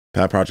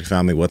Pat Project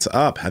family, what's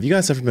up? Have you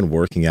guys ever been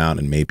working out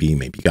and maybe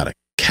you got a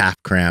calf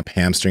cramp,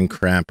 hamstring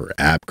cramp, or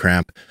ab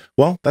cramp?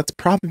 Well, that's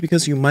probably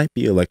because you might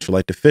be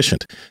electrolyte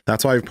deficient.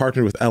 That's why we've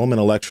partnered with LMNT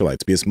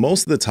Electrolytes, because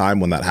most of the time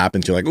when that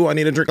happens, you're like, oh, I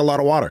need to drink a lot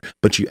of water.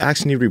 But you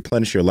actually need to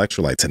replenish your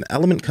electrolytes. And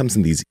LMNT comes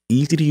in these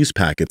easy-to-use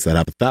packets that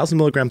have 1,000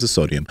 milligrams of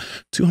sodium,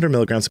 200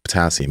 milligrams of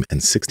potassium,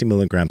 and 60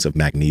 milligrams of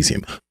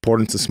magnesium. Pour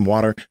it into some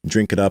water,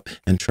 drink it up,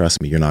 and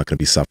trust me, you're not going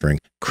to be suffering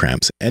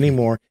cramps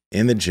anymore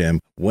in the gym,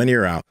 when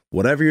you're out,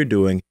 whatever you're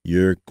doing,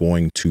 you're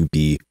going to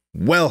be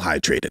well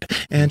hydrated.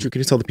 Andrew, can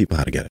you tell the people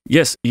how to get it?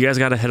 Yes, you guys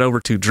got to head over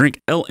to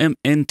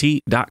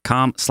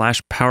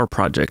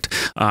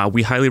drinklmnt.com/powerproject.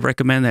 We highly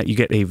recommend that you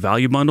get a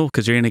value bundle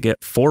because you're going to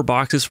get 4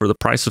 boxes for the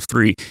price of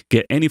 3.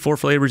 Get any 4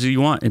 flavors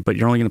you want, but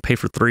you're only going to pay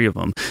for 3 of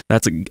them.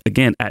 That's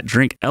again at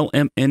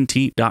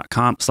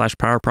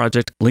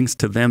drinklmnt.com/powerproject. Links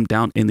to them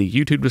down in the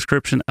YouTube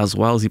description as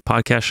well as the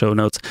podcast show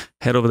notes.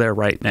 Head over there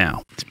right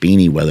now. It's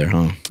beanie weather,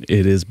 huh?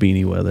 It is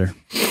beanie weather.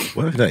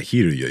 What is that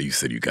heater you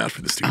said you got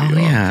for the studio? Oh,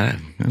 yeah.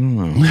 I don't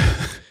know.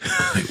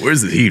 Like,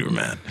 where's the heater,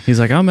 man? He's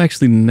like, I'm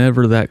actually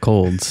never that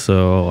cold,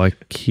 so I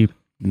keep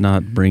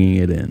not bringing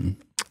it in.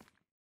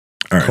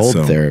 All right, cold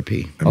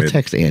therapy. I'll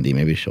text Andy.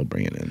 Maybe she'll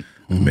bring it in.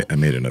 I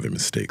made another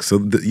mistake.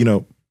 So,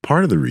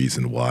 part of the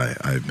reason why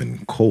I've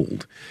been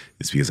cold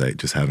is because I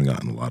just haven't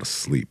gotten a lot of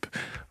sleep.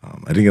 I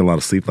didn't get a lot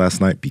of sleep last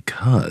night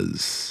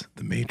because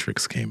The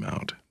Matrix came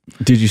out.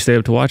 Did you stay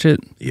up to watch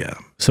it? Yeah.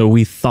 So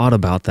we thought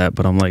about that,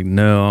 but I'm like,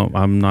 no,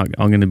 I'm not.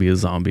 I'm going to be a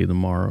zombie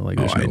tomorrow. Like,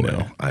 there's no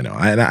way. I know.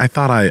 I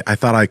thought I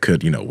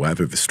could,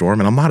 weather the storm,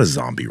 and I'm not a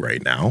zombie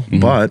right now.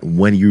 But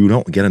when you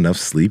don't get enough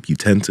sleep, you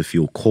tend to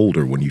feel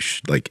colder when you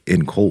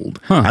in cold.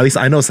 Huh. At least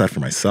I notice that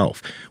for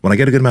myself. When I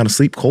get a good amount of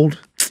sleep, cold,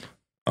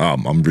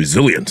 I'm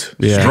resilient,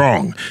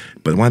 strong.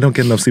 But when I don't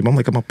get enough sleep, I'm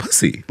like, I'm a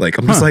pussy. Like,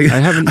 I'm just like, I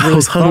haven't really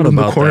was thought in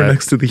about the corner that.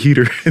 next to the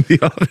heater in the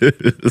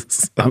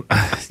office.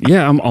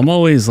 I'm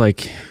always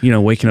like,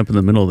 waking up in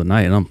the middle of the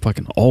night, and I'm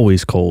fucking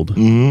always cold.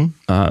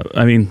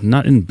 I mean,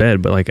 not in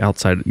bed, but like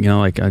outside.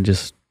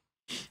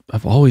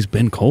 I've always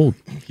been cold.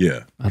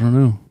 Yeah. I don't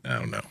know.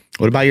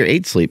 What about your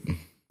 8 sleep?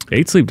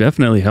 8 sleep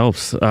definitely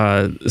helps.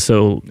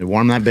 So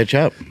warm that bitch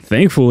up.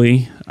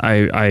 Thankfully,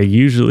 I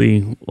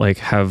usually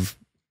have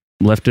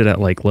left it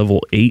at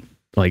level 8.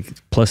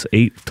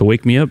 +8 to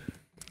wake me up.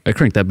 I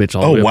cranked that bitch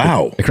all the way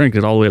up. I cranked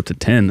it all the way up to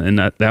 10, and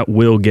that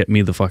will get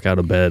me the fuck out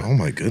of bed. Oh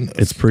my goodness.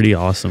 It's pretty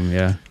awesome,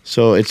 yeah.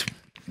 So it's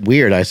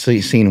weird. I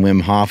seen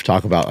Wim Hof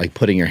talk about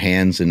putting your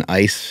hands in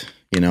ice,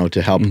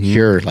 to help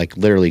cure,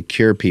 literally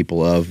cure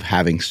people of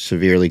having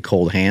severely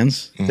cold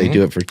hands. They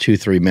do it for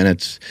 2-3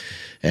 minutes,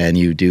 and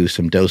you do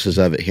some doses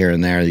of it here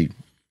and there.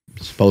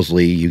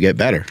 Supposedly you get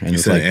better. And you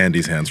said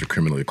Andy's hands are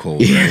criminally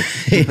cold, right?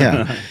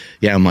 Yeah.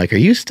 Yeah, I'm like, are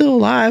you still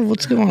alive?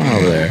 What's going on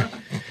over there?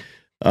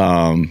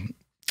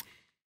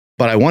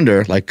 But I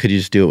wonder, could you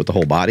just do it with the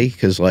whole body?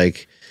 Because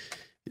I've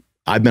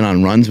been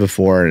on runs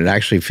before, and it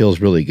actually feels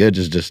really good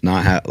to just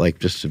not have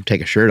just to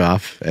take a shirt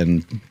off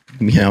and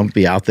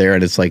be out there,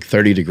 and it's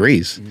 30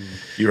 degrees.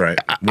 You're right.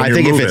 I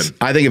think if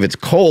it's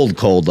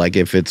cold,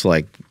 if it's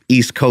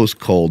East Coast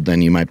cold,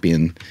 then you might be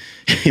in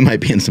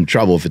some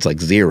trouble if it's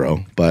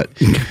 0. But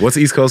what's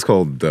East Coast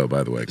cold though?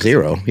 By the way,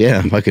 0.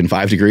 Yeah, fucking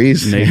 5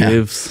 degrees,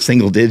 negatives,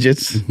 single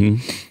digits.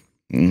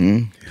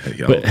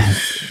 But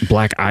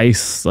black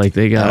ice,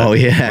 they got. Oh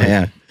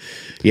yeah,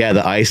 yeah.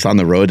 The ice on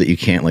the road that you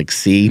can't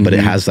see, but it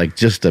has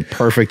just a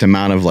perfect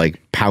amount of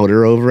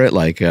powder over it,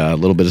 a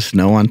little bit of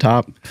snow on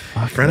top,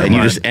 and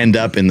you just end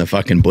up in the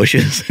fucking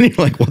bushes, and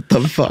you're like, what the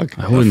fuck?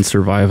 I wouldn't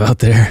survive out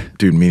there,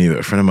 dude. Me neither.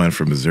 A friend of mine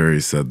from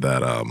Missouri said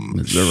that.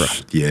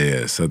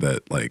 Said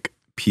that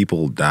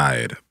people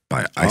died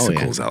by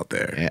icicles out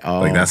there. Yeah.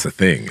 Oh. That's a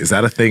thing. Is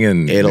that a thing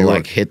in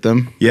It'll hit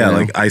them?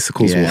 Yeah,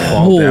 icicles will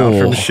fall down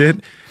from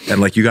shit.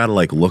 And you gotta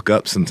look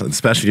up sometimes,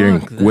 especially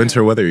during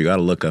winter weather, you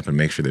gotta look up and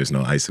make sure there's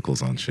no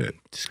icicles on shit.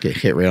 Just get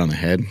hit right on the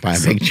head by a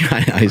big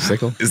giant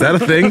icicle. Is that a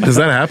thing? Does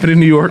that happen in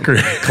New York? Or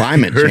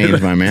climate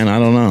change, my man? I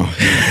don't know.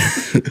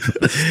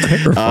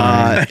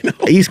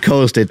 East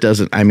Coast, it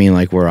doesn't. I mean,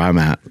 where I'm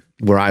at,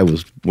 where I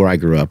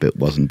grew up, it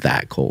wasn't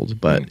that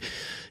cold. But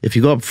if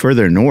you go up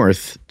further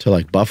north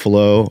to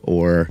Buffalo,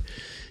 or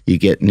you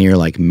get near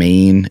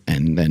Maine,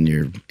 and then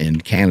you're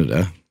in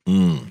Canada.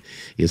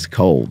 It's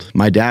cold.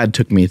 My dad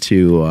took me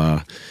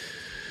to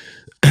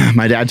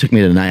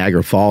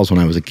Niagara Falls when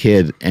I was a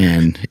kid,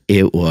 and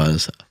it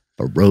was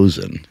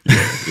frozen.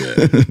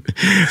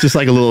 Just a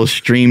little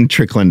stream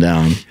trickling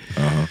down.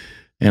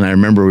 And I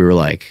remember we were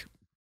like,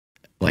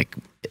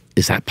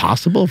 is that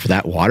possible for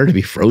that water to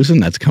be frozen?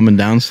 That's coming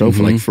down so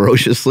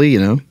ferociously,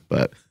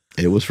 But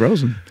it was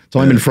frozen. It's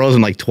only been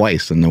frozen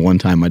twice, and the one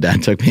time my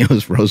dad took me, it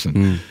was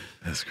frozen.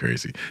 That's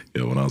crazy.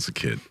 Yeah, when I was a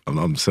kid,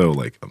 I'm so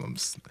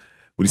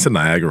when you said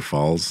Niagara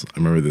Falls, I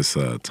remember this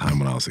time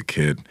when I was a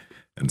kid,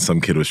 and some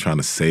kid was trying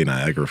to say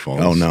Niagara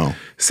Falls. Oh no!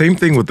 Same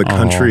thing with the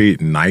country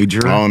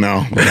Niger. Oh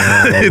no!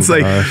 It's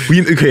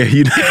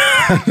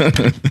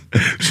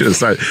should have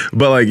started.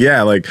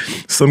 But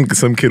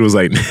some kid was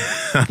like,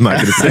 I'm not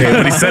gonna say it,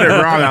 but he said it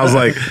wrong. I was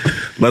like,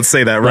 Let's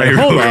say that right.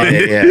 Hold on.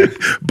 Yeah.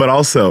 But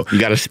also, You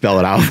got to spell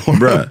it out for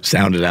Bruh.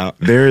 Sound it out.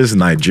 there is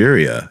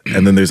Nigeria,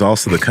 and then there's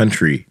also the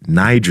country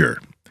Niger,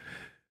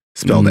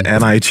 spelled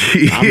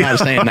N-I-G. I'm not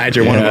saying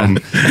Niger, one of them.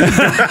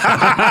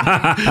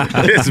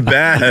 It's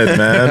bad,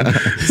 man.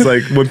 It's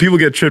like when people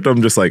get tripped,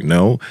 I'm just like,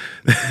 no,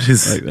 that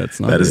is, Like, that's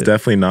not that is it.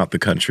 definitely not the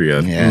country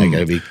of. Yeah, you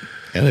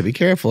gotta be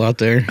careful out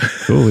there.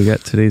 Cool. We got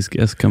today's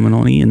guest coming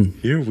on in.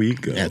 Here we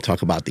go. Yeah,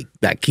 talk about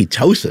that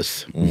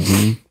ketosis.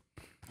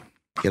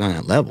 Get on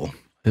that level.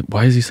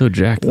 Why is he so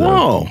jacked? Though?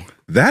 Whoa,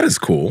 That is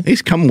cool.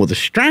 he's coming with a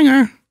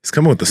stringer. He's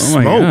coming with the Oh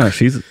my smoke. gosh,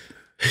 he's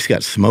He's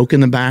got smoke in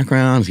the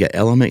background. He's got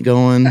element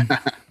going.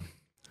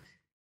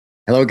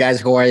 Hello,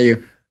 guys. How are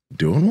you?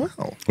 Doing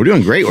well. We're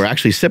doing great. We're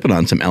actually sipping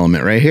on some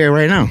element right here,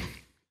 right now.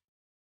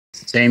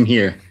 Same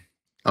here.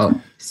 Oh,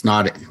 it's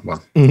not.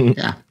 Well,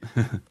 yeah.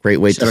 Great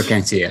way Shadow to.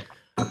 can't see it.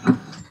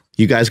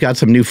 You guys got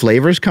some new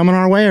flavors coming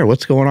our way, or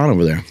what's going on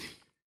over there?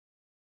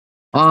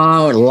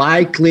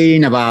 Likely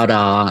in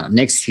about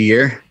next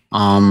year.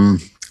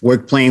 We're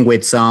playing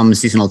with some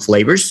seasonal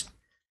flavors.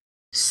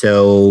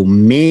 So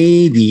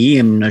maybe,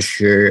 I'm not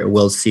sure,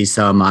 we'll see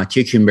some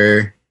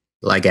cucumber,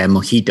 like a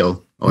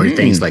mojito or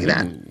things like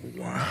that.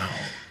 Wow.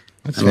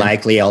 And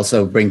likely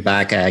also bring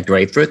back a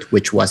grapefruit,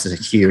 which was a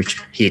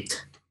huge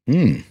hit.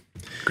 Great.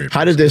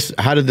 How did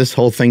this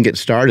whole thing get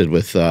started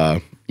with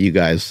you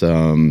guys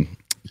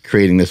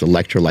creating this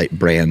electrolyte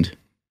brand?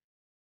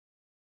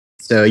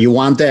 So you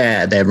want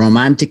the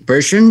romantic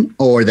version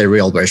or the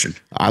real version?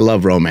 I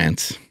love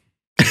romance.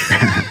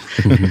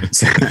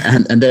 So,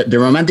 and the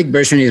romantic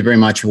version is very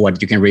much what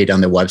you can read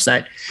on the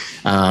website.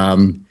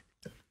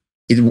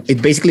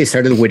 It basically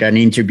started with an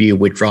interview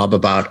with Rob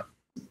about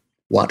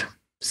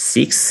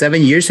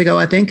 6-7 years ago,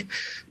 I think.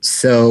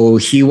 So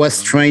he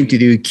was trying to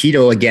do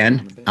keto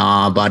again,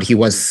 but he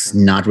was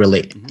not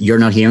really. You're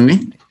not hearing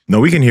me? No,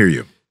 we can hear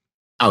you.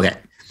 Okay.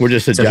 We're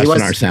just So he adjusting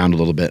was- our sound a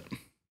little bit.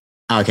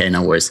 Okay,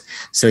 no worries.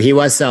 So he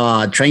was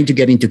trying to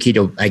get into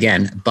keto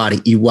again,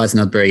 but he was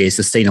not very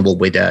sustainable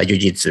with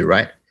jiu-jitsu,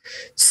 right?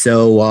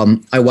 So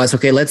I was,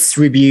 okay, let's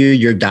review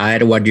your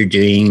diet, what you're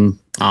doing,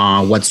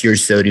 what's your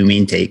sodium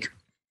intake.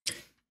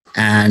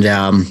 And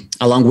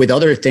along with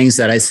other things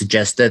that I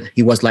suggested,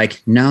 he was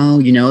like,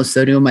 no,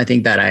 sodium, I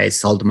think that I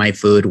salt my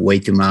food way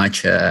too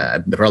much.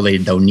 Probably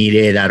don't need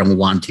it. I don't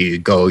want to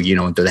go,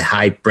 into the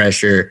high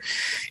pressure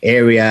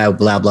area,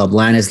 blah, blah,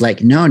 blah. And it's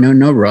like, no,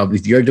 Rob,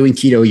 if you're doing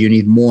keto, you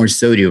need more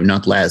sodium,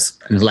 not less.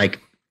 And it's like,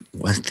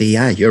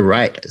 yeah, you're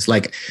right. It's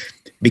like,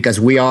 because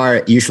we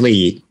are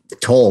usually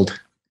told,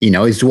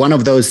 it's one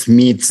of those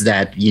myths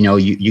that,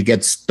 you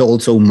get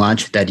told so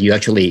much that you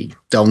actually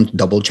don't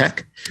double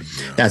check.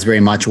 That's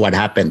very much what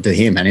happened to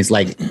him. And it's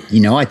like,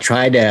 I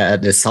tried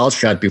the salt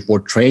shot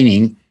before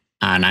training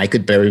and I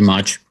could very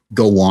much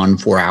go on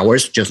 4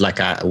 hours, just like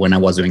when I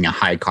was doing a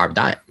high carb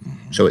diet.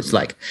 So it's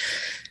like,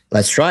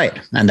 let's try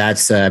it. And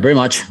that's very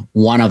much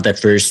one of the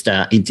first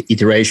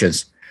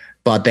iterations.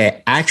 But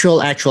the actual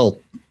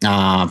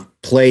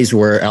place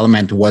where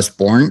LMNT was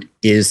born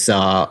is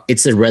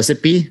it's a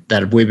recipe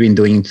that we've been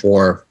doing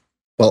for,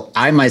 well,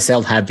 I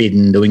myself have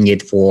been doing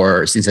it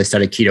since I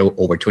started keto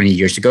over 20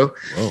 years ago.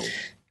 Whoa.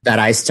 That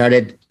I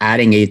started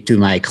adding it to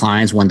my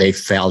clients when they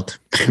felt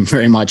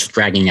very much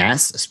dragging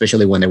ass,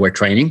 especially when they were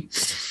training.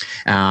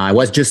 I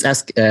was just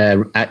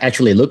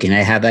actually looking.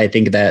 I have, I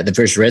think, the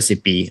first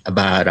recipe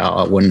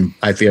about when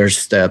I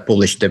first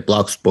published the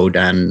blog spot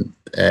and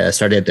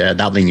started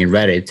dabbling in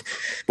Reddit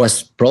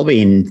was probably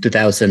in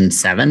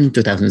 2007,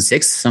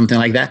 2006, something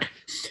like that.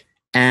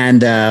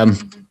 And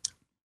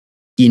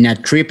in a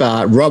trip,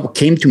 Rob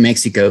came to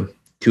Mexico,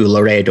 to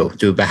Laredo,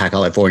 to Baja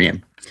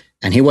California.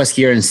 And he was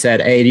here and said,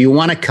 hey, do you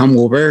want to come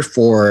over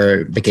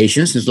for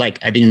vacations? It's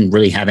like, I didn't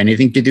really have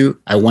anything to do.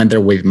 I went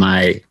there with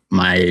my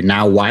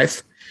now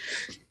wife.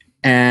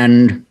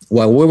 And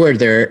while we were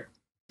there,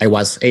 I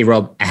was, hey,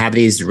 Rob, I have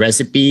this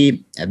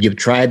recipe. Have you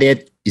tried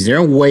it? Is there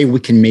a way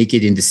we can make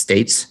it in the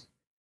States?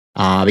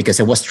 Because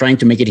I was trying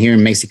to make it here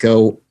in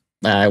Mexico.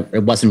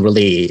 It wasn't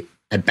really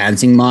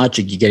advancing much.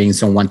 You're getting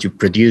someone to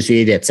produce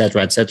it, et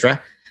cetera, et cetera.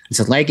 And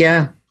so like,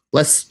 yeah,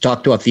 let's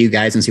talk to a few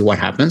guys and see what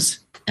happens.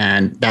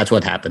 And that's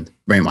what happened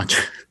very much.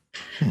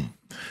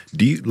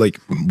 Do you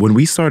when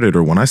I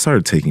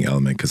started taking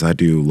LMNT, because I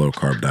do low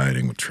carb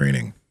dieting with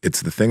training,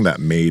 it's the thing that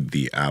made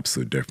the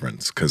absolute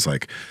difference. Because I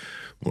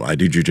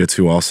do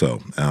jujitsu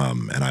also,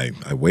 and I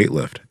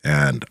weightlift,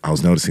 and I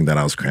was noticing that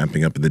I was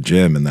cramping up in the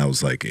gym, and that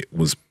was it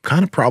was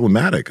kind of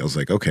problematic. I was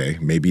like, okay,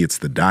 maybe it's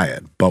the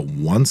diet. But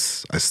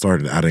once I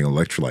started adding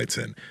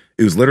electrolytes in,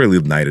 it was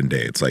literally night and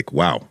day. It's like,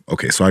 wow,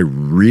 okay, so I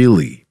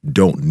really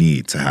don't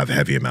need to have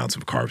heavy amounts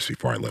of carbs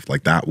before I lift.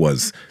 That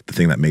was the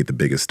thing that made the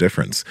biggest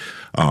difference.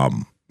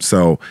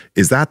 So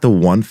is that the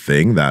one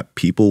thing that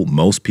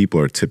most people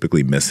are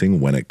typically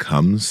missing when it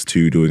comes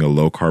to doing a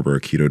low carb or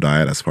a keto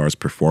diet as far as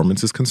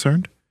performance is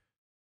concerned?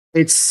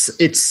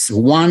 It's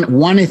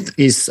one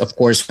is of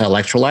course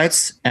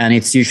electrolytes, and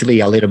it's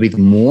usually a little bit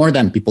more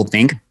than people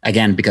think.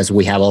 Again, because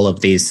we have all of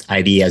these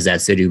ideas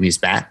that sodium is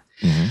bad.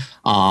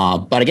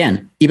 Mm-hmm. But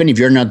again, even if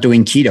you're not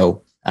doing keto,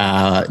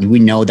 We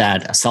know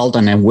that salt,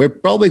 and we're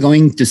probably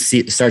going to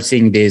start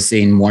seeing this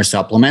in more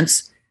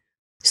supplements.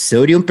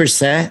 Sodium per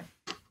se,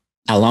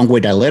 along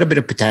with a little bit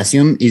of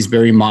potassium, is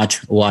very much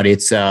what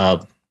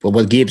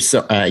gives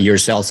your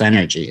cells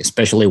energy,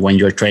 especially when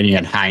you're training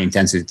at high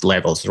intensity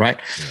levels, right?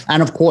 Yeah.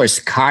 And of course,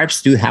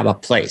 carbs do have a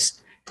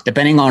place,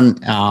 depending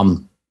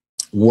on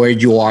where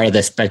you are at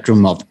the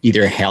spectrum of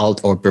either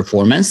health or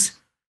performance.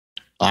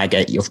 Like,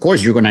 of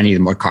course, you're going to need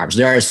more carbs.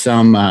 There are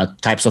some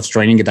types of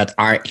training that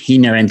are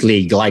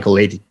inherently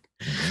glycolytic.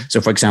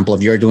 So, for example,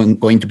 if you're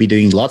going to be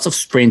doing lots of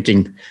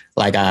sprinting,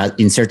 like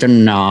in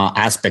certain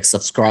aspects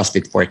of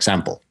CrossFit, for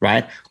example,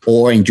 right?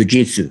 Or in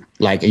jiu-jitsu,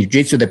 like in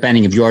jiu-jitsu,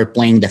 depending if you're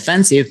playing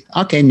defensive,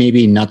 okay,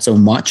 maybe not so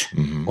much,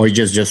 or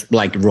just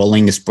like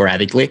rolling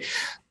sporadically.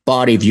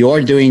 But if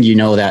you're doing,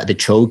 the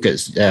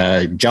chokers,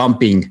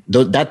 jumping,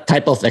 that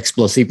type of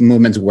explosive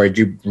movements where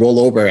you roll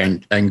over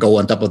and go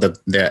on top of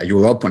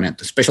your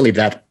opponent, especially if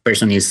that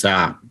person is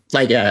at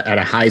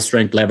a high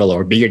strength level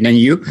or bigger than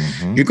you,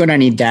 you're going to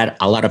need a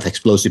lot of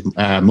explosive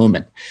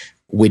movement.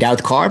 Without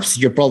carbs,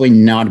 you're probably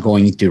not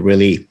going to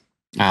really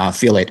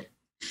feel it.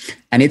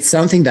 And it's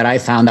something that I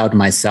found out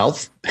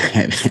myself.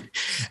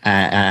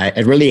 I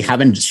really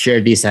haven't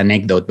shared this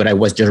anecdote, but I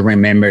was just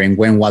remembering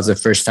when was the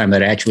first time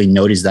that I actually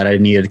noticed that I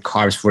needed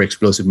carbs for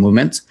explosive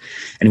movements.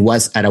 And it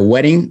was at a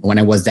wedding when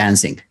I was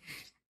dancing.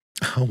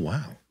 Oh,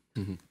 wow.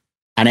 Mm-hmm.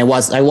 And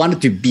I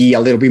wanted to be a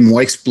little bit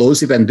more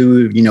explosive and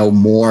do,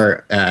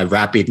 more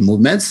rapid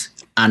movements.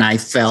 And I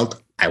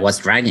felt I was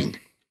dragging.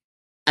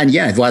 And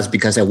yeah, it was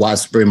because I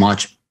was very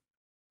much,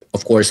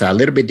 of course, a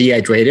little bit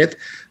dehydrated,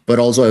 but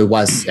also it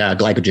was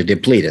glycogen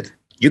depleted.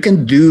 You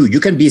can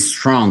be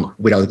strong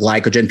without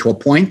glycogen to a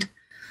point,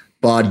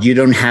 but you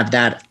don't have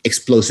that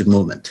explosive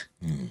movement.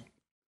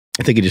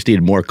 I think you just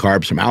needed more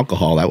carbs from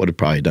alcohol. That would have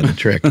probably done the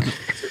trick.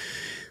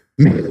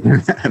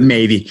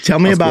 Maybe. Tell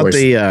me about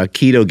the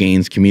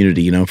Ketogains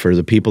community. For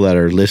the people that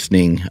are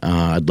listening,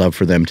 I'd love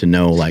for them to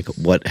know like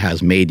what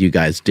has made you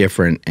guys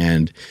different.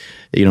 And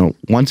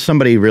once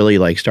somebody really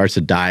like starts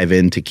to dive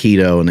into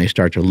keto and they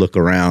start to look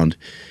around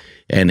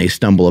and they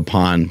stumble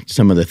upon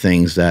some of the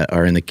things that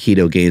are in the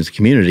Ketogains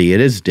community,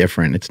 it is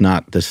different. It's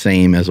not the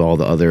same as all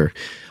the other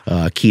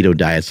keto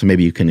diets. So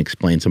maybe you can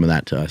explain some of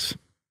that to us.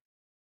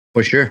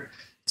 For sure.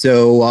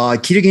 So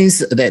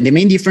Ketogains, the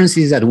main difference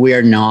is that we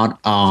are not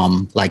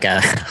like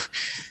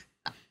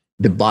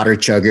the butter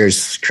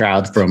chuggers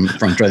crowd from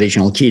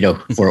traditional keto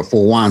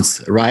for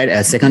once,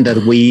 right? Second,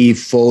 that we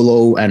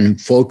follow and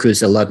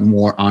focus a lot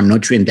more on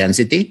nutrient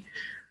density.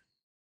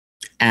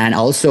 And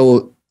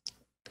also,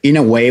 in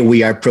a way,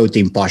 we are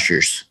protein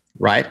pushers,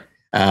 right?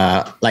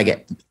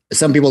 Like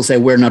some people say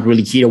we're not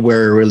really keto,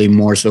 we're really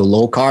more so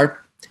low carb.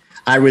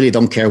 I really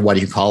don't care what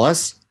you call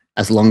us,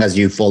 as long as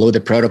you follow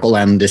the protocol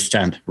and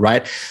understand,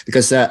 right?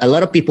 Because a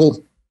lot of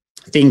people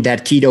think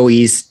that keto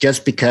is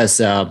just because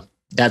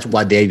that's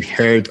what they've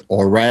heard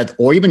or read,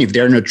 or even if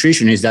they're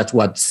nutritionists, that's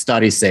what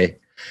studies say.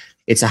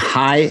 It's a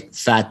high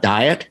fat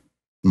diet,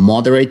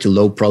 moderate to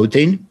low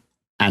protein,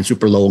 and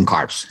super low on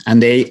carbs.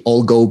 And they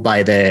all go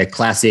by the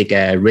classic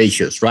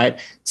ratios, right?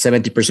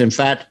 70%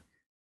 fat,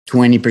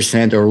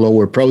 20% or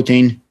lower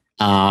protein,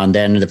 and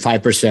then the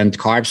 5%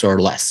 carbs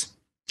or less.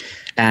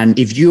 And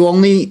if you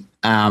only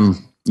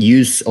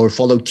use or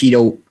follow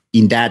keto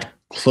in that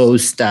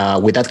closed,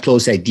 with that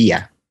close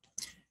idea,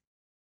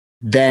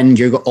 then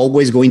you're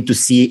always going to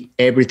see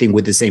everything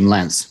with the same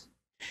lens.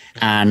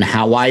 And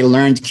how I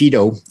learned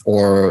keto,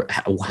 or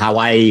how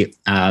I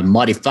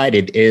modified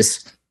it,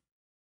 is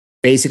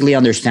basically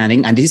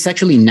understanding, and this is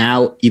actually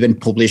now even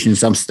published in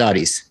some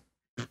studies,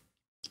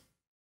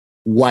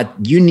 what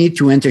you need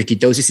to enter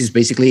ketosis is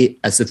basically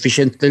a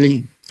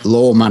sufficiently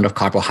low amount of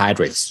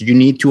carbohydrates. You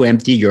need to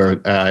empty your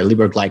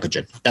liver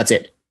glycogen. That's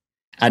it.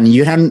 And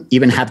you don't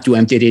even have to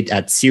empty it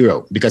at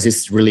zero, because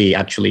it's really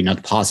actually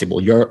not possible.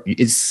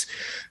 It's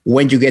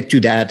when you get to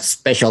that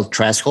special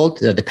threshold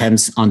that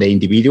depends on the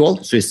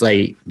individual. So it's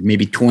like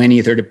maybe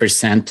 20,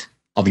 30%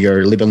 of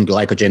your liver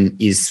glycogen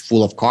is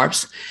full of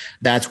carbs.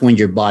 That's when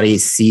your body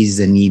sees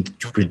the need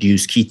to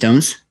produce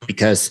ketones,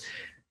 because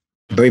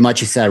very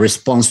much it's a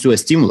response to a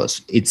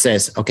stimulus. It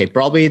says, okay,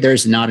 probably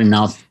there's not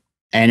enough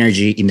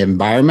energy in the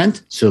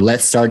environment, so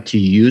let's start to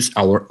use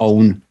our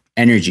own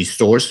energy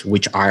source,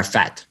 which are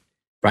fat,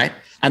 right?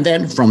 And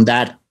then from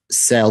that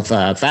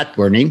fat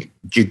burning,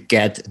 you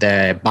get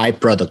the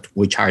byproduct,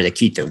 which are the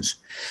ketones.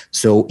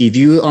 So if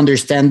you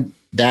understand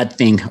that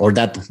thing, or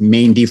that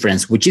main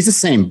difference, which is the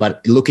same,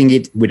 but looking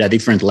at it with a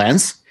different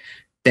lens,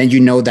 then you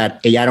know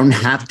that, hey, I don't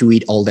have to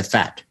eat all the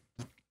fat,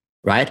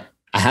 right?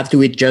 I have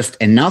to eat just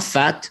enough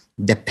fat,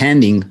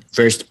 depending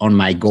first on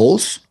my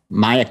goals,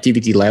 my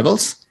activity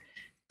levels.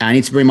 And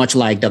it's very much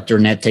like Dr.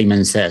 Ned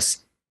Taman says,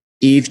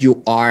 if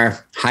you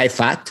are high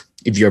fat,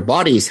 if your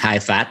body is high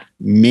fat,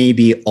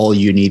 maybe all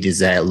you need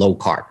is a low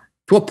carb.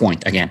 To a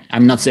point, again,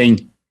 I'm not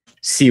saying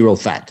zero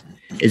fat.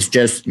 It's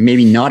just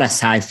maybe not as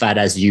high fat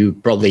as you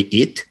probably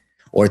eat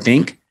or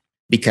think,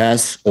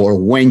 because, or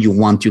when you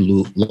want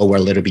to lower a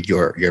little bit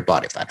your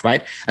body fat,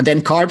 right? And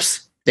then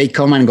carbs, they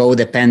come and go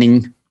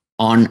depending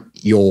on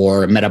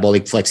your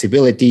metabolic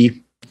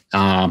flexibility,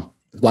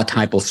 what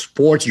type of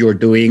sports you're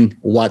doing,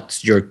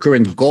 what's your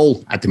current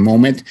goal at the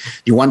moment.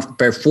 You want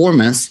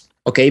performance,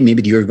 okay,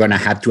 maybe you're going to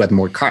have to add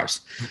more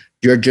carbs.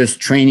 You're just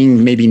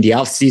training maybe in the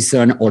off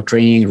season or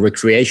training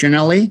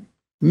recreationally,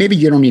 maybe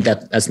you don't need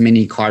that as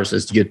many carbs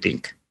as you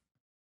think.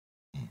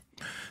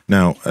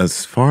 Now,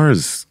 as far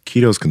as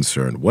keto is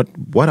concerned,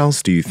 what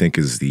else do you think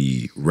is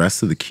the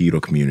rest of the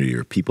keto community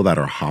or people that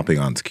are hopping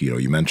onto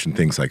keto? You mentioned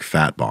things like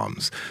fat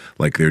bombs,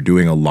 like they're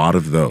doing a lot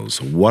of those.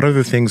 What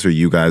other things are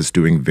you guys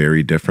doing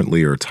very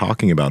differently or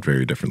talking about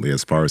very differently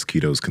as far as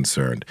keto is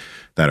concerned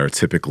that are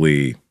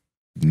typically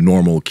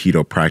normal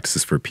keto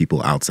practices for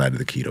people outside of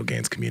the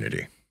Ketogains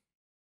community?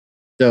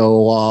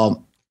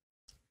 So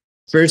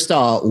first,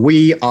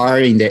 we are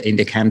in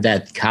the camp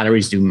that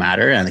calories do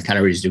matter and the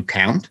calories do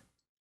count.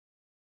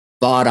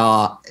 But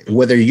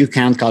whether you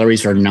count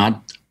calories or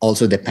not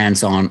also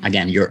depends on,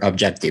 again, your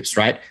objectives,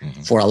 right?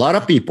 Mm-hmm. For a lot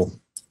of people,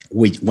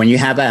 when you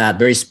have a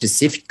very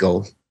specific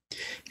goal,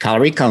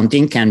 calorie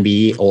counting can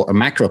be, or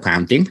macro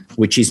counting,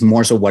 which is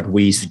more so what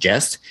we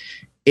suggest.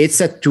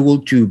 It's a tool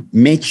to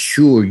make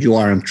sure you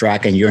are on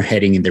track and you're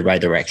heading in the right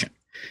direction.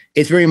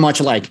 It's very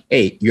much like,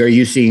 hey, you're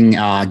using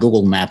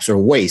Google Maps or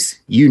Waze.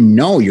 You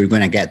know you're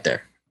going to get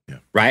there,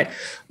 right?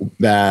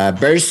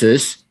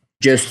 Versus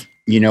just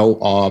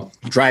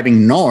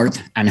driving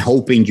north and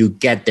hoping you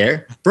get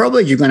there.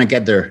 Probably you're going to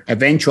get there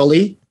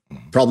eventually,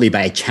 probably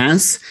by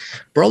chance.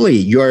 Probably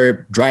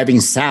you're driving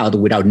south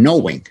without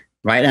knowing,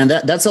 right? And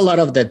that's a lot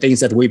of the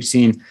things that we've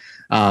seen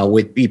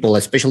with people,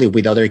 especially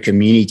with other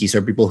communities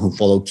or people who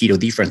follow keto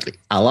differently.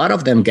 A lot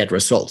of them get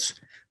results,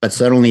 but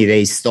suddenly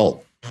they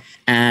stall.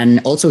 And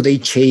also they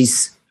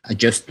chase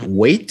just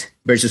weight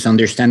versus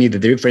understanding the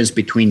difference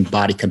between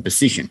body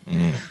composition.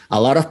 A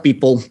lot of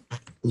people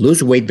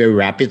lose weight very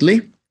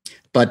rapidly,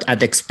 but at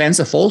the expense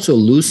of also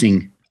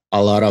losing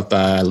a lot of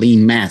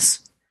lean mass.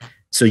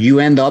 So you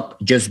end up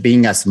just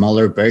being a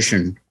smaller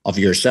version of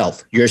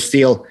yourself. You're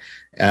still,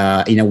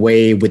 in a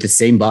way, with the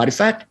same body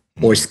fat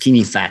or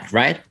skinny fat,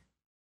 right?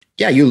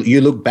 Yeah,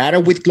 you look better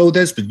with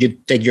clothes, but you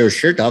take your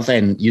shirt off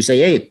and you say,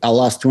 hey, I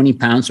lost 20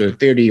 pounds or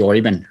 30 or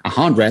even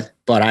 100,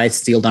 but I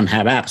still don't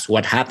have abs.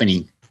 What's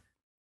happening?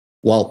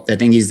 Well, the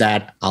thing is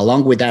that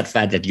along with that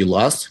fat that you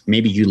lost,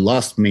 maybe you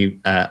lost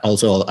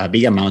also a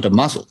big amount of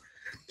muscle.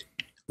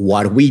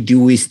 What we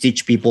do is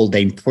teach people the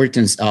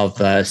importance of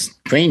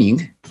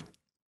training,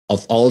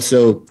 of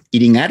also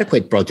eating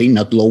adequate protein,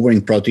 not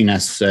lowering protein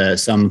as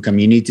some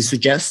communities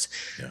suggest,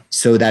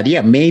 so that,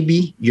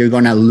 maybe you're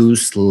going to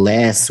lose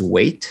less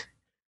weight,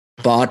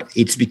 but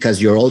it's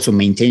because you're also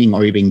maintaining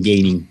or even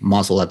gaining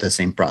muscle at the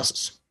same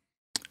process.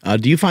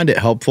 Do you find it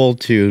helpful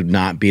to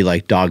not be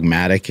like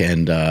dogmatic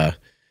and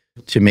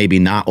to maybe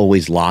not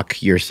always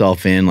lock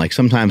yourself in? Like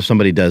sometimes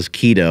somebody does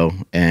keto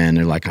and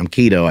they're like, I'm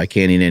keto, I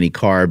can't eat any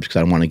carbs because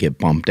I don't want to get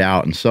bumped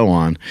out and so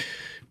on.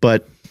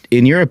 But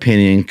in your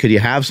opinion, could you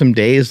have some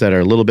days that are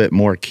a little bit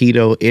more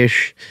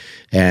keto-ish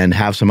and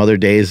have some other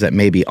days that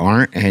maybe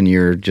aren't, and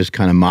you're just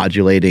kind of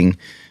modulating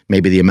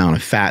maybe the amount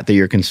of fat that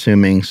you're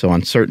consuming? So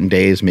on certain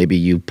days, maybe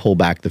you pull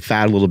back the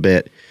fat a little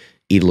bit,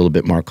 eat a little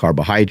bit more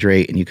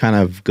carbohydrate, and you kind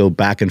of go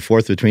back and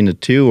forth between the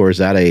two, or is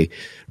that a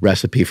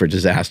recipe for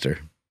disaster?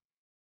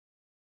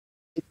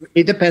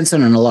 It depends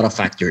on a lot of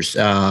factors.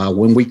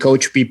 When we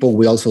coach people,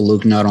 we also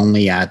look not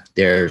only at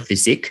their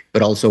physique,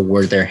 but also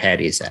where their head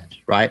is at,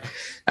 right?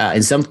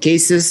 In some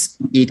cases,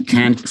 it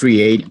can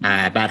create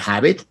a bad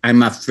habit.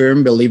 I'm a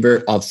firm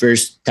believer of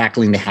first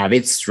tackling the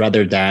habits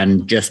rather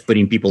than just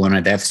putting people on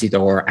a deficit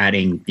or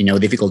adding,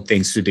 difficult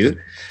things to do.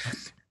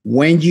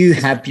 When you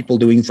have people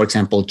doing, for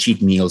example,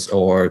 cheat meals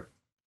or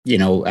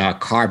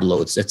carb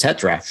loads,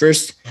 etc.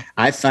 First,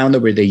 I found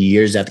over the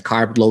years that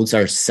carb loads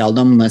are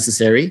seldom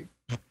necessary.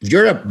 If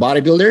you're a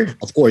bodybuilder,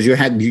 of course, you're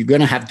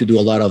going to have to do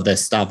a lot of the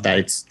stuff that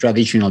it's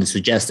traditionally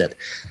suggested.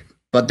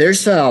 But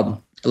there's a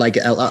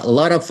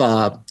lot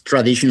of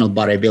traditional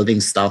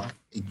bodybuilding stuff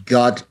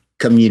got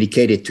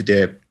communicated to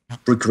the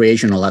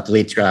recreational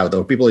athlete crowd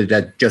or people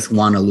that just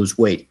want to lose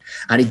weight.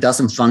 And it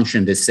doesn't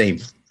function the same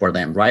for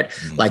them, right?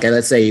 Mm-hmm. Like,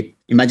 let's say,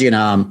 imagine,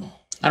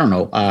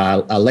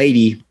 a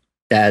lady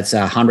that's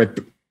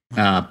 100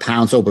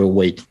 pounds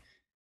overweight.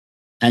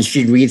 And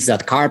she reads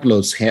that carb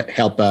loads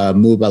help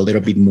move a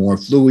little bit more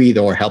fluid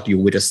or help you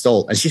with a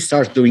stall. And she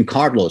starts doing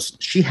carb loads.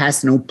 She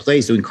has no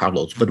place doing carb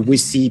loads, but we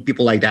see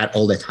people like that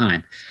all the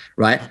time,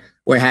 right?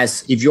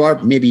 Whereas if you are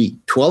maybe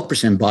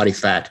 12% body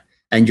fat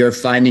and you're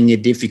finding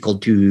it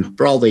difficult to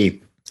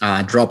probably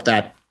drop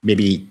that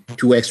maybe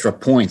 2 extra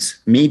points,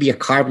 maybe a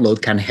carb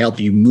load can help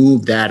you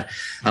move that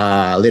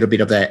little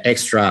bit of the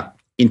extra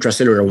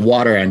intracellular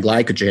water and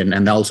glycogen,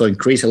 and also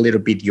increase a little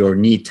bit your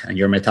NEAT and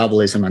your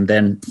metabolism, and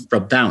then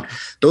drop down.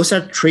 Those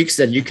are tricks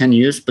that you can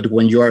use, but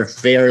when you are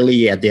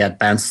fairly at the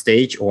advanced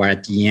stage or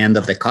at the end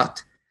of the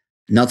cut,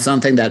 not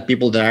something that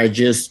people that are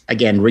just,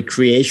 again,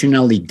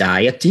 recreationally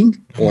dieting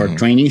or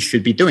training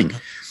should be doing.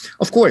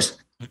 Of course,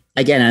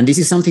 again, and this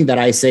is something that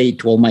I say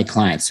to all my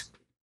clients,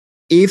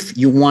 if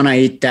you want to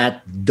eat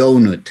that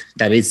donut,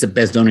 that is the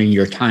best donut in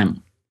your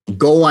time,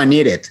 go and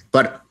eat it.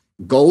 But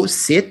go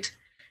sit,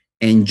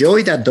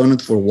 enjoy that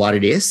donut for what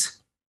it is,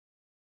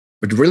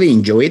 but really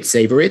enjoy it,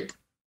 savor it,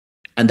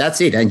 and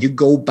that's it. And you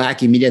go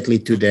back immediately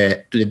to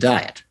the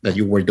diet that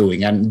you were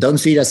doing, and don't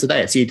see it as a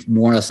diet. See it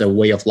more as a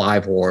way of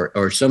life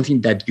or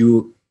something that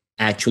you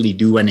actually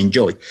do and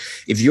enjoy.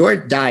 If you're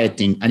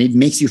dieting and it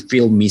makes you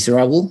feel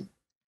miserable,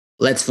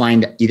 let's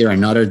find either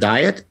another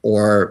diet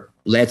or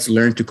let's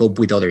learn to cope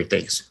with other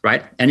things,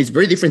 right? And it's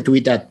very different to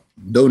eat that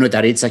donut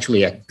that it's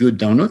actually a good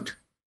donut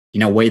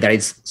in a way that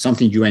it's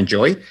something you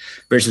enjoy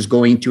versus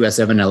going to a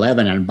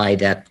 7-Eleven and buy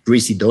that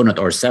greasy donut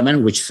or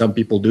 7, which some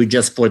people do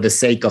just for the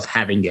sake of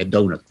having a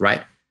donut,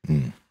 right?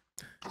 Mm.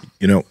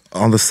 You know,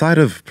 on the side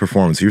of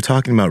performance, you're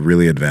talking about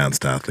really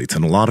advanced athletes.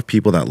 And a lot of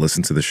people that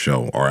listen to the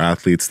show are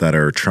athletes that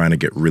are trying to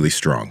get really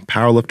strong,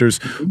 powerlifters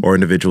or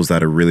individuals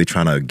that are really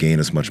trying to gain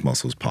as much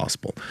muscle as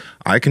possible.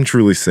 I can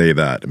truly say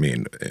that, I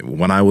mean,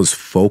 when I was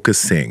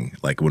focusing,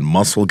 like when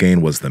muscle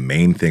gain was the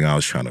main thing I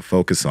was trying to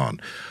focus on,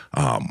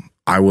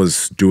 I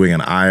was doing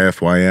an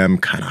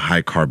IFYM kind of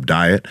high carb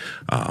diet.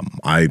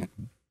 I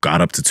got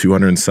up to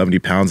 270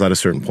 pounds at a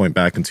certain point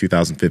back in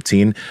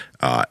 2015.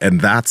 And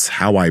that's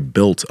how I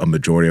built a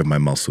majority of my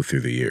muscle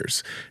through the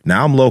years.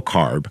 Now I'm low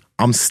carb.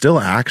 I'm still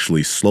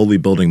actually slowly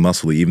building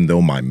muscle, even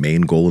though my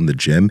main goal in the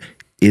gym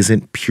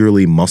isn't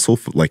purely muscle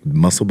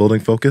building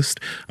focused.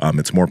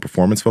 It's more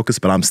performance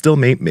focused, but I'm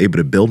still able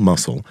to build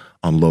muscle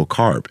on low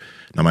carb.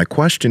 Now, my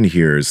question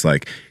here is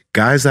like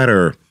guys that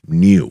are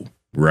new,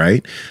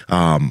 right?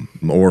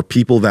 Or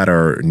people that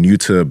are new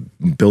to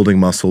building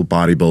muscle,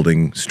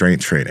 bodybuilding,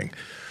 strength training.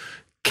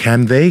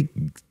 Can they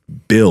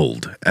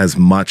build as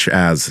much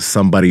as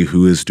somebody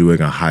who is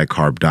doing a high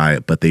carb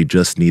diet, but they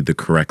just need the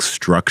correct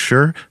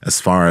structure as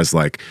far as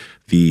like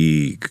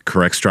the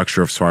correct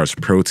structure as far as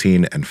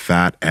protein and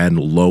fat and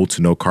low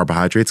to no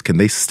carbohydrates? Can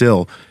they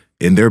still,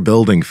 in their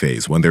building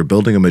phase, when they're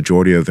building a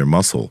majority of their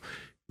muscle,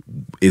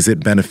 is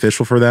it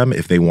beneficial for them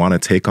if they want to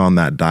take on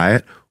that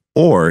diet?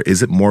 Or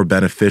is it more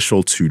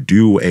beneficial to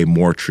do a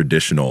more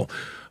traditional,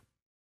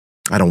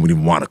 I don't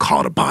even want to call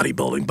it a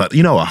bodybuilding, but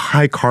you know, a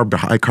high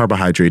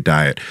carbohydrate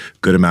diet,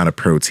 good amount of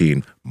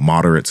protein,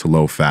 moderate to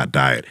low fat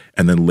diet,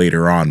 and then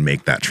later on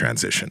make that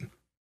transition?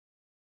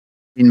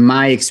 In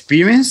my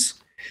experience,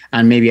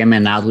 and maybe I'm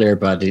an outlier,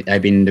 but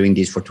I've been doing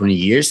this for 20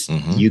 years,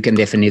 you can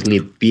definitely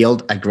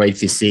build a great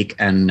physique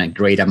and a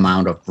great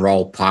amount of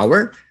raw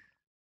power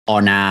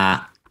on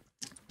a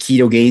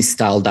Ketogains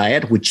style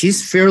diet, which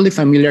is fairly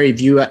familiar.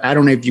 I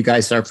don't know if you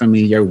guys are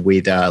familiar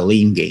with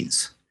lean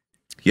gains.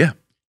 Yeah.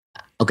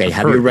 Okay.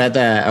 Have you read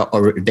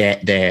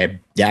the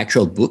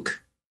actual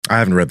book? I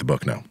haven't read the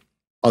book, no.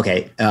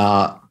 Okay.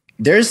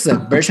 There's a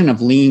version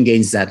of lean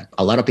gains that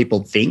a lot of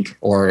people think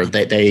or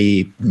that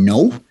they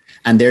know.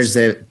 And there's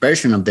a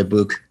version of the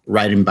book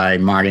written by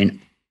Martin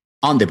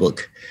on the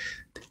book.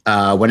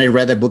 When I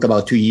read the book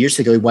about 2 years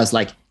ago, it was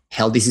like,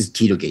 hell, this is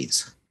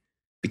Ketogains.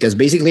 Because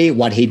basically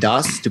what he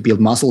does to build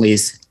muscle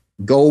is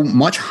go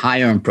much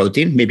higher on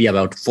protein, maybe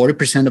about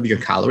 40% of your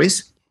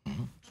calories,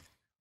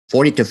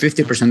 40 to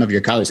 50% of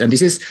your calories. And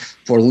this is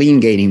for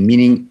lean gaining,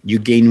 meaning you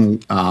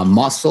gain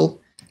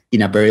muscle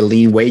in a very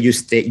lean way.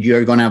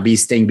 You're going to be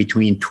staying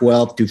between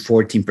 12 to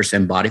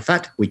 14% body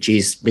fat, which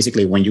is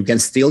basically when you can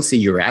still see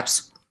your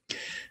abs.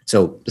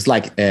 So it's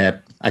like,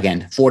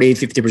 again, 40,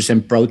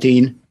 50%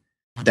 protein,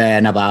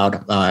 then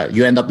about,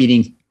 you end up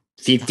eating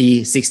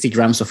 50, 60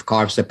 grams of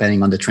carbs,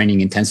 depending on the training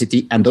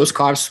intensity. And those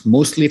carbs,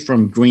 mostly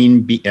from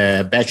green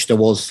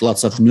vegetables,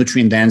 lots of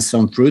nutrient-dense,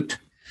 some fruit.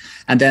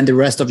 And then the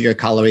rest of your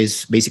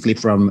calories, basically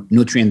from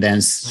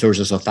nutrient-dense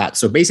sources of fat.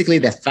 So basically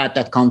the fat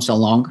that comes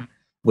along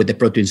with the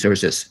protein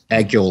sources,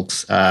 egg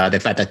yolks, the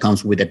fat that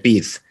comes with the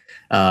beef,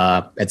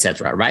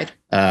 etc., right?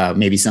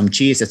 Maybe some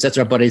cheese,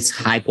 etc. But it's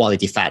high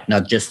quality fat,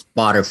 not just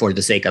butter for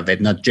the sake of it,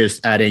 not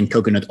just adding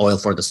coconut oil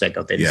for the sake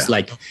of it. Yeah. It's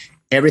like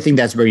everything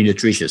that's very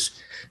nutritious.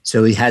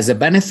 So it has a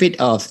benefit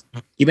of,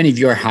 even if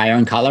you're high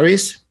on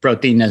calories,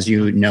 protein, as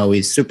you know,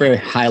 is super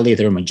highly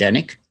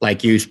thermogenic.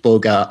 Like you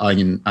spoke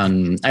on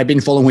I've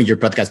been following your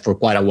podcast for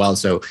quite a while,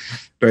 so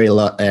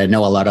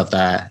know a lot of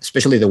the,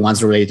 especially the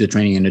ones related to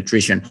training and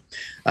nutrition.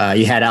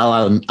 You had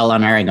Alan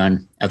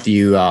Aragon a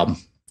few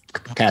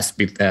casts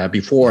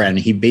before, and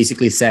he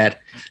basically said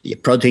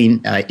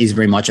protein is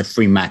very much a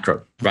free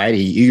macro, right?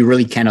 You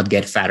really cannot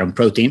get fat on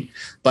protein,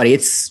 but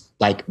it's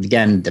like,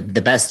 again,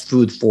 the best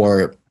food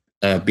for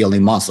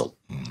building muscle.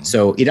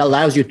 So it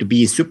allows you to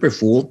be super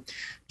full.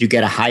 You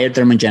get a higher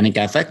thermogenic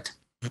effect,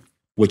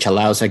 which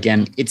allows,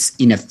 again, it's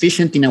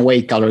inefficient in a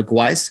way caloric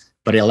wise,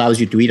 but it allows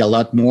you to eat a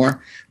lot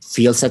more,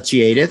 feel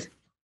satiated.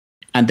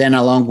 And then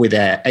along with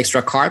the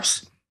extra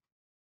carbs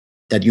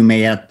that you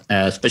may add,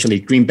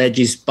 especially green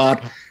veggies,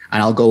 but,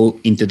 and I'll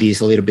go into this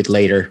a little bit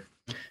later,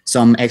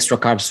 some extra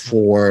carbs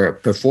for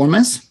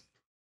performance,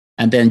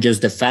 and then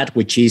just the fat,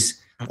 which is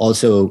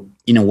also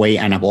in a way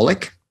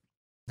anabolic.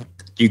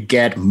 You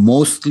get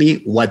mostly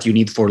what you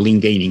need for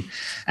lean gaining.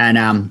 And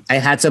I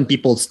had some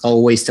people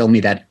always tell me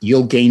that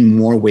you'll gain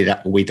more with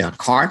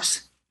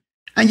carbs.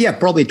 And yeah,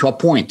 probably to a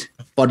point.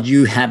 but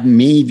you have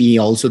maybe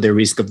also the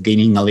risk of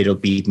gaining a little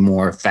bit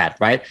more fat,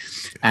 right?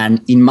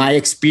 And in my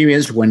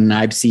experience, when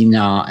I've seen,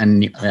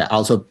 and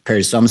also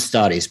per some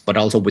studies, but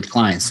also with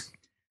clients,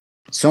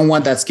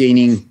 someone that's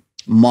gaining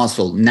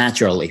muscle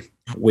naturally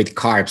with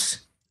carbs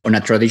on a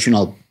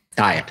traditional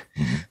diet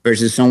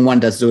versus someone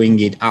that's doing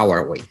it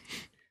our way.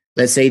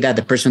 Let's say that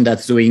the person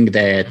that's doing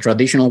the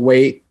traditional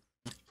way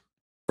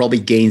probably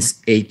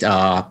gains 8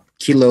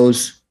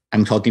 kilos.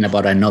 I'm talking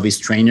about a novice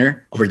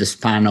trainer over the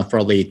span of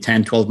probably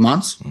 10, 12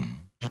 months.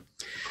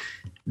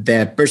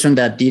 The person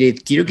that did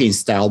it ketogenic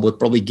style would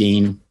probably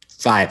gain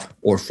 5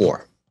 or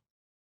 4.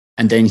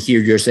 And then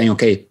here you're saying,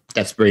 okay,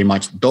 that's very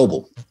much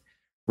double.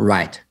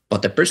 Right.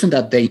 But the person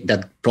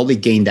that probably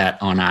gained that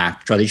on a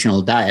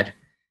traditional diet,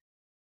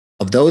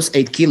 of those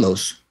 8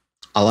 kilos,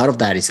 a lot of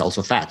that is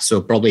also fat. So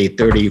probably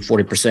 30,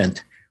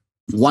 40%.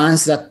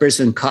 Once that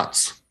person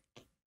cuts,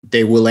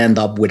 they will end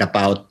up with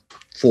about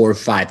 4 or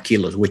 5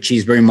 kilos, which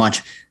is very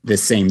much the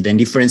same. The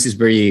difference is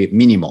very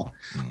minimal,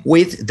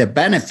 with the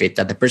benefit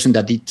that the person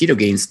that did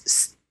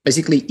ketogains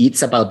basically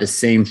eats about the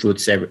same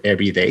foods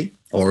every day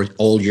or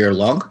all year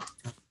long.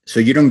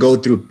 So you don't go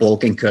through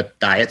bulk and cut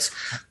diets,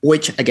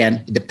 which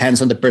again, it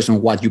depends on the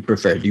person what you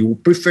prefer. You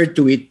prefer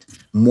to eat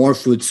more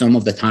food some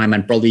of the time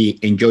and probably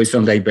enjoy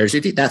some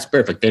diversity. That's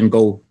perfect. Then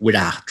go with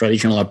a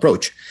traditional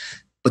approach.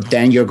 But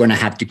then you're going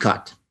to have to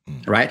cut,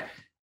 right?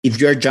 If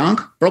you're young,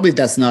 probably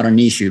that's not an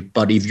issue.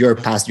 But if you're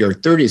past your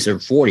 30s or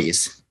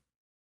 40s,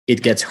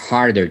 it gets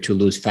harder to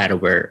lose fat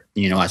over,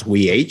 as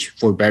we age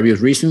for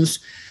various reasons,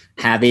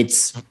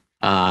 habits,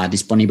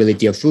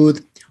 disponibility of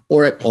food,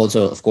 or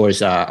also, of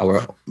course,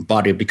 our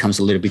body becomes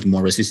a little bit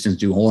more resistant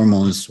to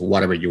hormones,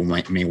 whatever you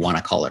may want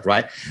to call it,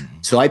 right?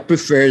 So I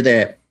prefer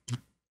the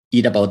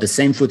eat about the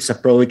same foods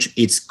approach.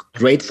 It's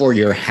great for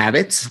your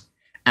habits.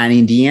 And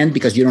in the end,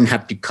 because you don't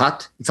have to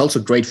cut, it's also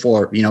great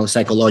for,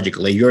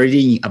 psychologically, you're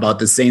eating about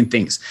the same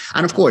things.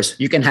 And of course,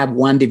 you can have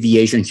one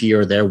deviation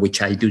here or there,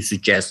 which I do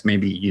suggest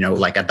maybe,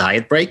 like a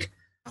diet break,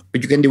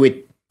 but you can do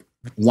it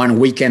one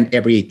weekend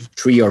every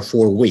 3 or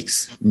 4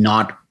 weeks,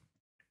 not,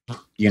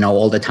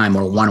 all the time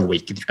or 1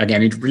 week.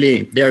 Again,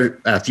 there are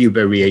a few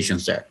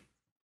variations there.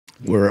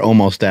 We're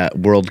almost at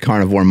World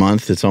Carnivore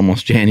Month. It's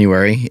almost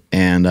January.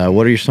 And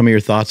what are some of your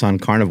thoughts on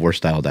carnivore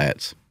style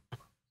diets?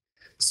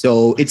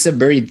 So it's a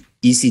very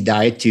easy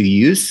diet to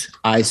use.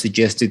 I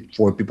suggest it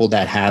for people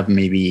that have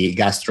maybe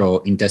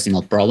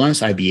gastrointestinal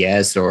problems,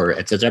 IBS or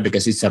etc.,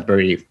 because it's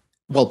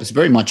it's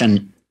very much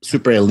a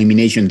super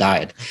elimination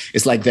diet.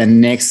 It's like the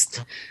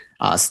next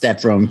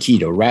step from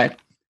keto, right?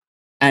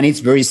 And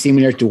it's very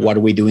similar to what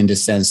we do in the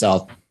sense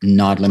of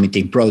not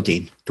limiting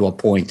protein to a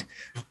point.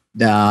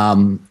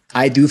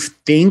 I do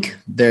think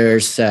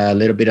there's a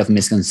little bit of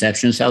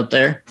misconceptions out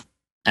there.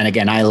 And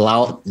again, I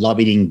love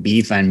eating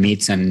beef and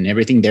meats and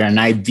everything there. And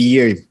I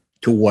veer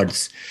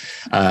towards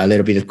a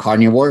little bit of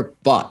carnivore.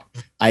 But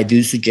I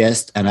do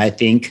suggest, and I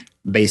think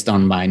based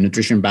on my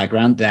nutrition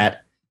background,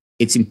 that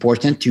it's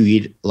important to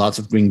eat lots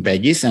of green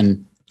veggies.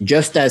 And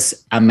just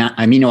as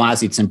amino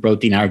acids and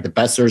protein are the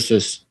best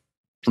sources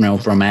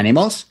from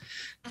animals,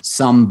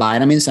 some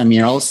vitamins and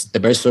minerals, the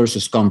best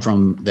sources come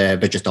from the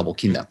vegetable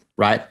kingdom,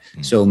 right?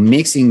 So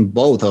mixing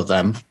both of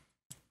them,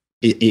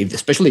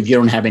 especially if you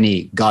don't have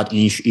any gut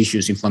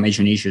issues,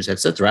 inflammation issues,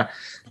 etc.,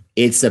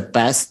 it's the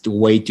best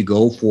way to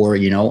go for,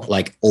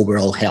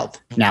 overall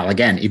health. Now,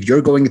 again, if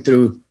you're going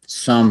through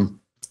some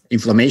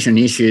inflammation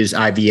issues,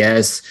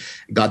 IBS,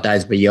 gut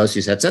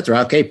dysbiosis, etc.,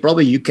 okay,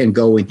 probably you can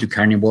go into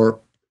carnivore,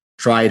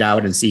 try it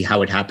out and see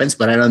how it happens.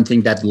 But I don't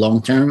think that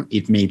long-term,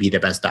 it may be the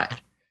best diet.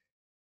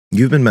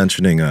 You've been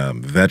mentioning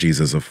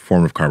veggies as a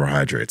form of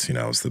carbohydrates.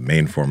 It's the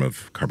main form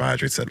of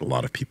carbohydrates that a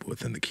lot of people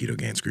within the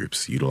Ketogains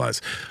groups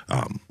utilize.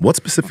 What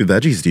specific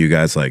veggies do you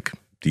guys like?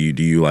 Do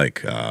you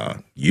like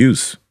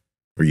use,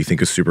 or you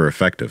think is super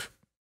effective?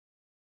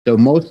 So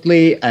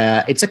mostly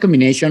it's a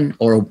combination,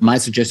 or my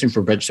suggestion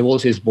for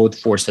vegetables is both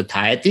for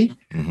satiety,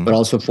 but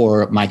also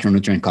for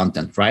micronutrient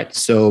content, right?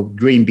 So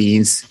green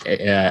beans,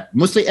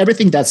 mostly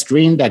everything that's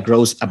green that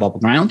grows above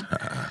ground.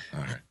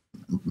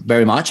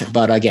 Very much,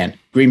 but again,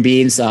 green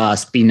beans,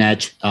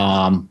 spinach,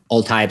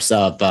 all types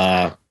of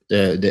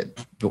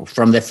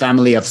from the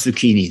family of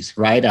zucchinis,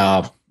 right?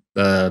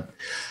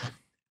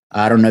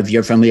 I don't know if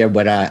you're familiar,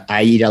 but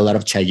I eat a lot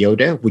of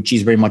chayote, which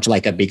is very much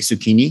like a big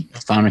zucchini.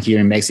 It's found here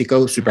in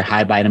Mexico. Super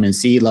high vitamin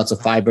C, lots of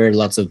fiber,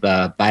 lots of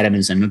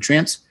vitamins and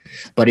nutrients,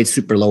 but it's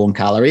super low in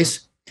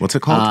calories. What's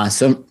it called?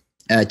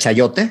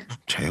 Chayote.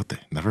 Chayote.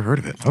 Never heard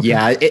of it. Okay.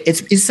 Yeah,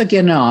 it's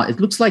again. It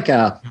looks like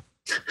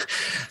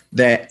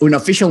the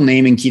unofficial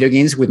name in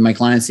Ketogains with my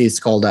clients is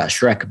called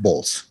Shrek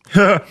balls.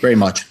 Very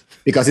much,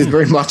 because it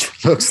very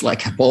much looks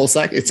like a ball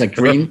sack. It's a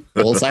green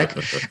ball sack,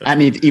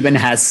 and it even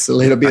has a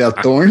little bit of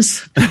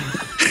thorns.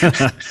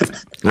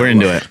 We're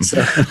into it.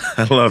 So,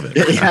 I love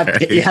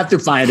it. You have to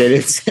find it.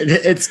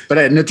 It's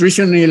but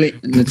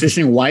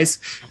nutrition wise,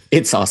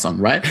 it's awesome,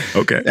 right?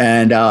 Okay.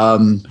 And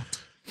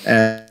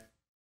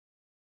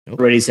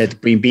already said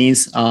green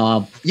beans.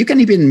 You can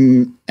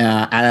even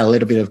add a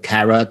little bit of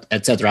carrot,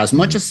 etc. As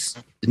much as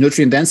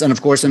nutrient dense. And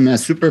of course, I'm a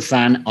super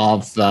fan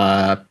of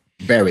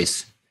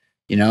berries.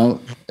 You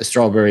know,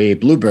 strawberry,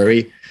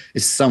 blueberry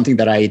is something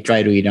that I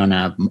try to eat on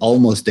a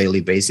almost daily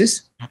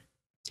basis.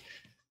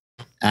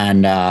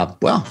 And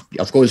well,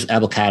 of course,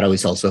 avocado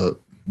is also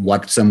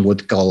what some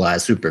would call a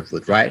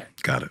superfood, right?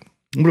 Got it.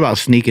 What about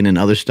sneaking in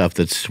other stuff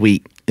that's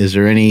sweet? Is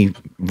there any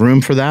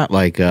room for that,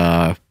 like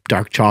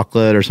dark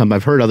chocolate or something?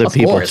 I've heard other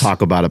people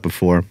talk about it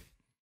before.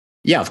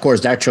 Yeah, of course.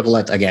 Dark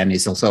chocolate, again,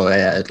 is also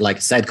like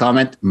a side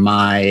comment.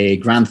 My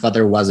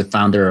grandfather was a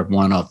founder of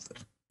one of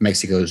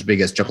Mexico's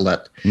biggest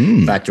chocolate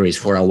factories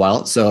for a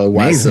while. So it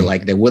was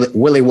like the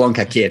Willy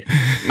Wonka kid.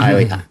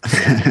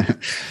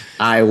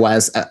 I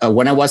was,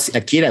 when I was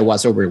a kid, I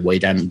was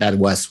overweight, and that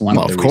was one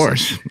of the reasons. Of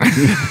course.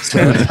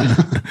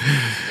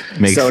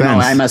 Makes sense. No,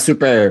 I'm a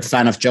super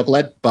fan of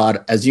chocolate,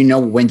 but as you know,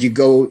 when you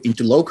go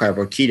into low carb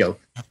or keto,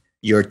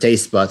 your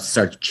taste buds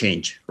start to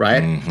change,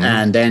 right?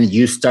 And then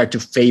you start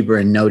to favor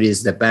and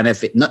notice the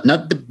benefit,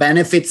 not the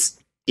benefits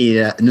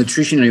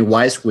nutritionally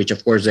wise, which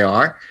of course there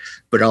are,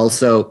 but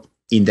also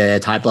in the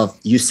type of,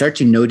 you start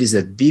to notice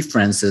the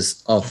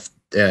differences of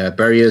the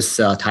various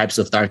types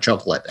of dark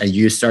chocolate, and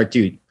you start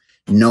to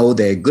know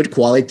the good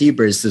quality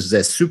versus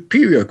the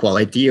superior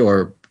quality,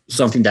 or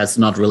something that's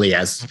not really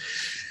as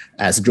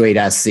great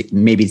as it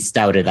maybe it's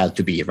touted out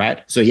to be,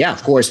 right? So yeah,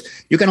 of course,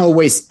 you can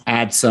always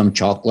add some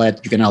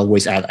chocolate. You can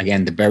always add,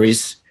 again, the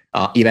berries,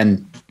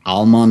 even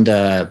almond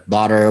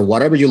butter,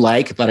 whatever you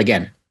like. But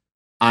again,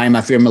 I'm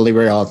a firm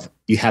believer of,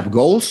 you have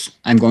goals.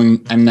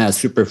 I'm a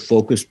super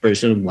focused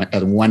person.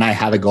 When I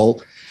have a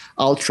goal,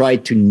 I'll try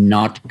to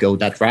not go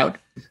that route,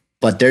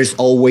 but there's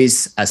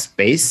always a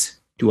space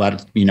to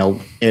add, you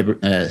know,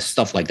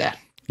 stuff like that.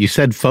 You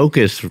said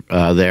focus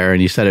there,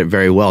 and you said it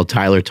very well.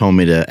 Tyler told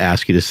me to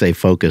ask you to say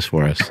focus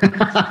for us.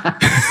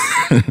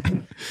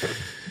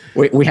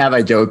 we have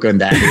a joke on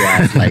that.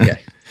 Yeah,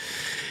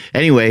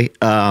 anyway,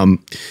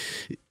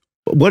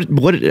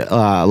 what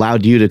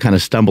allowed you to kind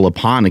of stumble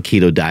upon a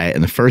keto diet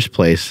in the first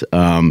place?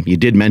 You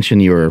did mention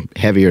you were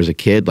heavier as a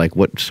kid. Like,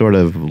 what sort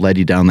of led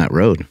you down that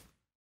road?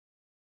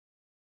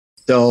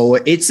 So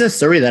it's a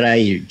story that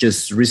I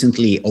just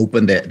recently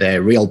opened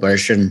the real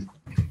version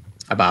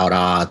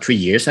about 3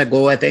 years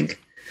ago, I think.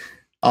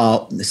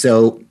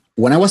 So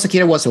when I was a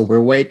kid, I was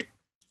overweight,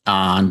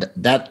 and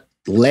that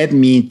led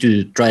me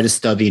to try to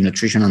study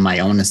nutrition on my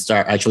own and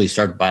start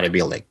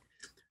bodybuilding.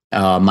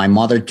 My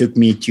mother took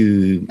me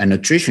to a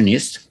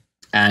nutritionist,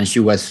 and she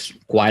was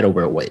quite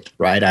overweight,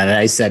 right? And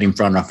I said in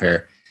front of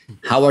her,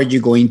 "How are you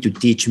going to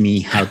teach me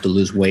how to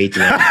lose weight?"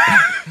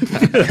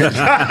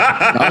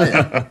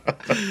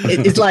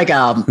 It's like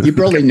you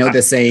probably know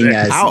the saying.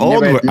 How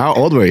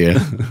old were you?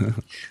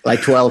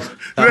 Like 12.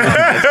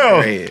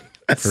 Yeah,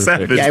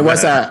 it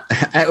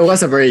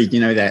was a very, you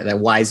know, the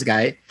wise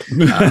guy.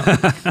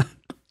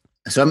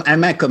 So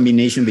I'm a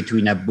combination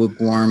between a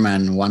bookworm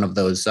and one of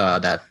those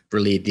that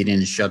really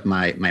didn't shut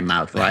my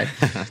mouth, right?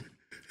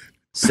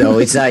 So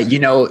it's you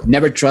know,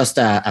 never trust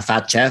a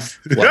fat chef.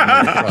 Well,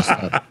 never trust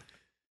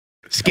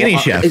skinny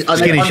chef. On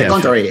the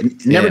contrary,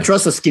 never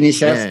trust a skinny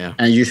chef,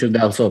 and you should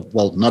also,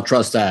 well, not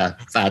trust a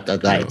fat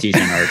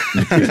dietitian or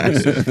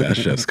nutritionist. Fat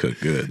chefs cook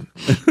good.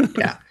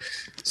 Yeah.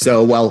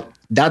 So, well,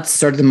 that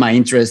started my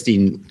interest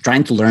in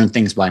trying to learn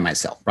things by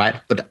myself, right?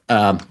 But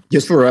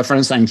just for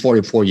reference, I'm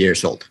 44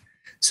 years old.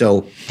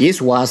 So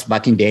this was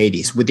back in the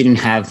 80s. We didn't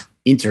have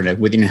internet.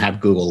 We didn't have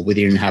Google. We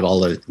didn't have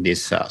all of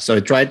this. So I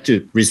tried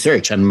to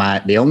research, and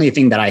the only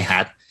thing that I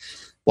had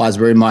was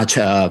very much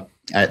the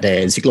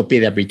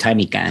Encyclopedia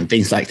Britannica and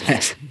things like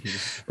that,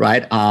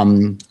 right?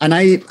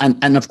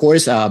 And of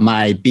course,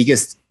 my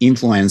biggest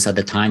influence at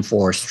the time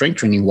for strength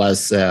training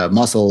was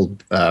Muscle.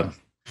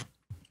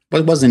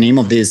 What was the name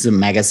of this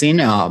magazine?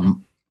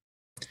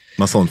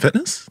 Muscle and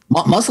Fitness?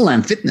 Muscle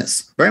and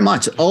Fitness, very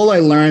much. All I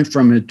learned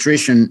from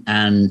nutrition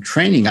and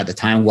training at the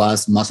time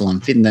was Muscle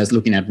and Fitness,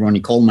 looking at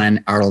Ronnie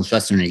Coleman, Arnold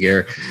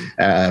Schwarzenegger,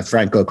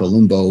 Franco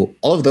Columbo.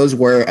 All of those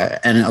were,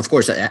 and of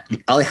course,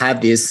 I'll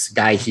have this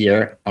guy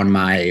here on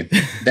my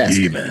desk.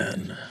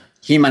 He-Man.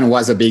 He-Man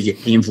was a big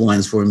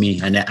influence for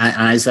me. And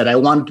I said, I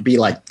want to be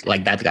like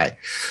that guy.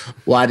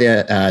 What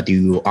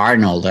do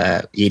Arnold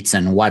eats,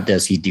 and what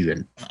does he do?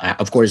 And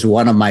of course,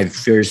 one of my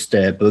first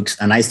books,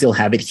 and I still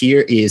have it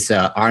here, is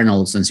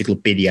Arnold's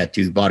Encyclopedia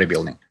to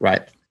Bodybuilding,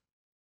 right?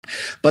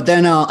 But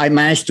then I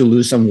managed to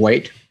lose some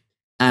weight.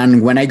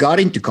 And when I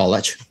got into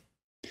college,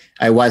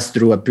 I was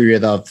through a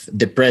period of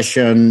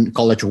depression.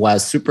 College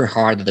was super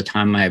hard at the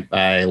time.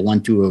 I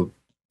went to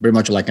very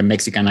much like a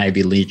Mexican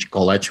Ivy League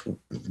college,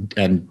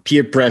 and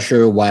peer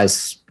pressure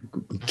was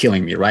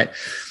killing me, right?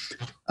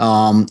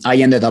 I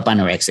ended up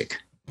anorexic.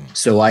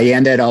 So I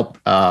ended up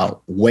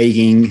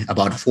weighing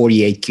about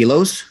 48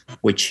 kilos,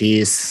 which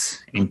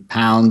is in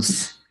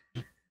pounds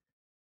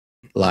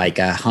like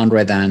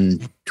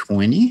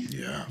 120.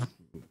 Yeah.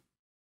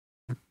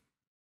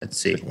 Let's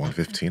see. Like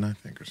 115, I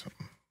think, or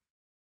something.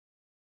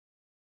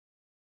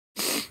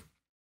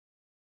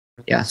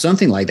 Yeah,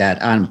 something like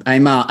that.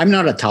 I'm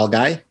not a tall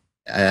guy.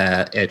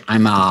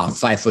 I'm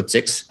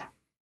 5'6".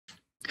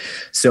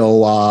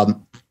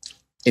 So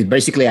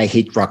basically I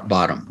hit rock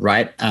bottom,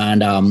 right?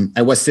 And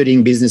I was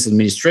studying business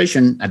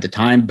administration at the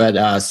time,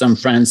 but some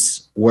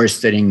friends were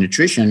studying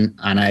nutrition,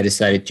 and I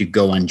decided to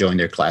go and join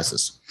their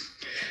classes.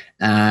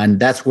 And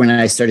that's when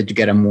I started to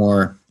get a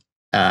more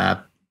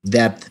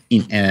depth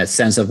in a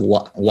sense of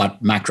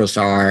what macros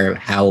are,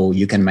 how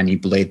you can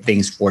manipulate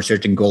things for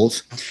certain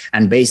goals,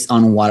 and based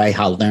on what I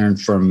had learned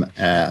from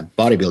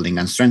bodybuilding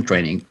and strength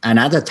training. And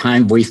at the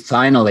time, we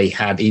finally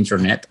had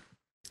internet.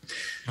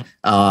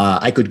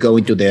 I could go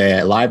into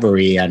the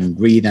library and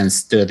read and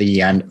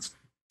study. And,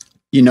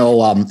 I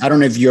don't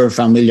know if you're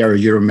familiar or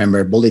you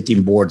remember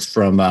bulletin boards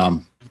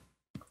from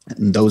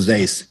those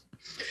days.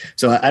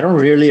 So I don't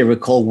really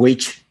recall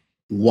which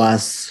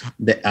was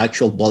the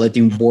actual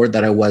bulletin board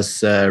that I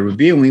was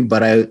reviewing,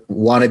 but I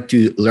wanted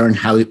to learn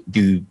how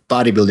the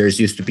bodybuilders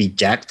used to be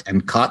jacked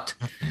and cut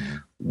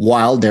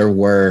while there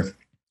were,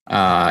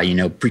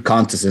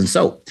 pre-contests. And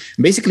so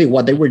basically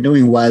what they were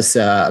doing was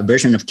a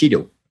version of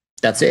keto.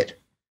 That's it,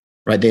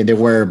 right? They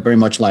were very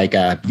much like,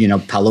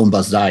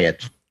 Palumba's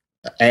diet,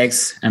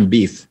 eggs and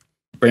beef,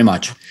 pretty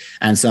much,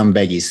 and some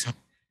veggies.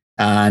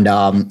 And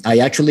I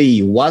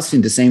actually was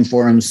in the same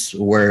forums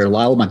where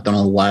Lyle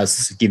McDonald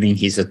was giving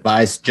his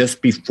advice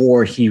just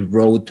before he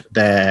wrote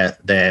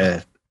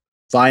the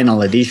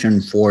final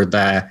edition for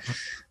the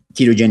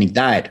ketogenic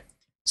diet.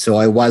 So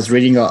I was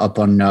reading up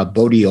on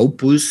Body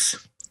Opus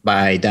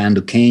by Dan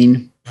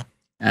Duquesne,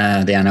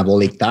 the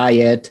anabolic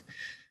diet,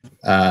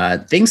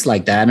 things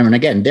like that. And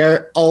again,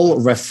 they're all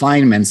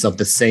refinements of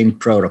the same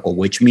protocol,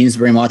 which means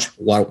very much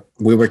what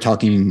we were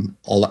talking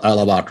all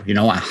about,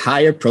 a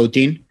higher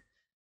protein.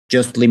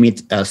 Just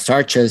limit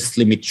starches,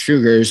 limit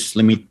sugars,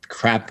 limit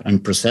crap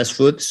and processed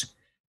foods.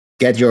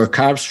 Get your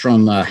carbs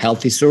from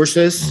healthy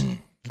sources.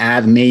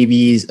 Add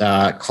maybe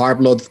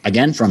carb load,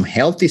 again, from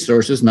healthy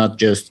sources, not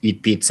just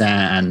eat pizza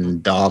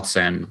and dogs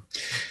and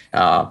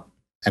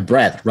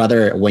bread.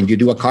 Rather, when you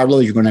do a carb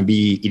load, you're going to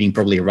be eating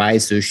probably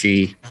rice,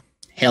 sushi,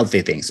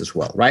 healthy things as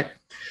well, right?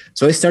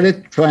 So I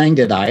started trying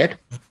the diet,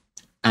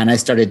 and I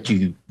started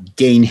to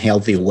gain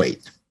healthy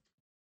weight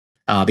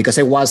because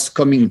I was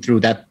coming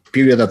through that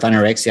period of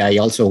anorexia. I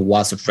also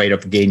was afraid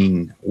of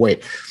gaining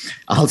weight.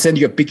 I'll send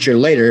you a picture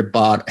later,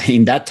 but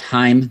in that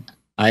time,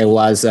 I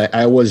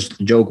always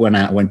joke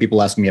when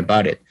people ask me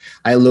about it.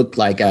 I looked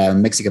like a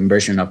Mexican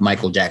version of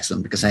Michael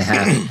Jackson because I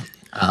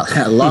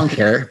had long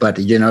hair, but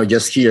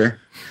just here,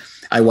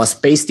 I was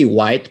pasty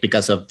white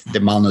because of the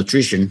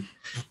malnutrition.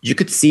 You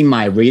could see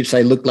my ribs.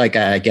 I looked like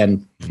like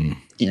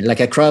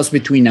a cross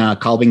between a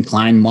Calvin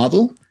Klein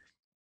model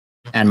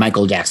and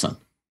Michael Jackson.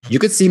 You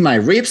could see my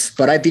ribs,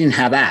 but I didn't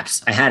have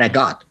abs. I had a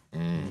gut.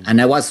 And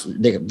I was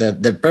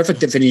the perfect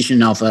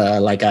definition of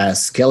like a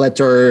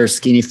skeletor,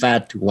 skinny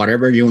fat,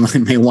 whatever you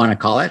may want to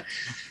call it.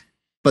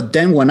 But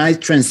then when I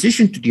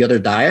transitioned to the other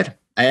diet,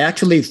 I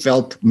actually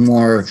felt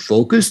more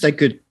focused. I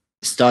could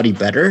study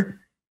better.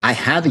 I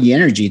had the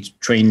energy to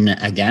train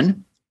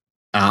again.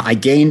 I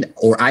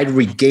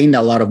regained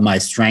a lot of my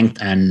strength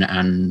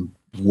and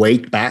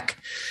weight back.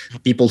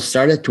 People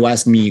started to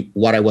ask me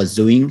what I was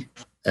doing.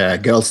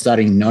 Girls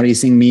started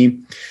noticing me.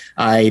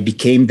 I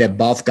became the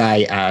buff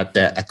guy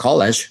at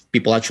college.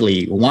 People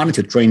actually wanted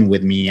to train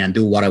with me and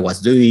do what I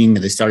was doing.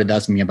 They started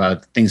asking me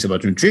about things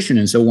about nutrition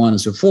and so on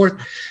and so forth.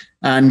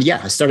 And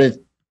I started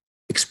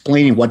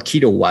explaining what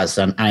keto was.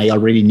 And I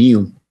already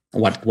knew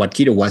what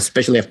keto was,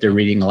 especially after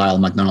reading Lyle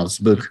McDonald's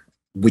book,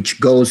 which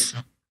goes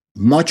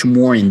much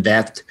more in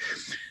depth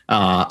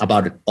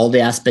about all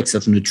the aspects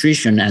of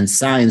nutrition and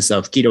science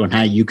of keto and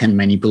how you can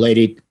manipulate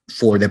it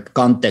for the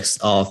context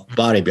of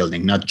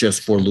bodybuilding, not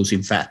just for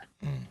losing fat,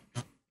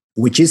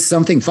 which is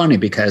something funny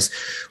because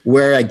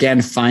we're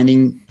again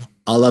finding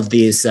all of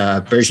these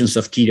versions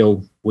of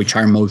keto, which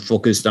are more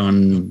focused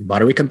on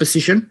body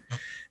recomposition,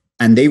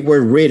 and they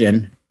were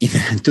written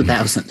in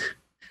 2000.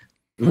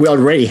 We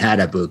already had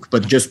a book,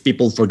 but just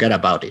people forget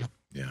about it.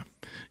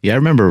 Yeah, I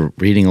remember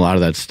reading a lot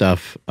of that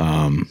stuff.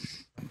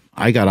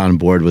 I got on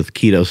board with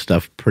keto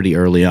stuff pretty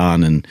early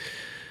on, and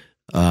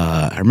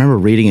I remember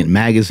reading it in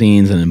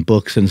magazines and in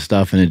books and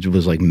stuff, and it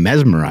was like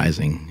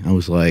mesmerizing. I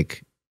was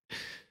like,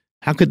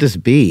 how could this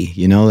be?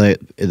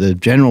 The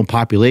general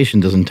population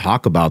doesn't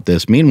talk about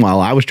this. Meanwhile,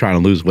 I was trying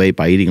to lose weight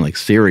by eating like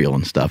cereal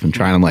and stuff and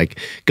trying to like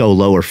go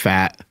lower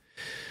fat.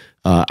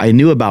 I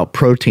knew about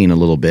protein a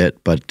little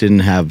bit, but didn't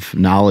have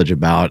knowledge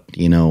about,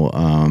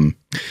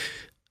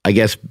 I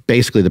guess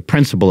basically the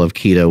principle of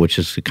keto, which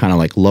is to kind of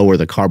like lower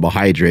the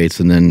carbohydrates,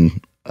 and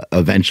then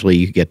eventually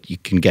you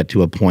can get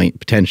to a point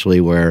potentially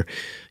where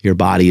your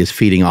body is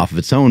feeding off of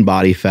its own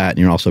body fat, and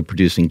you're also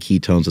producing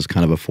ketones as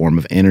kind of a form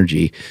of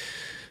energy.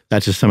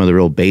 That's just some of the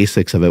real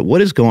basics of it. What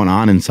is going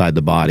on inside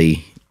the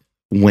body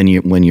when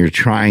you're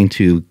trying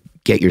to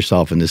get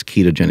yourself in this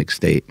ketogenic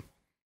state?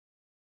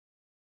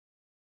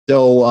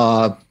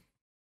 So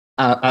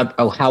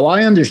how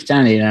I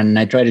understand it, and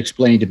I try to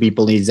explain it to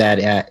people, is that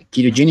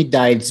ketogenic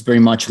diet is very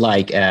much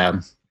like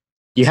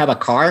you have a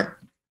car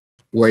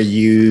where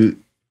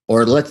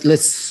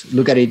let's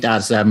look at it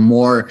as a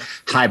more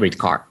hybrid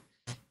car.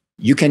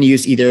 You can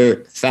use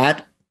either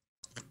fat,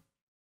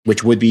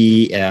 which would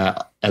be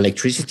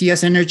electricity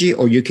as energy,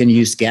 or you can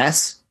use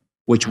gas,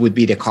 which would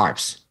be the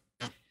carbs.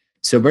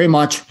 So very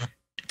much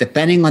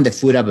depending on the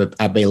food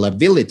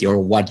availability or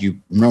what you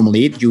normally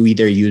eat, you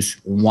either use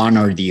one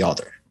or the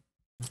other,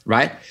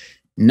 right?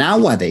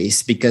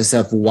 Nowadays, because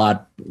of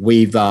what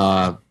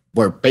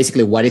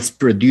basically what is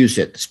produced,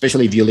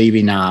 especially if you live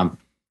in a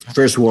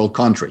first world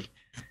country,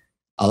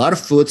 a lot of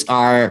foods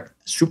are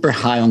super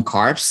high on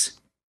carbs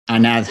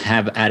and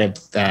have added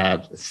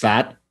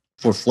fat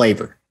for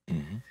flavor.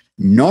 Mm-hmm.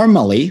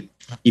 Normally,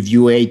 if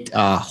you ate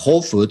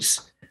whole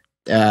foods,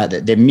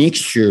 the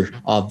mixture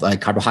of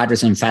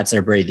carbohydrates and fats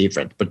are very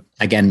different. But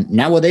again,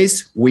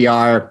 nowadays,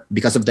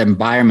 because of the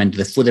environment,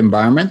 the food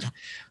environment,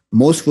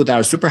 most food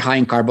are super high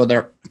in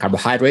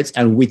carbohydrates,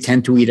 and we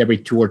tend to eat every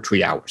 2 or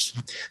 3 hours.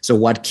 So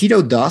what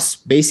keto does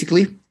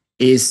basically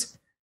is,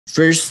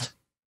 first,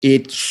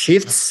 it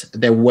shifts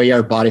the way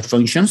our body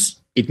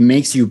functions. It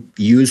makes you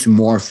use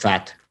more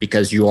fat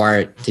because you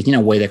are taking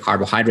away the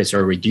carbohydrates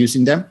or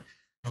reducing them.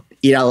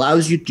 It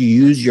allows you to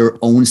use your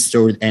own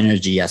stored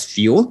energy as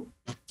fuel,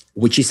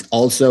 which is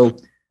also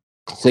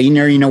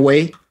cleaner in a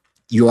way.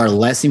 You are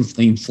less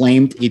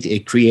inflamed.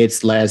 It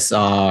creates less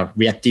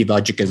reactive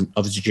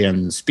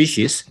oxygen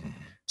species.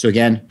 So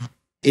again,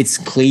 it's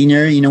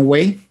cleaner in a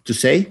way to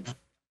say.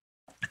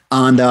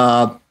 And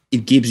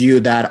it gives you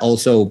that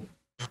also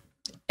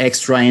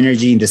extra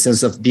energy in the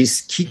sense of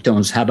these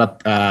ketones have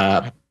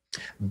a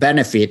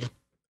benefit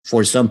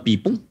for some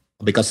people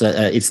because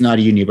it's not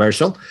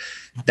universal,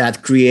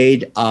 that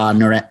create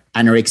an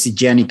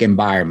anorexigenic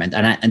environment.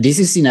 And this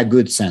is in a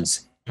good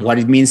sense. What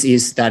it means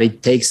is that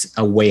it takes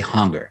away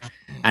hunger.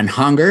 And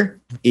hunger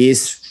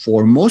is,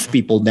 for most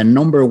people, the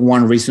number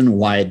one reason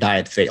why a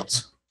diet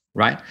fails,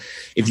 right?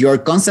 If you're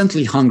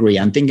constantly hungry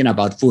and thinking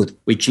about food,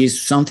 which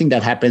is something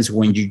that happens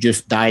when you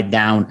just diet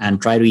down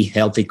and try to eat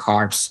healthy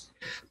carbs,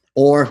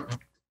 or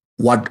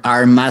what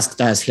are masked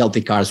as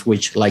healthy carbs,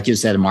 which, like you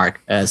said, Mark,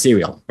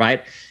 cereal,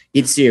 right?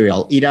 Eat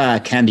cereal, eat a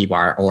candy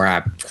bar or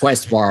a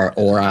Quest bar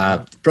or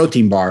a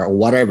protein bar or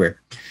whatever.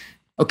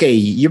 Okay,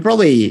 you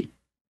probably,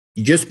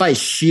 just by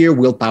sheer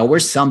willpower,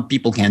 some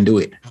people can do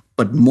it,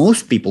 but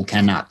most people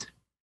cannot.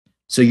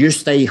 So you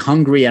stay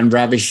hungry and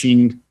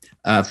ravishing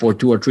for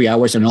 2 or 3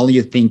 hours, and all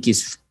you think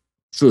is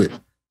food.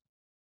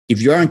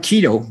 If you're on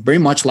keto, very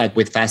much like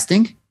with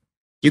fasting,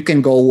 you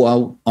can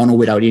go on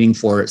without eating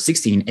for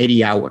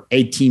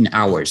 18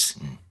 hours.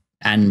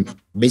 And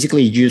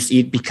basically you just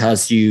eat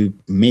because you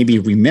maybe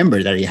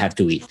remember that you have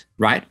to eat,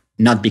 right?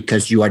 Not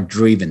because you are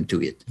driven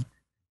to it.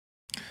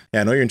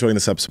 Yeah, I know you're enjoying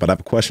this episode, but I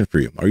have a question for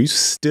you. Are you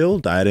still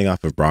dieting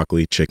off of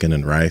broccoli, chicken,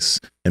 and rice,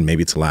 and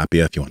maybe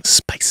tilapia if you want to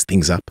spice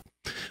things up?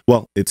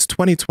 Well, it's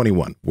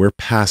 2021. We're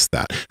past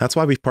that. That's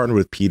why we've partnered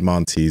with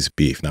Piedmontese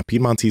Beef. Now,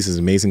 Piedmontese is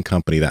an amazing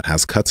company that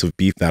has cuts of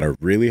beef that are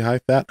really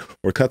high fat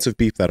or cuts of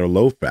beef that are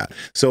low fat.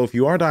 So if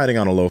you are dieting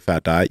on a low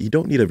fat diet, you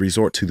don't need to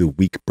resort to the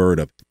weak bird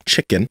of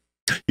chicken.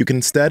 You can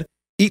instead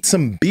eat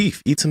some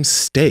beef, eat some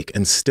steak,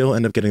 and still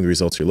end up getting the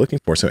results you're looking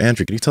for. So,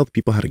 Andrew, can you tell the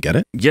people how to get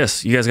it?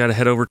 Yes, you guys got to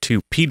head over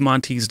to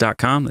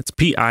Piedmontese.com. That's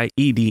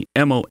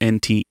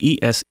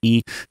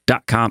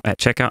Piedmontese.com. At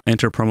checkout,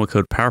 enter promo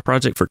code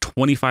PowerProject for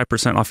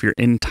 25% off your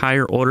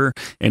entire order.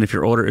 And if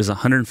your order is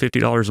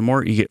 $150 or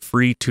more, you get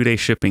free 2-day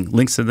shipping.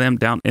 Links to them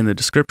down in the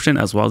description,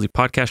 as well as the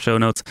podcast show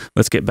notes.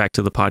 Let's get back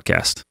to the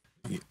podcast.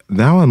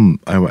 Now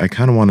I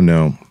kind of want to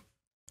know,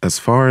 as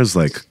far as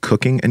like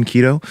cooking and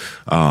keto,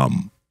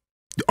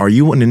 are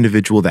you an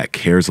individual that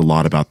cares a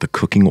lot about the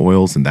cooking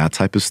oils and that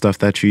type of stuff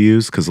that you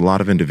use? Because a lot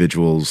of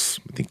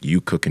individuals, I think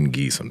you cook in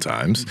ghee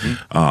sometimes.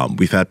 Mm-hmm.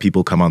 We've had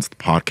people come onto the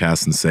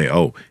podcast and say,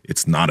 oh,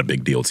 it's not a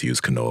big deal to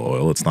use canola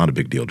oil. It's not a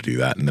big deal to do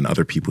that. And then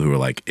other people who are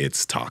like,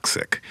 it's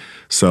toxic.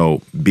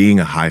 So being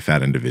a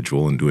high-fat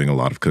individual and doing a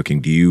lot of cooking,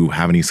 do you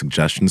have any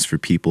suggestions for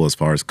people as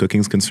far as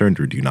cooking is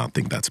concerned, or do you not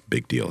think that's a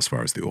big deal as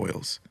far as the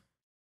oils?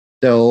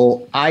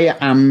 So I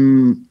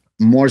am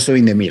more so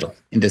in the middle,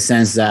 in the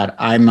sense that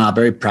I'm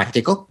very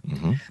practical.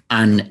 Mm-hmm.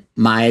 And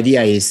my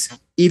idea is,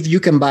 if you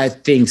can buy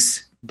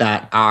things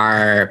that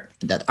are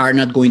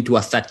not going to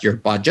affect your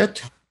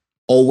budget,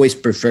 always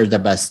prefer the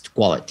best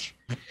quality.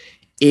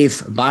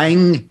 If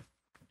buying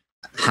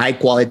high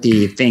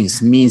quality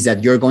things means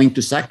that you're going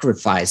to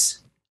sacrifice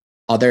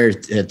other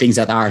things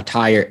that are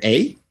tier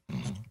A,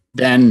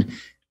 then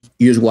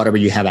use whatever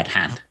you have at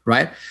hand,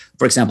 right?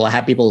 For example, I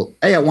have people,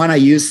 hey, I want to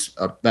use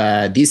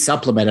this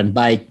supplement and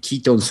buy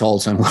ketone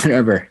salts and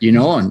whatever,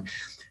 and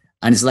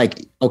it's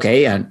like,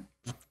 okay, and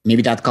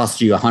maybe that costs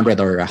you $100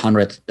 or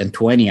 $120 or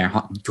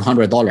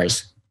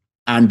 $200.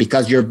 And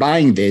because you're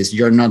buying this,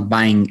 you're not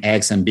buying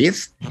eggs and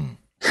beef.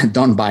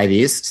 Don't buy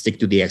this, stick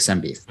to the eggs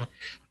and beef.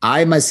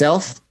 I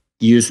myself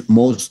use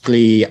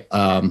mostly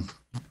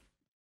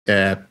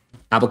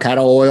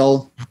avocado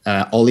oil,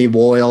 olive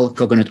oil,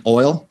 coconut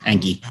oil,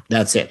 and ghee.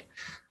 That's it.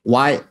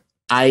 Why?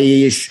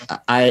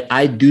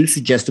 I do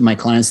suggest to my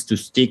clients to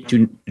stick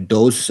to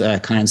those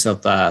kinds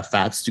of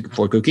fats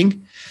for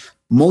cooking,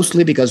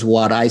 mostly because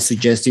what I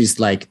suggest is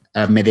like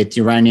a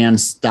Mediterranean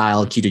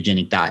style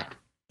ketogenic diet.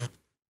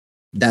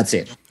 That's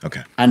it.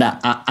 Okay. And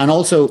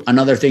also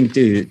another thing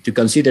to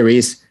consider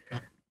is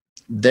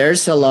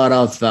there's a lot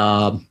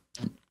of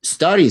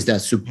studies that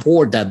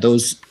support that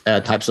those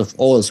types of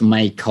oils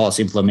may cause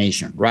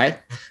inflammation, right?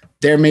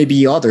 There may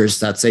be others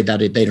that say that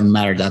they don't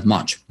matter that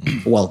much.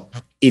 Well,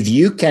 if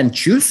you can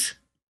choose,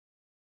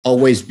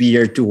 always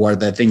veer toward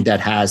the thing that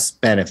has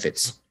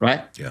benefits,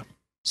 right? Yeah.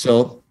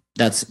 So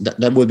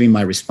that would be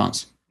my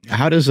response.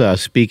 How does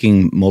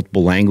speaking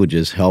multiple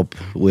languages help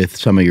with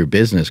some of your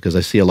business? Because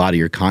I see a lot of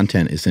your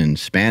content is in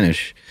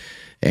Spanish.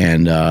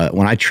 And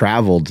when I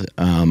traveled,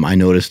 I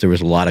noticed there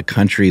was a lot of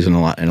countries and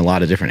a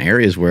lot of different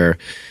areas where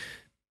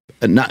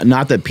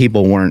not that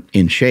people weren't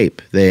in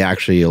shape. They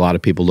actually, a lot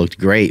of people looked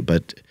great,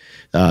 but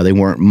they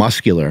weren't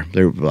muscular.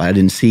 I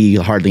didn't see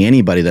hardly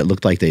anybody that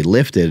looked like they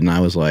lifted. And I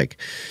was like,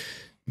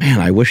 man,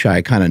 I wish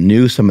I kind of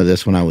knew some of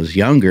this when I was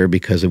younger,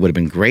 because it would have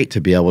been great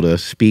to be able to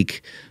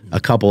speak a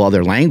couple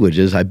other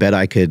languages. I bet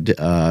I could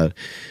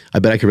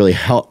really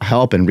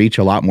help and reach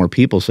a lot more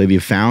people. So have you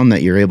found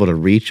that you're able to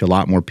reach a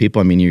lot more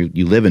people? I mean,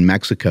 you live in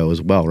Mexico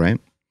as well,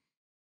 right?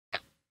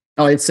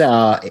 Oh, it's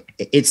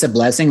a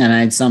blessing, and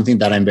it's something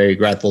that I'm very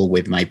grateful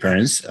with my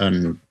parents,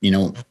 and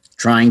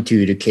trying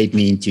to educate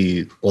me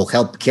into, or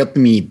help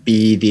me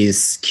be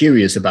this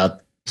curious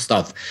about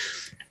stuff.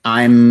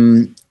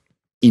 I'm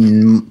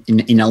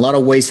in a lot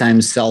of ways, I'm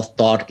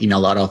self-taught in a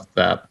lot of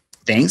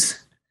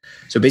things.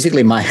 So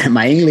basically,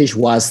 my English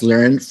was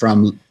learned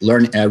from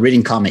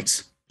reading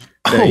comics.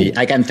 So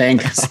I can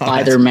thank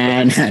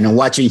Spider-Man and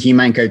watching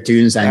He-Man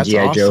cartoons and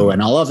G.I. Joe and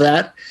all of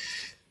that,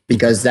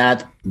 because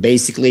that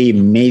basically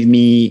made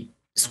me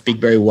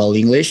speak very well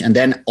English. And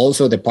then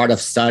also the part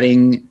of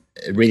studying,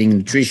 reading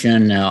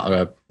nutrition,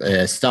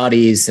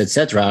 studies,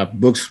 etc.,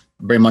 books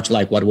very much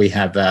like what we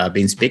have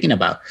been speaking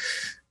about.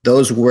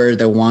 Those were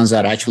the ones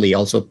that actually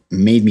also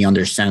made me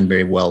understand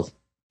very well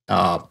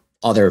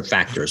other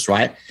factors,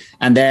 right?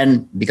 And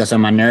then because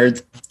I'm a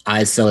nerd,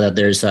 I saw that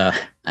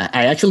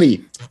I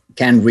actually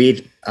can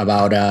read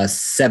about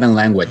 7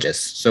 languages.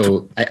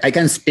 So I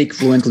can speak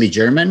fluently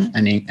German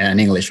and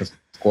English, of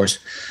course.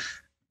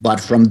 But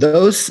from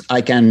those,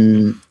 I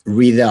can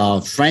read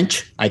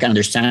French. I can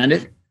understand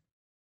it.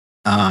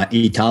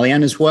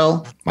 Italian as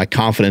well. My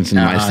confidence in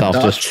myself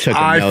just took a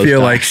I nose feel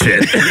dive. like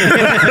shit.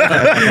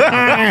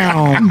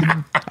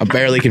 I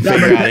barely can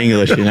figure out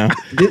English,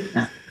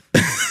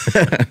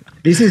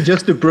 This is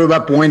just to prove a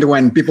point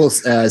when people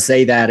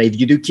say that if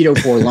you do keto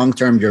for long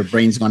term, your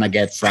brain's going to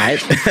get fried.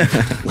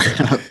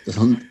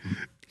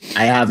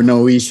 I have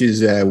no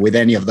issues with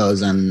any of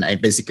those. And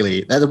that's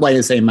why I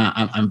say I'm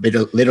a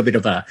little bit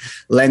of a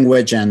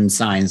language and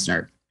science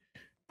nerd.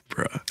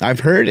 Bruh. I've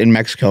heard in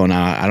Mexico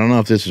now, I don't know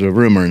if this is a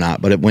rumor or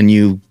not, but when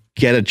you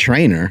get a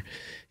trainer,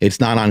 it's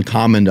not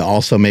uncommon to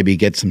also maybe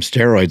get some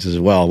steroids as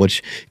well,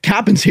 which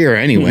happens here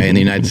anyway in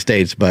the United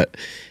States. But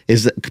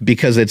is it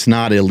because it's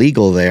not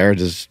illegal there?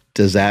 Is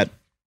that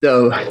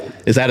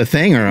a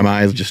thing, or am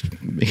I just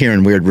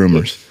hearing weird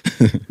rumors?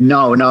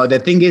 No. The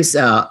thing is,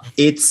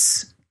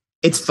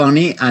 it's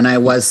funny, and I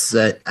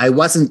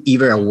wasn't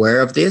even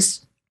aware of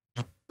this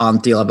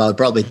until about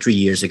probably 3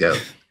 years ago.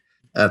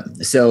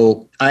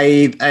 So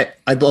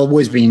I've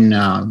always been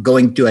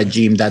going to a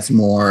gym that's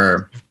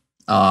more,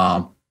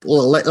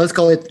 let's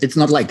call it, it's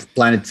not like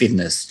Planet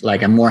Fitness,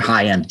 like a more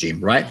high-end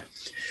gym, right?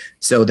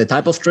 So the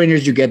type of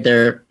trainers you get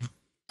there,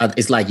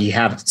 it's like you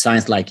have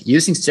science, like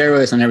using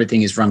steroids and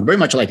everything is wrong, very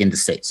much like in the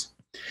States.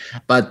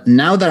 But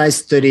now that I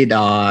studied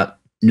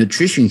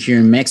nutrition here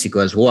in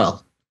Mexico as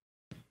well,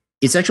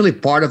 it's actually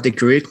part of the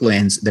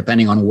curriculums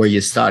depending on where you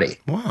study.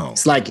 Wow.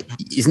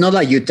 It's not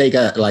like you take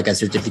a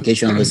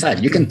certification on the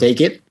side. You can take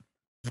it,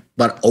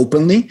 but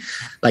openly,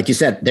 like you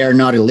said, they're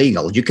not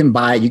illegal. You can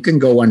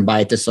go and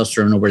buy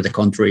testosterone over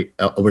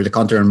the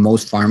counter in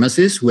most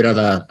pharmacies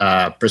without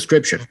a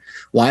prescription.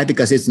 Why?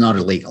 Because it's not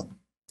illegal.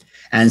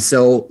 And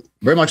so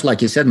very much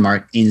like you said,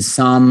 Mark, in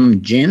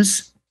some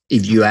gyms,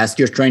 if you ask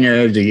your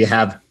trainer, do you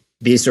have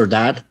this or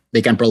that,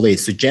 they can probably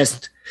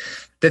suggest.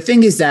 The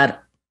thing is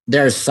that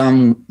there are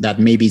some that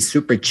may be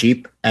super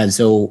cheap. And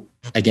so,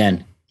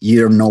 again, you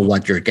don't know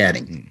what you're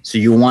getting. So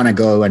you want to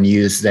go and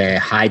use the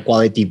high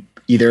quality,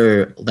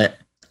 either the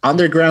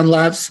underground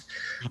labs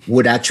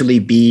would actually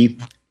be,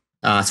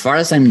 as far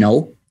as I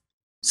know,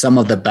 some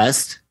of the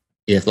best,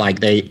 if like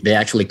they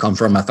actually come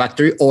from a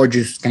factory, or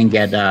just can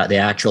get the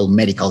actual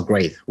medical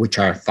grade, which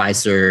are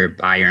Pfizer,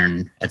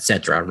 Bayern,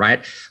 etc.,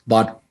 right?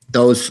 But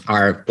those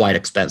are quite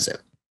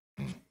expensive.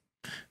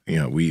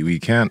 We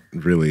can't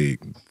really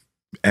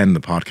end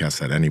the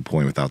podcast at any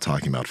point without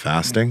talking about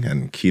fasting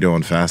and keto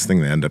and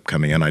fasting. They end up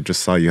coming in. I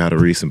just saw you had a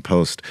recent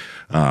post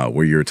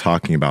where you're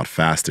talking about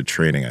fasted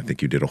training. I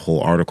think you did a whole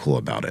article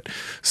about it.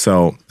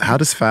 So how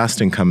does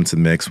fasting come into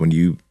the mix when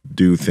you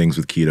do things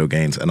with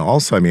Ketogains? And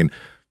also, I mean,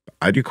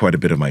 I do quite a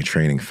bit of my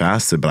training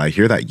fasted, but I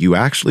hear that you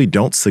actually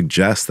don't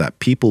suggest that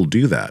people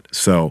do that.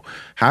 So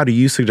how do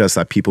you suggest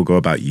that people go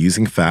about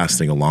using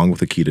fasting along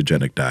with a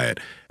ketogenic diet?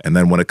 And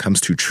then when it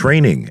comes to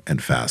training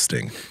and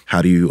fasting,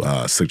 how do you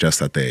suggest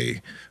that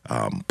they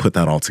put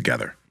that all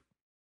together?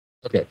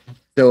 Okay,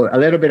 so a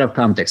little bit of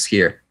context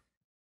here.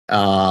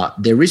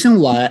 The reason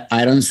why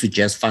I don't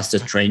suggest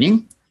fasted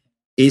training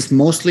is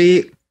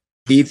mostly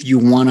if you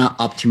want to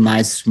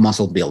optimize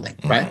muscle building,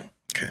 right?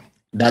 Okay.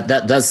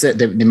 That's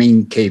the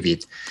main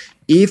caveat.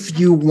 If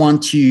you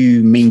want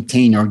to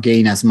maintain or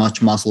gain as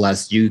much muscle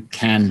as you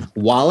can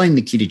while in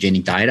the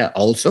ketogenic diet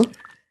also,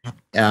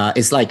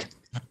 it's like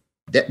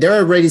there are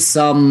already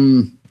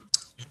some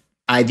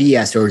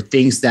ideas or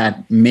things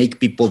that make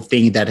people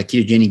think that a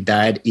ketogenic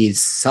diet is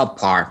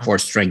subpar for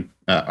strength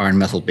or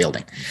muscle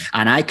building.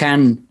 And I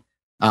can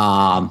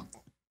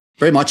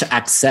very much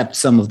accept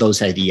some of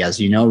those ideas,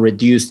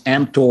 reduced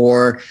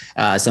mTOR,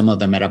 some of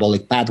the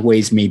metabolic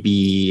pathways may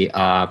be,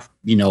 not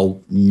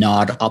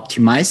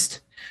optimized.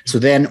 So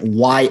then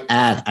why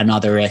add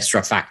another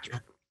extra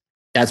factor?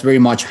 That's very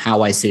much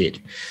how I see it.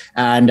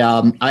 And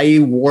I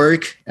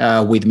work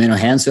with Menno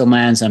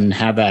Henselmans and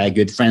have a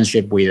good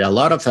friendship with a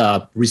lot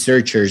of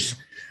researchers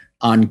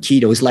on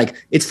keto.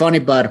 It's funny,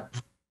 but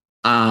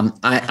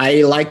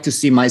I like to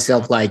see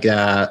myself like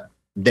the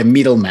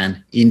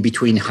middleman in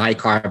between high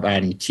carb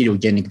and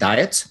ketogenic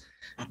diets,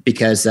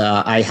 because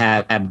I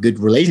have a good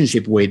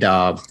relationship with,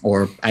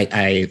 or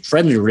a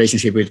friendly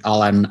relationship with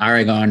Alan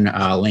Aragon,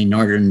 Lane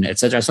Norton,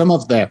 etc. Some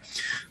of they're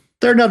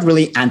not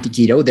really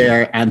anti-keto,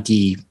 they're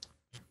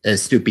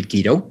anti-stupid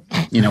keto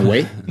in a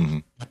way.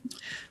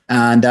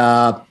 And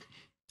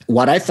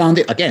what I found,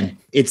 again,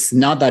 it's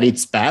not that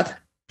it's bad,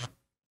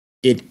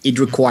 it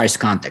requires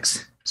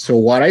context. So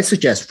what I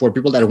suggest for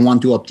people that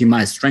want to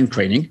optimize strength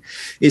training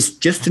is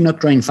just to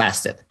not train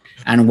fasted.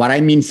 And what I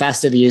mean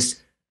fasted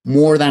is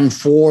more than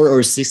 4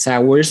 or 6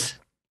 hours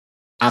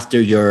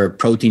after your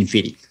protein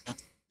feeding,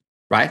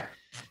 right?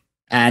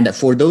 And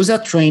for those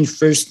that train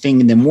first thing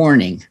in the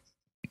morning,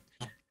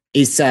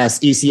 it's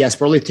as easy as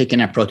probably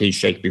taking a protein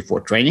shake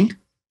before training,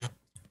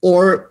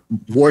 or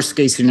worst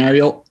case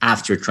scenario,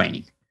 after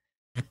training,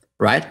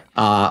 right?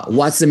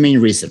 What's the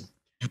main reason?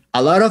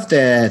 A lot of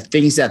the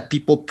things that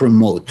people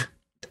promote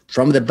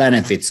from the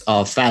benefits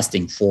of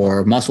fasting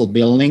for muscle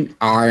building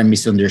are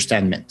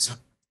misunderstandings.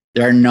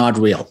 They're not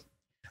real.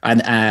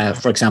 And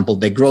for example,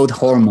 the growth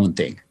hormone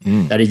thing,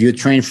 that if you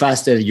train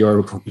fasted,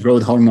 your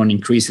growth hormone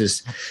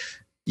increases.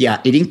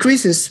 Yeah, it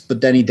increases, but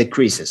then it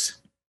decreases.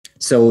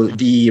 So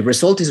the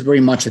result is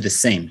very much the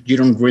same. You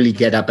don't really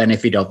get a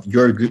benefit of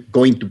you're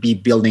going to be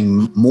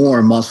building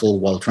more muscle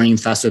while training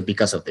faster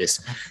because of this.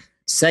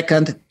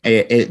 Second,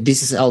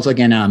 this is also,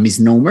 again, a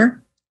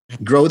misnomer.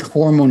 Growth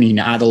hormone in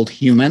adult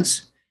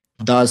humans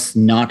does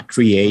not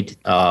create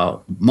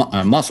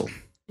muscle.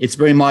 It's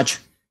very much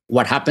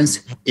what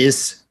happens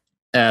is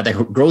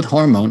the growth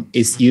hormone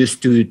is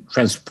used to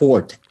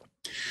transport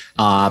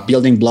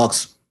building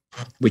blocks,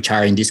 which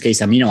are in this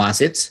case amino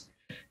acids,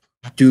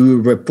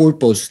 to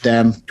repurpose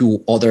them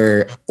to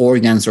other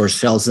organs or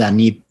cells that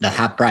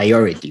have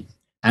priority.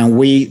 And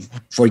we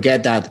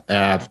forget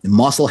that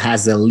muscle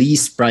has the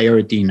least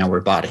priority in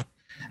our body.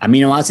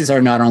 Amino acids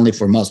are not only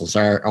for muscles,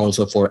 are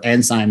also for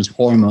enzymes,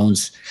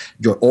 hormones,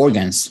 your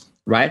organs,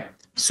 right?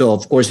 So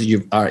of course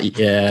your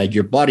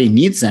body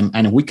needs them,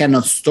 and we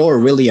cannot store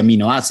really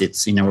amino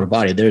acids in our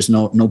body. There's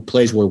no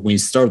place where we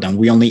store them.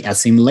 We only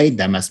assimilate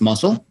them as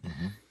muscle.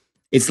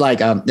 It's like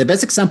the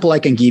best example I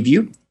can give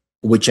you,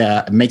 which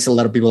makes a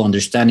lot of people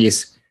understand,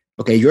 is,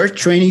 okay, you're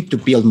training to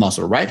build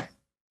muscle, right?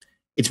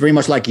 It's very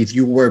much like if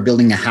you were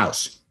building a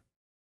house.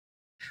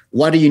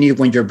 What do you need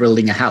when you're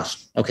building a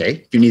house?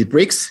 Okay, you need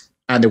bricks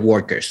and the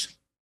workers.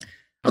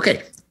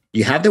 Okay,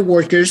 you have the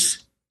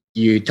workers,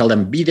 you tell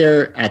them be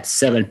there at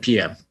 7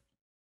 p.m.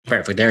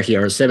 Perfect, they're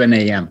here at 7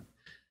 a.m.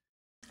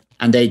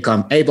 And they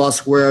come, hey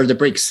boss, where are the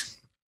bricks?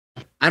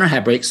 I don't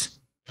have bricks,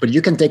 but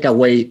you can take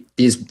away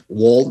this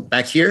wall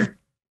back here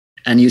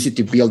and use it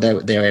to build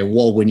the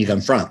wall we need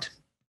in front.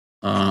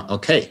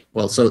 Okay,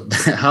 well, so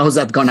how's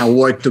that gonna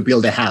work to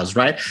build a house,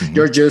 right?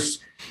 You're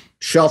just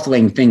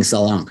shuffling things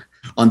along.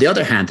 On the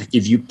other hand,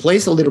 if you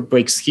place a little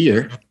bricks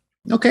here,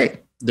 okay,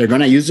 they're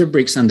gonna use the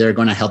bricks and they're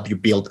gonna help you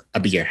build a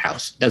bigger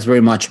house. That's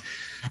very much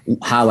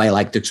how I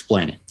like to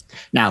explain it.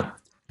 Now,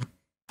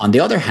 on the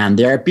other hand,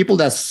 there are people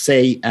that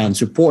say and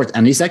support,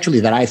 and it's actually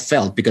that I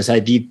felt because I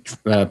did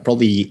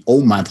probably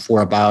OMAD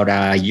for about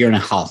a year and a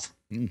half.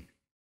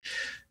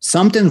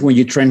 Sometimes when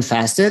you train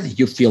fasted,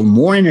 you feel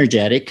more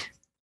energetic,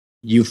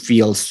 you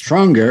feel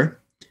stronger,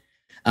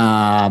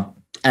 and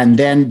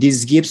then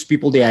this gives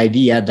people the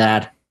idea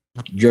that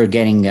you're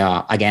getting,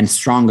 again,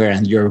 stronger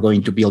and you're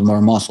going to build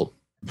more muscle.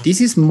 This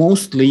is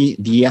mostly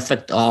the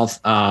effect of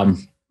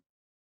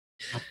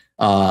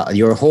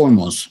your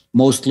hormones,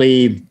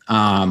 mostly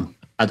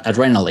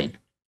adrenaline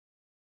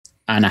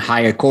and a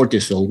higher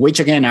cortisol, which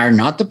again are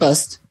not the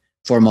best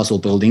for muscle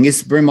building.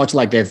 It's very much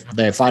like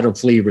the fight or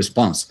flee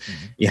response.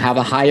 You have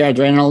a higher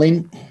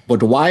adrenaline,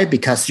 but why?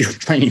 Because you're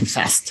training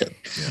fasted.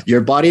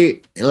 Your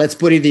body, let's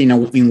put it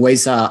in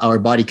ways our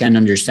body can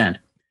understand.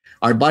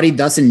 Our body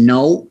doesn't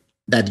know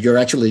that you're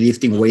actually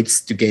lifting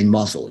weights to gain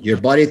muscle. Your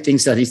body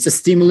thinks that it's a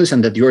stimulus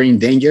and that you're in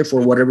danger for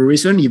whatever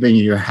reason, even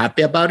if you're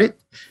happy about it.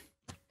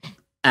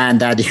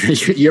 And that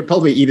you're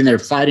probably either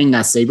fighting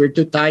a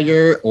saber-tooth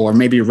tiger or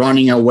maybe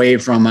running away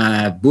from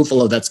a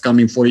buffalo that's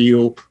coming for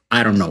you.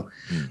 I don't know.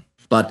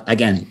 But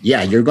again,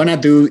 yeah, you're going to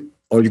do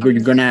or you're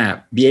going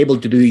to be able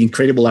to do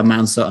incredible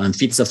amounts and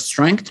feats of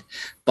strength,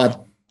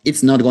 but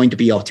it's not going to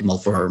be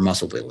optimal for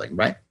muscle building,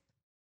 right?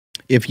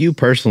 If you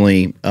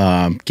personally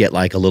get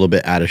like a little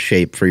bit out of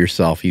shape for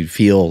yourself, you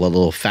feel a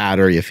little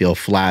fatter, you feel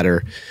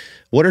flatter,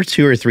 what are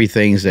 2 or 3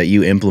 things that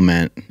you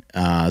implement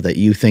that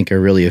you think are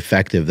really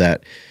effective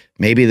that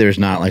maybe there's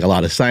not like a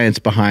lot of science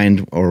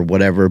behind or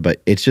whatever,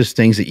 but it's just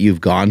things that you've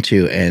gone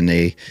to and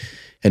they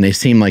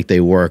seem like they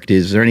worked?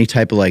 Is there any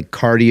type of like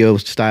cardio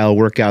style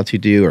workouts you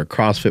do, or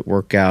CrossFit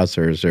workouts,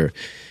 or is there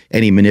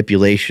any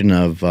manipulation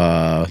of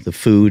the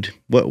food?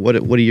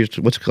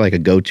 What's like a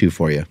go-to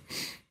for you?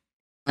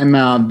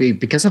 I'm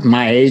because of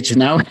my age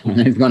now, and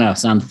it's gonna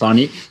sound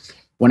funny.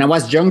 When I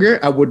was younger,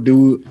 I would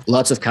do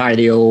lots of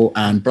cardio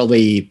and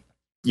probably,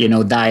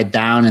 diet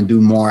down and do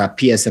more a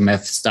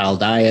PSMF style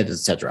diet,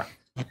 etc.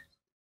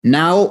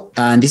 Now,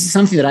 and this is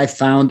something that I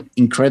found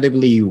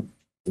incredibly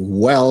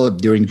well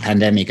during the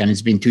pandemic, and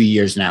it's been 2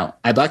 years now.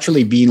 I've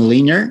actually been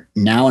leaner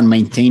now and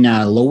maintain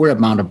a lower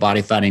amount of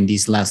body fat in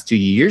these last 2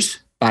 years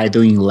by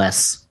doing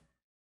less.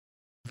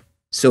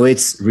 So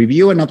it's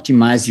review and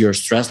optimize your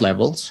stress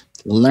levels,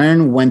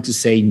 learn when to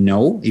say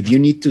no. If you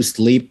need to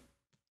sleep,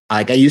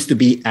 like I used to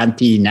be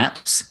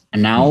anti-naps,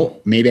 and now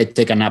maybe I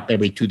take a nap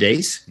every 2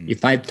 days.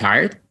 If I'm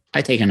tired,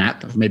 I take a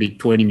nap, maybe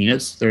 20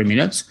 minutes, 30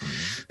 minutes,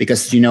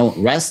 because,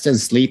 rest and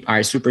sleep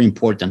are super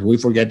important. We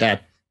forget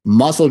that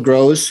muscle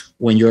grows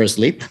when you're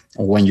asleep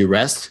or when you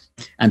rest.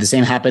 And the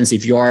same happens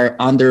if you are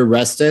under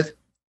rested,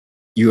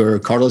 your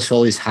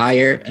cortisol is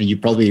higher, and you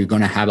probably are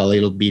going to have a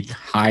little bit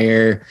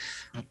higher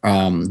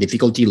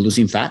difficulty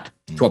losing fat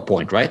to a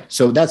point, right?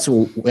 So that's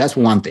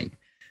one thing.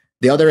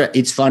 The other,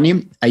 it's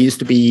funny. I used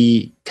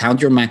to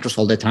count your macros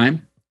all the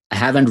time. I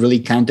haven't really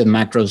counted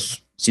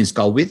macros since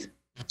COVID,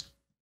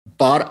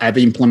 but I've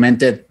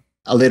implemented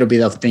a little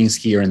bit of things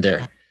here and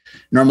there.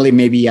 Normally,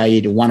 maybe I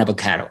eat 1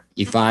 avocado.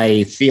 If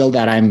I feel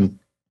that I'm,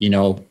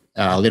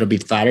 a little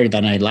bit fatter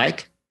than I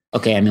like,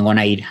 okay, I'm going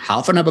to eat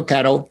half an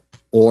avocado,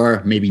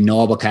 or maybe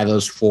no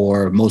avocados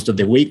for most of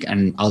the week,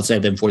 and I'll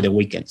save them for the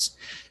weekends.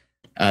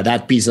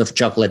 That piece of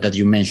chocolate that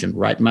you mentioned,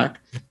 right, Mark?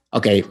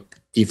 Okay,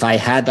 if I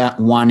had that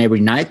one every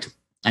night,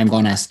 I'm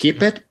going to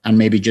skip it and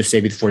maybe just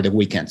save it for the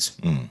weekends.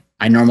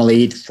 I normally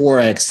eat 4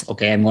 eggs.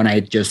 Okay, I'm going to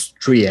eat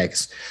just 3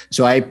 eggs.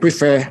 So I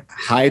prefer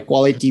high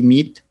quality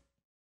meat,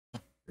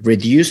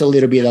 reduce a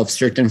little bit of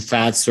certain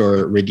fats,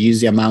 or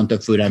reduce the amount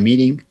of food I'm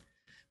eating.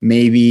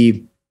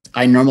 Maybe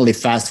I normally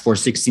fast for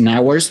 16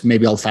 hours.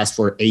 Maybe I'll fast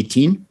for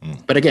 18.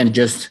 But again,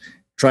 just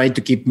try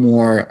to keep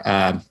more,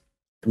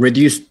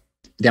 reduce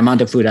the amount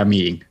of food I'm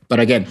eating.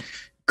 But again,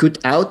 cut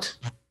out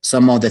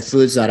some of the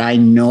foods that I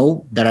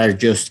know that are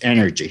just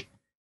energy,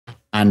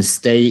 and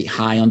stay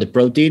high on the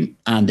protein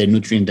and the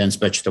nutrient-dense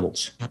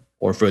vegetables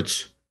or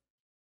fruits.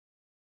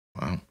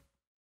 Wow.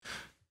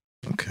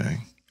 Okay.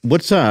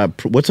 What's a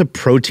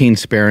protein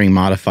sparing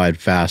modified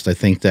fast? I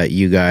think that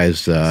you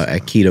guys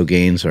at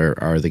Ketogains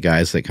are the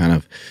guys that kind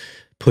of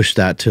push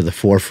that to the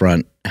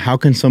forefront. How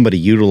can somebody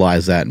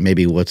utilize that?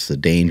 Maybe what's the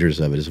dangers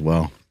of it as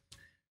well?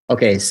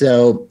 Okay,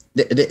 so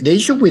the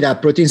issue with a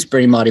protein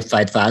sparing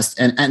modified fast,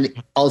 and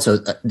also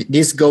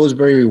this goes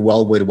very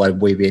well with what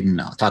we've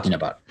been talking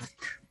about.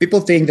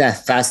 People think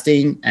that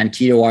fasting and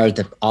keto are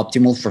the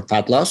optimal for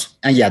fat loss,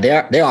 and yeah,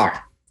 they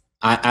are.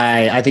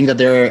 I think that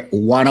they're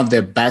one of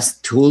the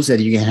best tools that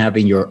you can have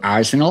in your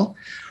arsenal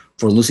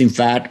for losing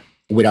fat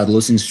without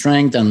losing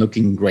strength and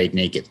looking great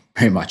naked,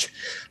 very much.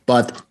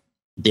 But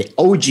the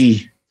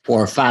OG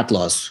for fat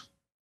loss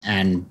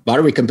and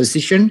body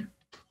recomposition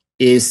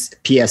is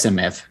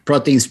PSMF,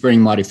 protein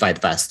sparing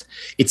modified fast.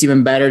 It's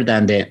even better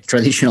than the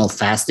traditional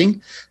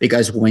fasting,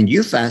 because when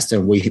you fast,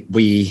 and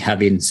we have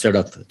been sort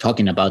of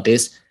talking about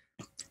this,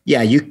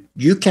 yeah,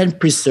 you can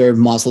preserve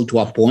muscle to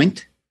a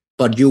point,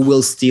 but you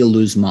will still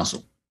lose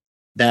muscle.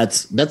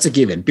 That's a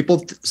given.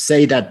 People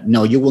say that,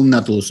 no, you will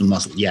not lose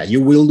muscle. Yeah,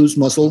 you will lose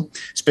muscle,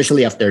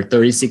 especially after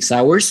 36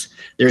 hours.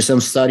 There are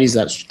some studies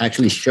that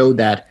actually show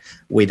that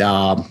with,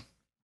 I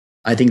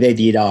think they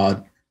did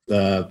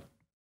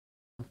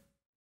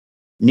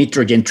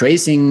nitrogen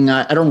tracing.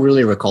 I don't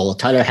really recall.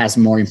 Tyler has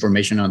more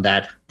information on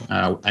that.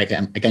 I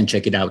can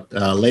check it out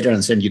later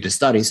and send you the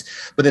studies.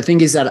 But the thing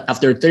is that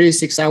after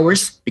 36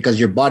 hours, because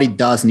your body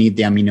does need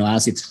the amino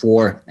acids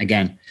for,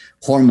 again,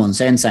 hormones,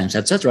 enzymes,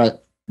 etc.,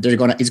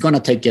 it's gonna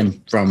take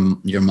them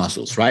from your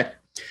muscles, right?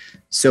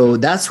 So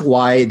that's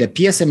why the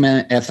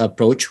PSMF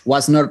approach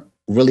was not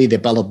really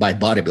developed by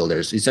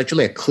bodybuilders. It's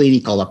actually a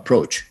clinical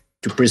approach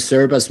to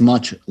preserve as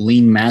much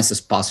lean mass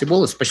as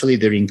possible, especially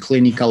during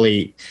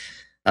clinically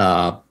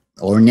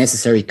or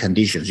necessary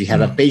conditions. You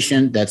have a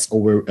patient that's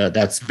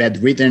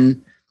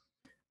bedridden.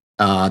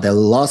 The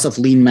loss of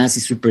lean mass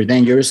is super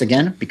dangerous,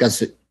 again,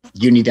 because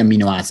you need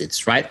amino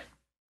acids, right?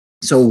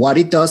 So what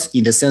it does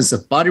in the sense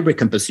of body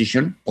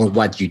recomposition, or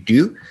what you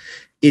do,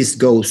 is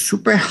go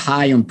super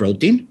high on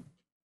protein,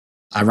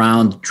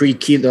 around 3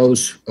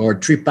 kilos or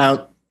 3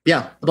 pounds.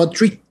 Yeah, about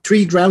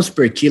 3 grams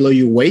per kilo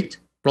you weight.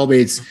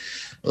 Probably it's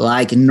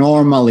like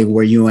normally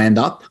where you end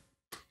up.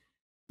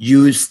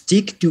 You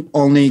stick to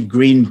only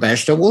green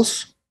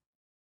vegetables,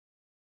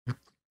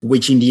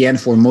 which in the end,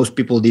 for most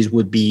people, this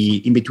would be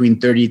in between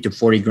 30 to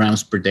 40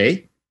 grams per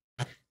day.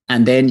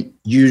 And then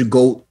you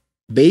go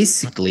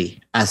basically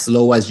as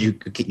low as you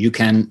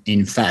can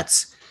in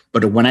fats.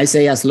 But when I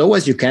say as low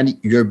as you can,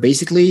 you're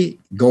basically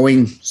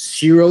going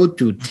 0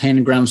 to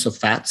 10 grams of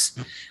fats.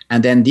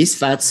 And then these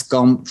fats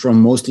come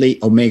from mostly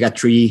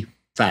omega-3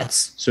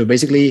 fats. So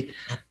basically,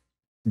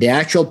 the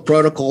actual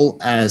protocol,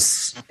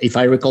 as if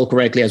I recall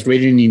correctly, as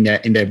written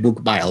in the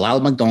book by Lyle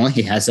McDonald,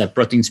 he has a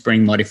protein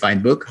sparing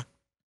modified book.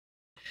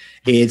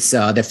 It's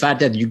the fat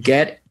that you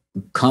get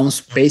comes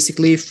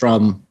basically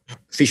from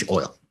fish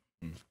oil.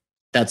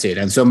 That's it.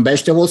 And some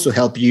vegetables to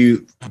help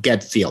you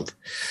get filled.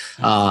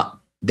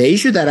 The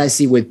issue that I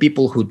see with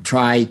people who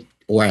try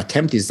or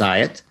attempt this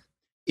diet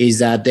is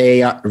that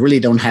they really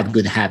don't have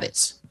good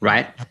habits,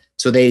 right?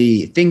 So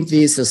they think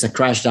this is a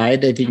crash diet.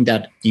 They think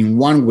that in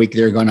 1 week,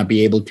 they're going to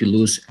be able to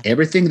lose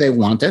everything they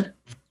wanted.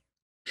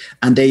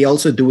 And they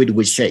also do it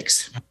with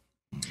shakes.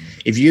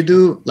 If you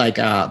do, like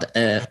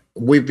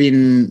we've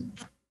been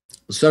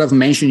sort of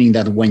mentioning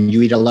that when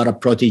you eat a lot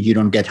of protein, you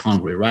don't get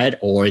hungry, right?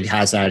 Or it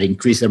has an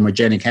increased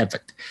thermogenic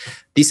effect.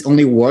 This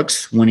only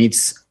works when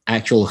it's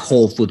actual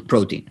whole food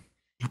protein.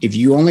 If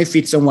you only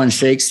feed someone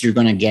shakes, you're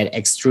going to get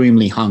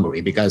extremely hungry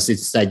because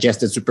it's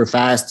digested super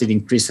fast. It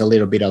increases a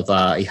little bit of,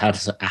 it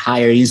has a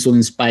higher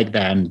insulin spike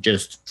than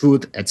just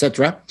food,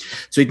 etc.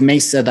 So it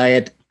makes the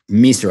diet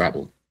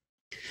miserable.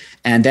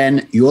 And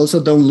then you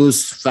also don't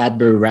lose fat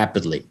very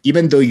rapidly.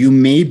 Even though you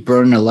may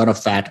burn a lot of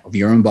fat of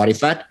your own body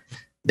fat,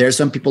 there are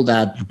some people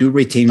that do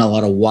retain a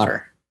lot of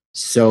water.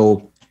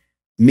 So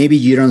maybe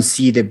you don't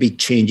see the big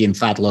change in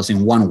fat loss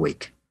in 1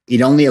 week.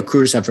 It only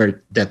occurs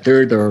after the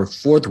 3rd or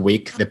 4th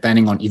week,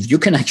 depending on if you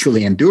can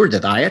actually endure the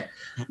diet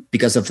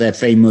because of the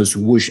famous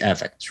whoosh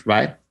effect,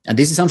 right? And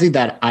this is something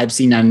that I've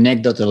seen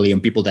anecdotally in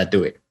people that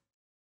do it.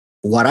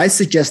 What I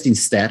suggest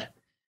instead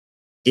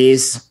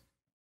is,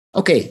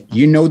 okay,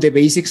 you know the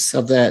basics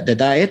of the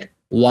diet.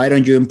 Why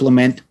don't you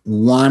implement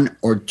 1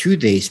 or 2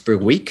 days per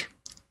week,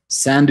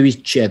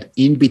 sandwich it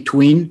in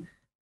between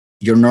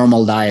your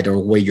normal diet or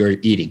where you're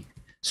eating?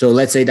 So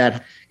let's say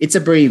that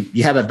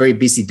you have a very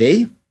busy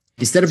day.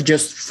 Instead of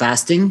just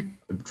fasting,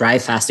 dry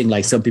fasting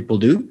like some people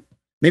do,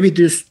 maybe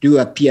just do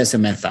a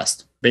PSMF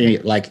fast.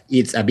 Like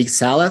eat a big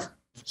salad,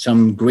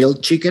 some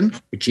grilled chicken,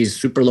 which is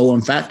super low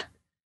on fat.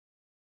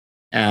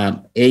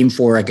 Aim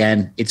for,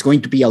 again, it's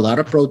going to be a lot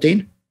of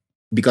protein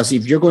because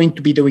if you're going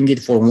to be doing it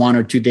for 1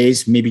 or 2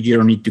 days, maybe you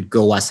don't need to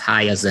go as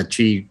high as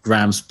 3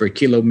 grams per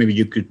kilo. Maybe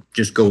you could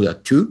just go to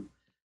 2.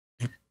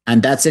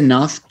 And that's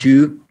enough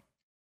to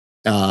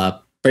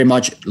pretty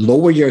much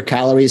lower your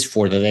calories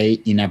for the day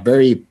in a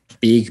very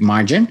big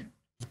margin,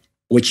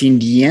 which in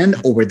the end,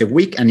 over the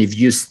week, and if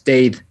you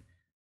stayed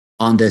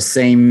on the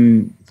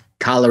same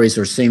calories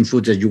or same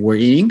foods that you were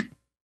eating,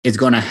 it's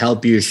going to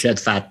help you shed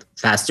fat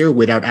faster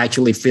without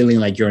actually feeling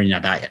like you're in a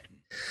diet.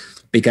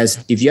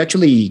 Because if you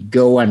actually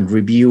go and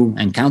review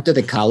and count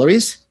the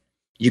calories,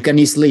 you can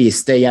easily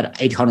stay at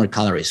 800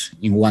 calories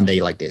in 1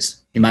 day like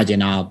this.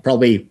 Imagine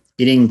probably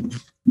eating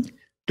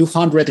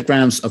 200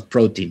 grams of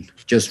protein,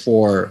 just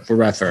for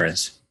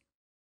reference.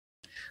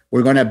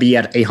 We're going to be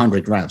at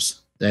 800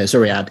 grams,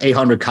 at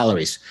 800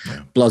 calories,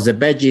 plus the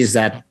veggies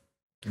that,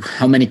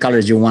 how many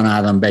calories you want to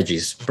add on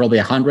veggies? Probably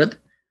 100,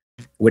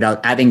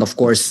 without adding, of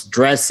course,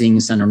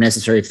 dressings and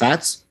unnecessary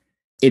fats.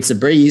 It's a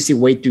very easy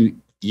way to,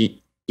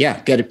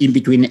 get in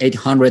between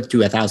 800 to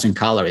 1,000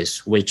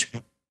 calories, which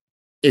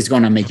is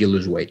going to make you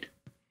lose weight.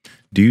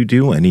 Do you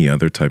do any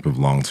other type of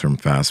long-term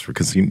fast?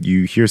 Because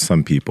you hear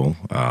some people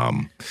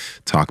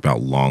talk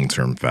about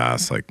long-term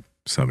fasts, like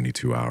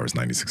 72 hours,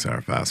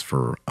 96-hour fast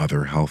for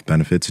other health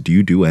benefits. Do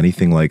you do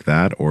anything like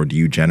that? Or do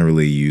you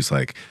generally use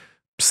like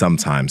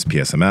sometimes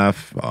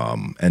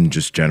PSMF and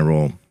just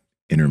general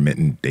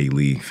intermittent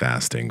daily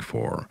fasting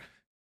for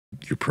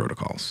your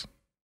protocols?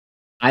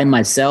 I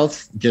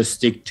myself just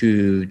stick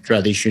to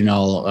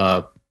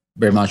traditional,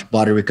 very much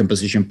body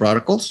recomposition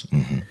protocols.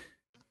 Mm-hmm.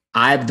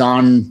 I've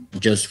done,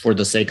 just for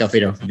the sake of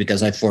it,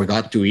 because I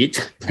forgot to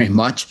eat very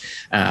much,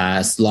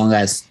 as long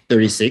as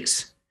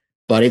 36.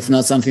 But it's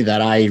not something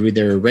that I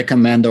either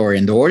recommend or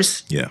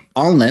endorse. Yeah.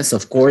 Unless,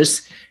 of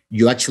course,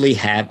 you actually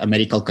have a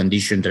medical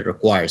condition that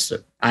requires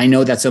it. I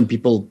know that some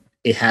people,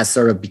 it has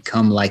sort of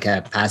become like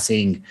a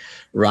passing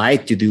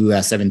right to do a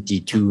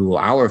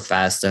 72-hour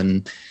fast.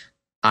 And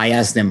I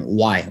ask them,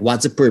 why?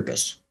 What's the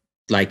purpose?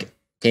 Like,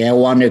 okay, I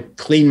want to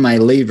clean my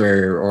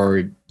liver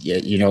or,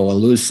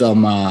 lose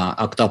some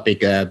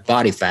ectopic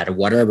body fat or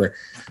whatever.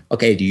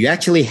 Okay, do you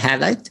actually have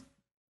that?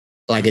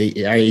 Like,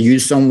 are you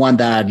someone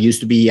that used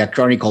to be a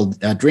chronic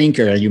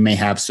drinker and you may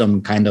have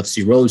some kind of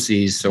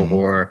cirrhosis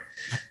or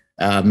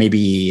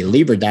maybe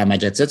liver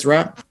damage,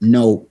 etc.?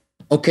 No.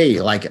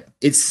 Okay, like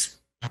it's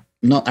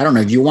not, I don't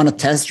know, if you want to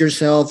test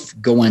yourself,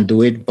 go and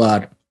do it.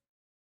 But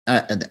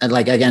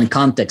like, again,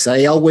 context,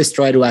 I always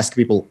try to ask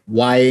people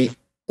why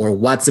or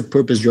what's the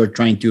purpose you're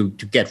trying to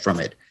get from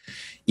it.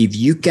 If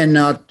you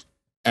cannot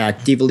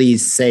actively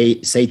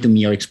say to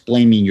me or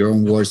explain me in your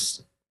own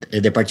words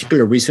the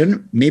particular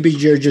reason, maybe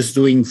you're just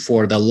doing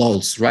for the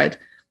lulz, right?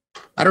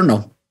 I don't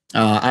know.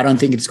 I don't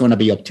think it's going to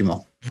be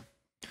optimal.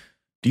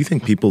 Do you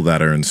think people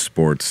that are in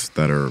sports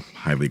that are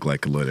highly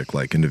glycolytic,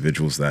 like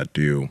individuals that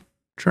do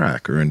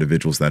track or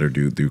individuals that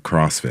do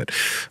CrossFit,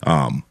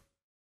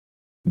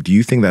 do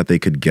you think that they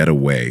could get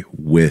away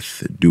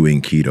with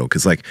doing keto?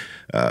 Because like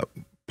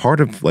part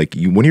of like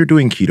when you're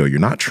doing keto, you're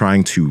not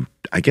trying to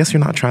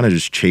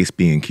just chase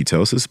being in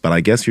ketosis, but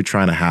I guess you're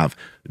trying to have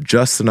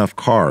just enough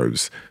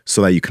carbs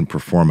so that you can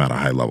perform at a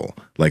high level.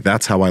 Like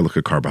that's how I look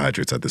at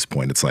carbohydrates at this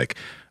point. It's like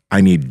I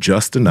need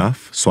just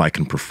enough so I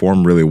can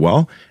perform really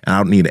well, and I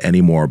don't need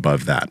any more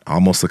above that. I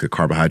almost look at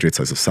carbohydrates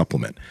as a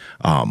supplement.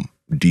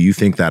 Do you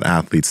think that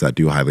athletes that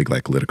do highly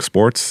glycolytic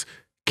sports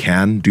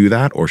can do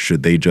that, or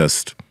should they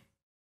just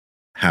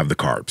have the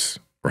carbs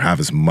or have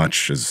as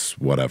much as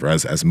whatever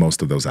as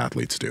most of those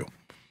athletes do?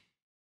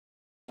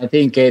 I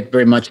think it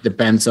very much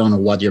depends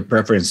on what your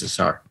preferences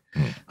are.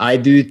 I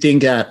do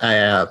think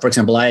that, for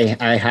example, I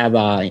have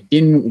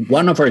in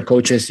one of our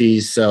coaches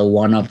is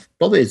one of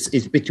probably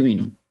it's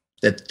between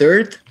the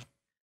third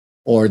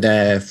or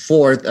the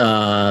fourth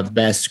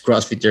best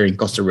CrossFitter in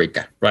Costa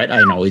Rica, right?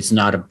 I know it's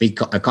not a big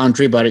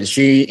country, but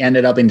she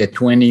ended up in the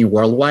 20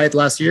 worldwide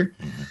last year.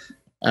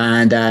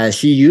 And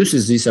she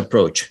uses this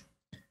approach,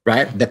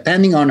 right?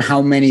 Depending on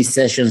how many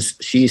sessions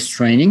she's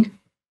training,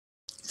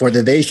 for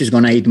the day, she's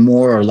going to eat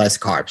more or less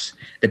carbs,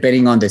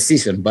 depending on the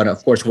season. But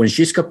of course, when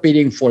she's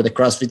competing for the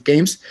CrossFit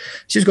Games,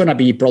 she's going to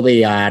be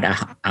probably at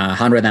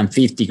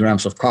 150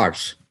 grams of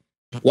carbs.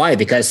 Why?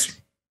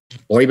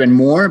 Or even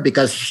more,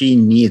 because she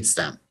needs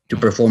them to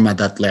perform at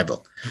that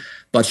level.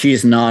 But she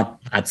is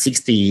not at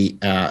 600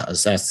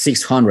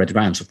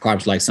 grams of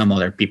carbs like some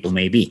other people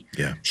may be.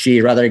 Yeah. She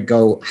rather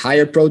go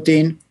higher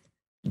protein,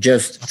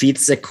 just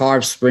feeds the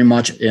carbs very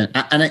much.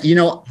 And you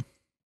know,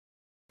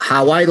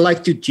 how I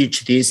like to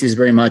teach this is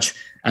very much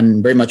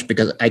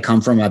because I come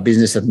from a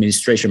business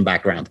administration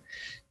background.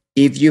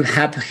 If you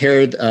have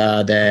heard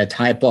the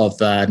type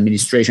of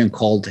administration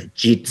called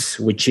JITS,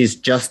 which is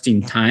just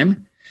in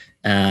time,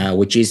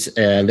 which is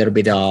a little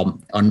bit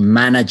on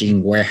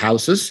managing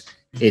warehouses.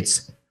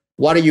 It's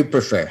what do you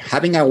prefer?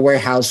 Having a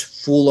warehouse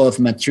full of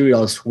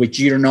materials which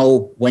you don't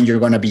know when you're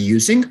going to be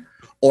using,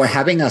 or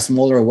having a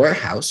smaller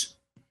warehouse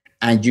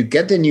and you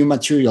get the new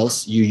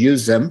materials, you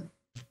use them,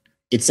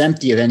 it's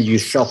empty, and then you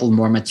shuffle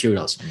more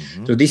materials.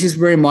 Mm-hmm. So this is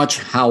very much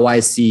how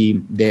I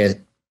see the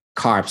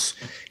carbs.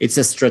 It's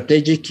a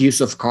strategic use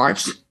of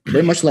carbs,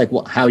 very much like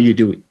how you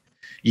do it.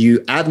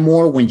 You add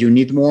more when you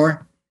need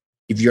more.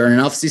 If you're in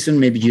off season,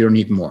 maybe you don't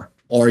need more,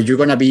 or you're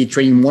going to be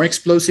training more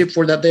explosive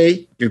for that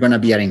day. You're going to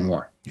be adding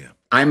more. Yeah.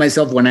 I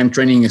myself, when I'm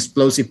training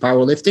explosive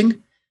powerlifting,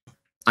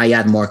 I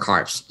add more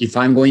carbs. If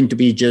I'm going to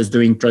be just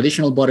doing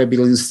traditional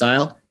bodybuilding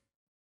style,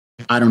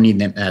 I don't need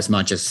them as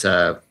much as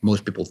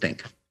most people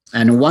think.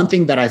 And one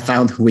thing that I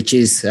found, which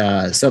is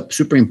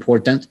super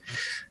important,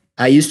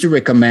 I used to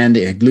recommend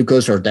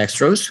glucose or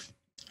dextrose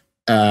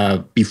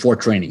before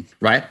training,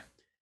 right?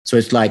 So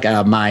it's like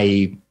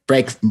my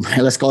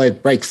let's call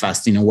it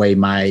breakfast in a way.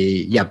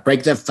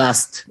 Break the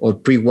fast or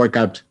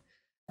pre-workout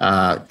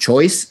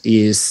choice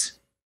is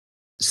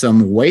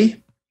some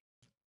whey,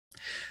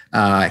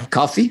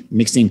 coffee,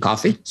 mixing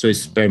coffee. So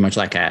it's very much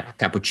like a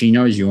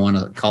cappuccino, as you want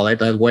to call it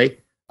that way.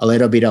 A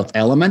little bit of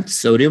LMNT,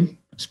 sodium,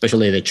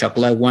 especially the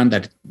chocolate one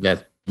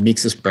that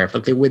mixes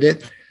perfectly with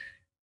it.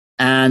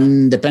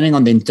 And depending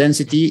on the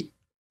intensity,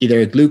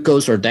 either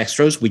glucose or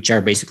dextrose, which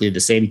are basically the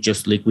same,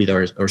 just liquid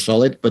or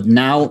solid. But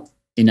now,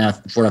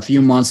 for a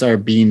few months,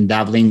 I've been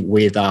dabbling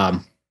with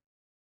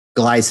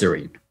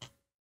glycerin.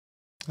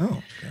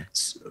 Oh,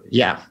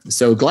 okay.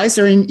 So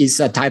glycerin is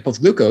a type of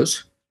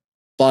glucose,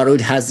 but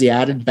it has the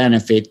added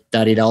benefit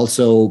that it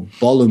also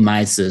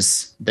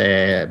volumizes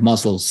the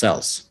muscle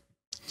cells.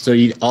 So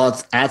it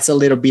adds a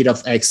little bit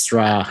of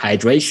extra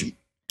hydration.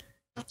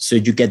 So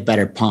you get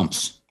better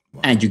pumps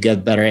and you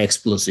get better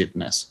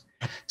explosiveness.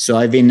 So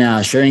I've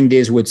been sharing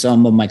this with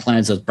some of my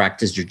clients that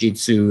practice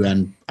jiu-jitsu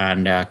and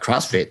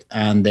CrossFit,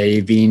 and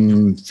they've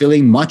been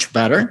feeling much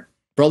better,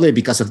 probably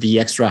because of the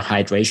extra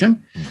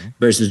hydration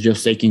versus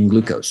just taking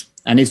glucose.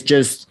 And it's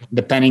just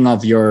depending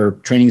of your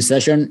training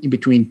session, in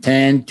between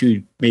 10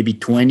 to maybe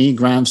 20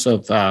 grams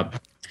of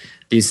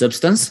this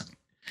substance.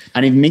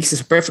 And it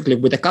mixes perfectly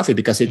with the coffee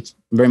because it's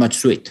very much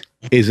sweet.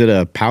 Is it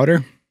a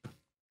powder?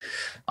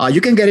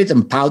 You can get it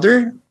in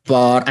powder,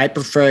 but I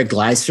prefer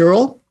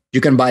glycerol.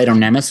 You can buy it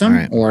on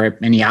Amazon or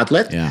any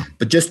outlet,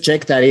 but just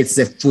check that it's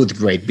the food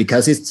grade,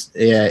 because it's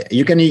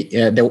you can eat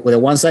the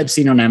ones I've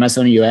seen on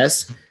Amazon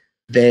US.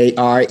 They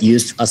are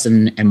used as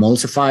an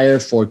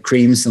emulsifier for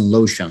creams and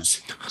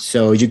lotions.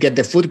 So you get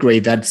the food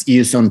grade that's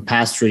used on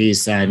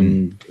pastries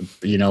and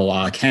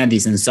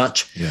candies and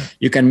such. Yeah.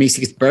 You can mix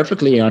it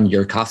perfectly on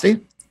your coffee.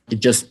 It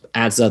just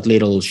adds that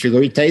little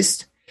sugary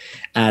taste,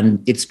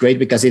 and it's great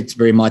because it's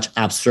very much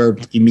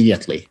absorbed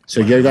immediately. So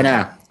you're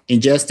gonna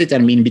ingest it,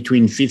 and in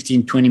between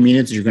 15-20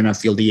 minutes, you're gonna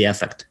feel the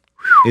effect.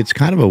 It's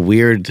kind of a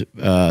weird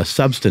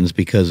substance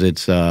because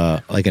it's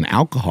like an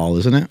alcohol,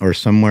 isn't it, or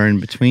somewhere in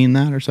between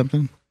that or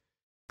something?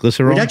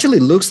 Glycerol. It actually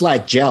looks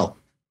like gel.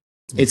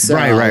 It's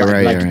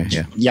right.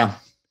 Yeah.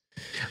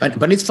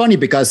 But it's funny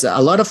because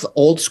a lot of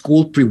old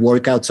school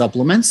pre-workout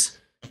supplements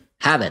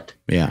have it.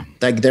 Yeah.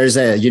 Like there's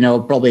a,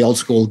 probably old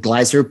school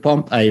glycer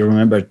pump. I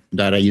remember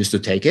that I used to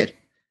take it.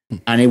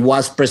 And it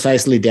was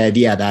precisely the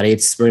idea that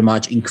it's very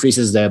much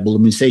increases the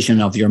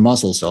volumization of your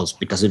muscle cells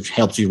because it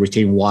helps you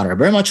retain water.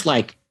 Very much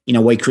like, in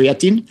a way,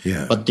 creatine.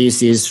 Yeah. But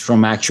this is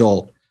from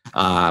actual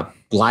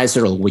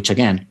glycerol, which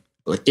again,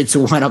 it's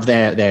one of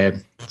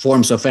the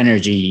forms of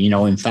energy,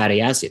 in fatty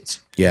acids.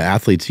 Yeah,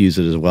 athletes use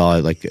it as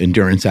well. Like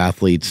endurance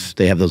athletes,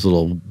 they have those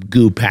little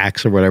goo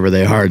packs or whatever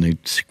they are, and they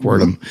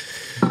squirt them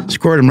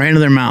right into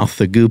their mouth,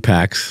 the goo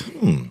packs.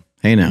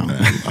 Hey, now.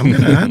 I'm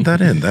going to add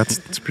that in. That's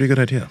a pretty good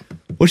idea.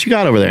 What you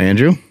got over there,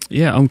 Andrew?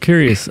 Yeah, I'm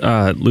curious.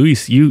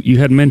 Luis, you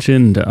had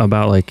mentioned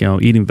about like,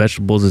 eating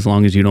vegetables as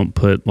long as you don't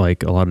put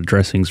like a lot of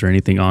dressings or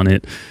anything on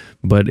it.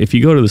 But if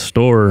you go to the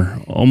store,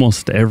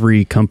 almost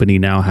every company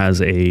now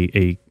has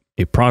a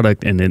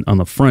product, and then on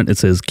the front it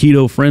says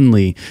keto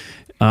friendly.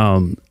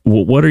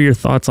 What are your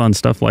thoughts on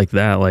stuff like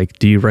that? Like,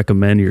 do you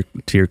recommend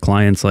to your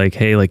clients, like,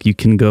 hey, like you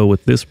can go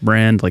with this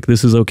brand, like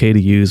this is okay to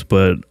use,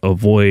 but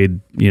avoid,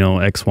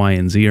 X, Y,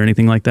 and Z or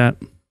anything like that?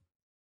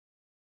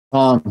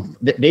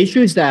 The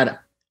issue is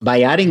that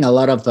by adding a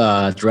lot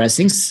of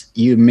dressings,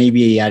 you may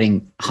be adding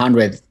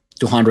 100,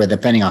 200,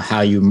 depending on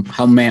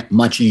how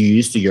much you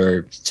use to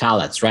your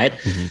salads, right?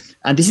 Mm-hmm.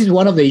 And this is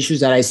one of the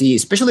issues that I see,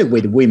 especially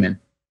with women.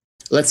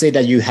 Let's say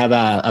that you have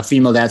a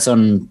female that's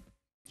on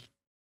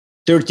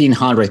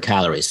 1,300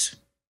 calories,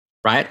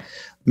 right?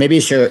 Maybe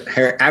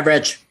her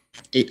average,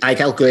 I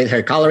calculate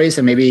her calories,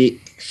 and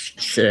maybe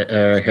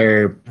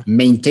her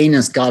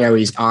maintenance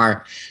calories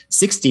are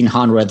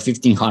 1,600,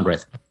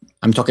 1,500.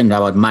 I'm talking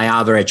about my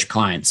average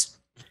clients.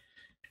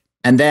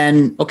 And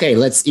then, okay,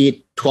 let's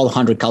eat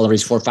 1,200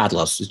 calories for fat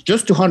loss. It's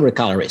just 200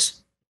 calories.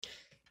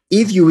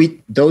 If you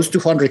eat those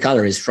 200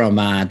 calories from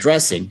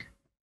dressing,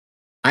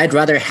 I'd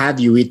rather have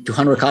you eat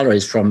 200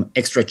 calories from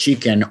extra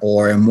chicken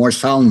or more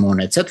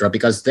salmon, etc.,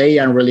 because they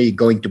aren't really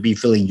going to be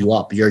filling you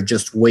up. You're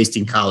just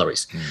wasting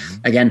calories. Mm-hmm.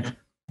 Again,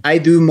 I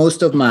do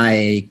most of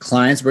my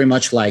clients very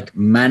much like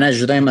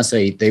manage them as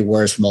they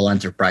were small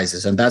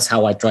enterprises. And that's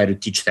how I try to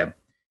teach them.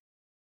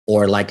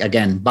 Or like,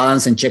 again,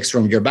 balance and checks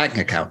from your bank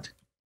account.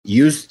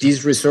 Use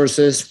these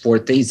resources for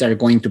things that are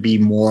going to be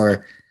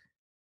more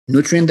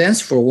nutrient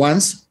dense for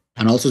once,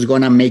 and also is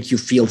going to make you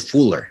feel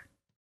fuller.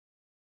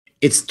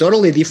 It's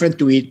totally different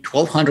to eat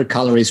 1,200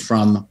 calories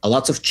from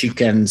lots of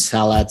chicken,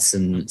 salads,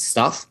 and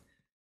stuff,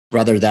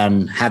 rather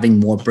than having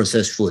more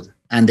processed food.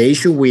 And the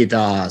issue with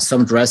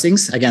some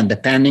dressings, again,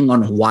 depending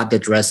on what the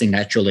dressing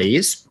actually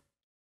is,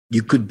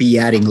 you could be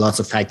adding lots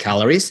of high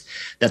calories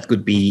that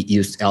could be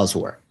used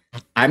elsewhere.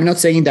 I'm not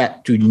saying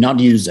that to not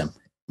use them,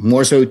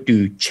 more so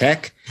to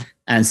check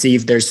and see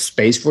if there's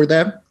space for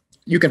them.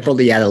 You can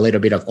probably add a little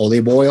bit of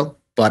olive oil,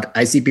 but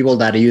I see people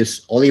that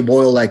use olive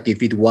oil like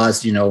if it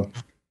was,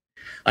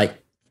 like,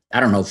 I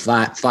don't know,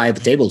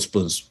 five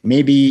tablespoons,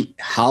 maybe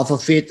half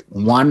of it,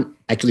 one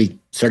actually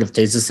sort of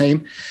tastes the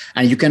same.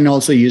 And you can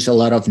also use a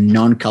lot of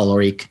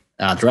non-caloric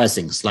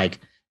dressings. Like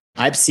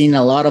I've seen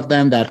a lot of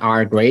them that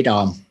are great.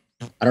 I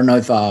don't know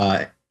if,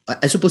 I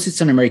suppose it's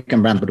an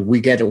American brand, but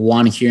we get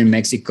one here in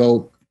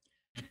Mexico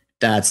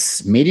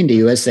that's made in the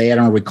USA. I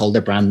don't recall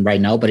the brand right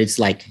now, but it's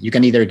like you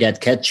can either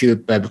get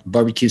ketchup,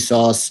 barbecue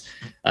sauce,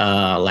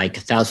 like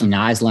Thousand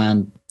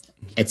Island,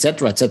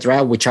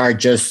 etc., which are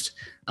just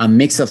a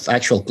mix of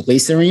actual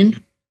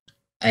glycerin.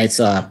 It's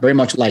very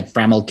much like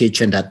Primal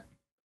Kitchen that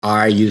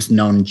are used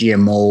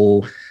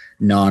non-GMO,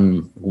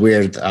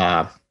 non-weird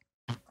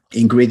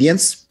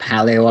ingredients,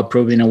 paleo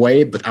approved in a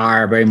way, but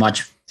are very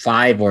much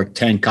 5 or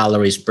 10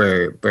 calories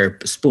per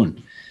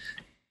spoon.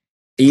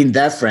 In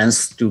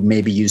deference to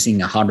maybe using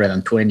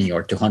 120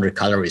 or 200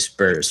 calories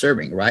per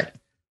serving, right?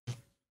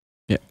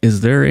 Yeah.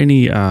 Is there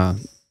any,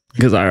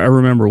 because I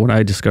remember when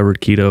I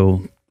discovered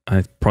keto,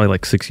 probably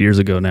like 6 years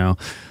ago now,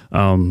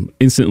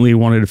 instantly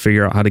wanted to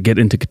figure out how to get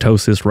into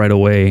ketosis right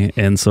away.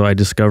 And so I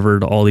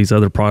discovered all these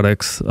other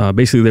products.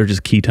 Basically, they're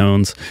just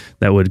ketones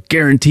that would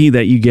guarantee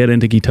that you get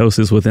into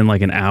ketosis within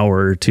like an hour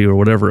or two or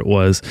whatever it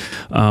was.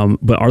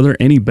 But are there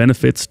any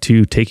benefits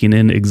to taking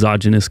in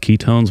exogenous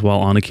ketones while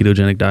on a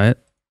ketogenic diet?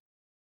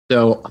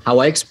 So how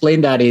I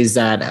explain that is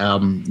that,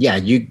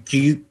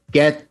 you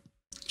get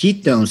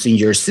ketones in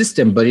your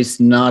system, but it's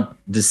not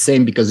the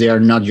same because they are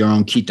not your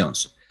own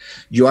ketones.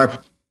 You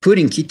are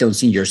putting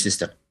ketones in your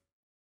system.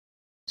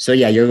 So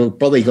yeah, you're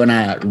probably going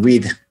to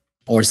read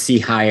or see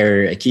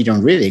higher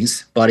ketone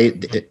readings, but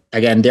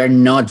again, they're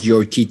not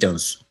your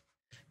ketones.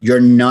 You're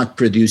not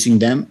producing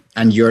them,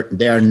 and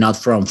they are not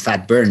from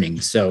fat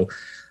burning. So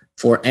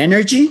for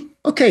energy,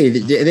 okay,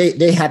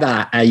 they have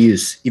a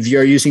use. If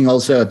you're using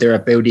also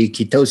therapeutic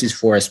ketosis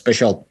for a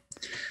special,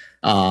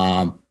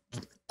 I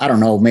don't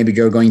know, maybe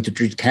you're going to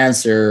treat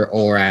cancer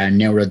or a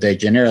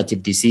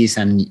neurodegenerative disease,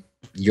 and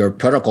your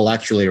protocol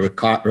actually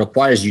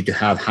requires you to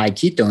have high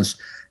ketones,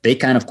 they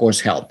can, of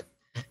course, help.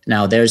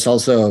 Now, there's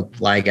also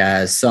like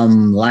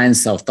some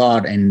lines of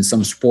thought in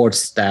some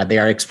sports that they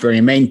are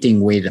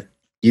experimenting with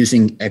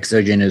using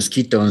exogenous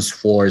ketones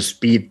for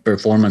speed,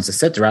 performance,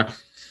 etc.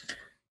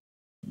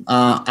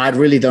 I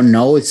really don't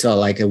know. It's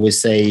like I would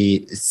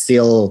say,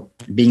 still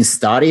being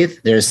studied.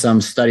 There's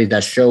some studies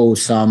that show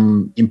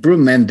some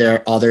improvement. There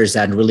are others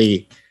that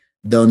really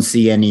don't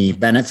see any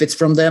benefits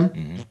from them.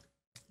 Mm-hmm.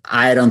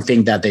 I don't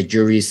think that the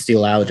jury is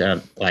still out.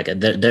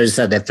 There's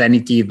a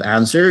definitive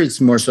answer.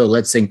 It's more so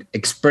let's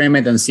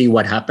experiment and see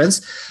what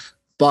happens.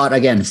 But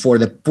again, for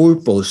the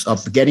purpose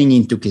of getting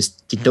into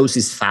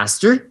ketosis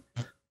faster,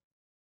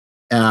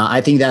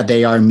 I think that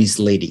they are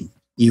misleading.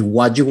 If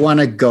what you want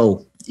to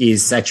go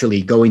is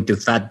actually go into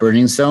fat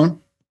burning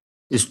zone,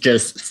 it's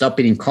just stop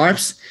eating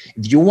carbs.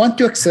 If you want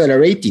to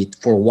accelerate it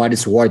for what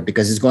it's worth,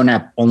 because it's going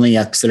to only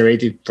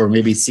accelerate it for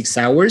maybe 6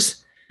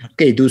 hours,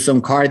 okay, do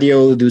some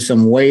cardio, do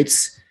some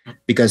weights,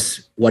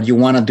 because what you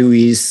want to do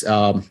is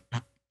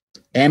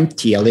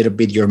empty a little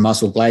bit your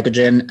muscle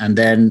glycogen, and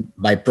then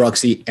by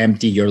proxy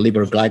empty your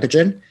liver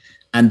glycogen.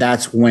 And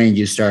that's when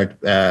you start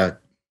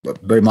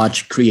very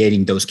much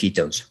creating those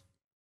ketones.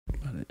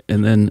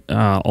 And then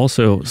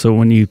also, so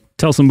when you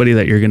tell somebody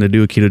that you're going to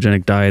do a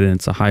ketogenic diet and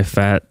it's a high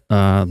fat,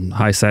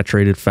 high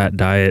saturated fat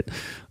diet,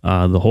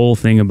 the whole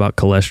thing about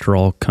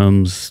cholesterol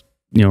comes,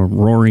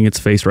 roaring its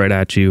face right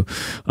at you.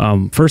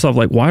 First off,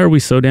 like, why are we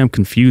so damn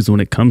confused when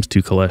it comes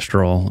to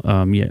cholesterol?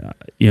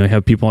 You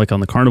have people like on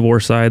the carnivore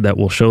side that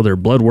will show their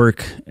blood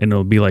work and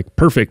it'll be like,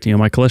 perfect,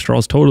 my cholesterol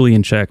is totally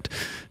in check.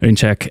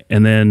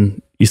 And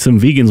then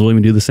some vegans will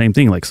even do the same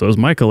thing, like, so is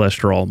my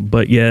cholesterol.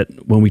 But yet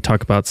when we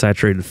talk about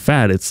saturated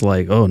fat, it's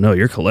like, oh no,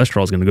 your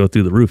cholesterol is going to go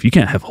through the roof. You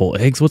can't have whole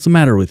eggs. What's the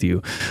matter with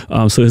you?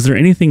 So is there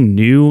anything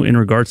new in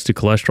regards to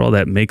cholesterol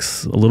that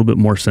makes a little bit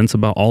more sense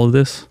about all of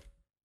this?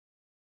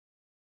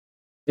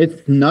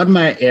 It's not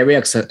my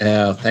area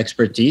of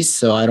expertise,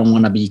 so I don't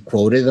want to be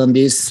quoted on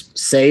this.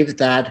 Save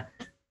that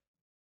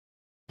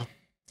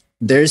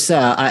there's,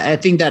 I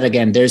think that,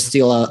 again, there's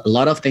still a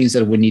lot of things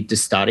that we need to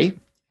study.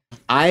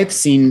 I've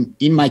seen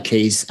in my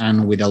case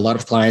and with a lot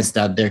of clients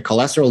that their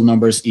cholesterol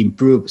numbers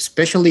improve,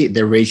 especially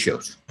the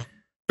ratios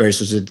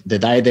versus the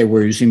diet they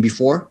were using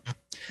before.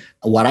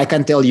 What I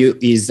can tell you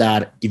is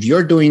that if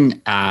you're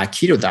doing a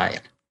keto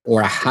diet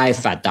or a high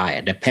fat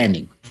diet,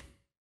 depending,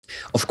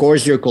 of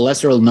course, your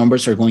cholesterol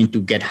numbers are going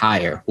to get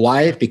higher.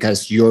 Why?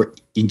 Because you're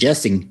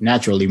ingesting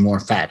naturally more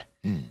fat.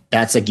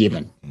 That's a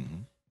given.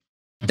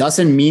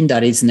 Doesn't mean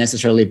that it's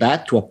necessarily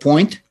bad. To a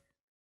point,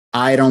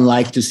 I don't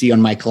like to see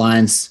on my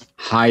clients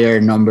higher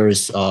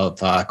numbers of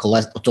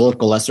total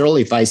cholesterol.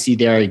 If I see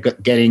they're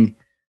getting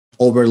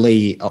over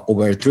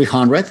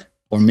 300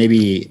 or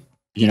maybe,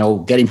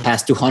 getting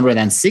past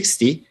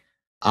 260,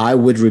 I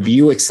would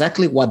review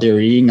exactly what they're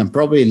eating and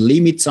probably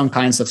limit some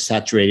kinds of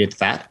saturated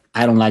fat.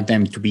 I don't like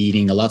them to be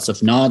eating lots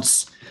of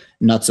nuts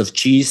of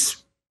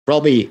cheese.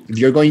 Probably if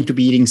you're going to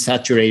be eating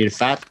saturated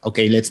fat,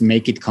 okay, let's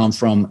make it come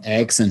from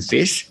eggs and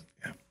fish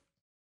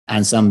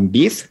and some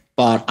beef.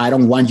 But I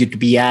don't want you to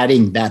be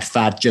adding that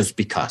fat just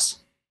because,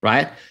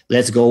 right?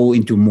 Let's go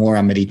into more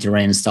a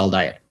Mediterranean style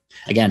diet.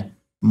 Again,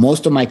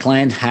 most of my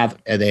clients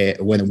have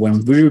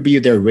when we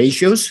review their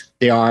ratios,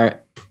 they are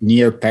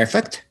near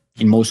perfect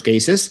in most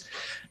cases.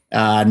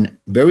 And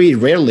very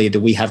rarely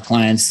do we have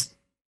clients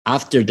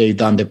after they've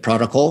done the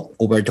protocol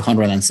over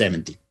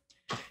 270.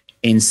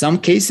 In some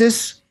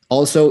cases,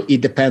 also, it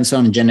depends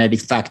on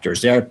genetic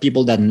factors. There are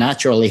people that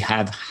naturally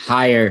have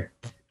higher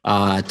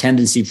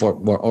tendency for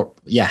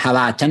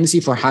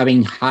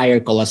having higher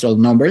cholesterol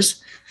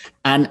numbers.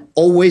 And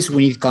always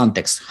we need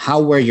context.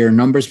 How were your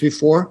numbers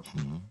before?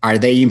 Are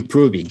they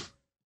improving?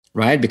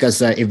 Right?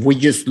 Because if we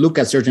just look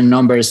at certain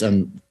numbers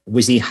and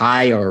we see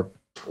high or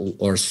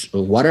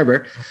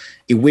whatever,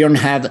 if we don't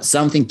have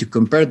something to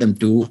compare them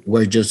to,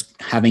 we're just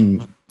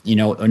having,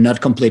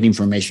 not complete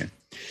information.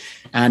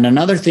 And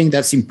another thing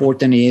that's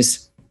important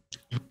is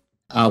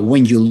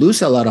when you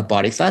lose a lot of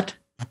body fat,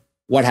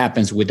 what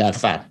happens with that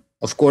fat?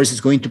 Of course, it's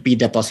going to be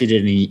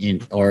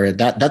deposited or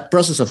that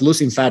process of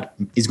losing fat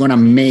is going to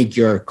make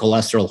your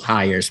cholesterol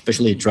higher,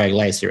 especially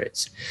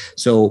triglycerides.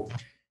 So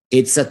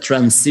it's a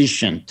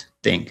transition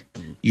thing.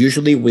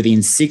 Usually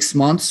within 6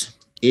 months,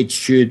 you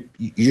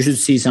should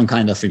see some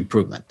kind of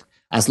improvement.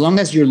 As long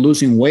as you're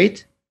losing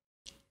weight,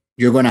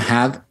 you're going to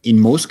have, in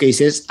most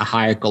cases, a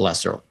higher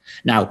cholesterol.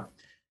 Now,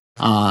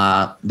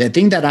 the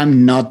thing that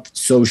I'm not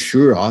so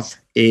sure of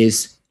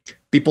is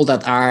people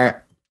that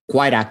are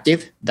quite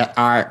active, that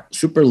are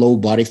super low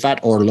body fat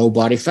or low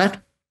body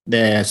fat,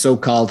 the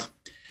so-called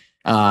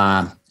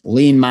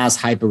lean mass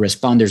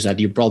hyperresponders that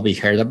you probably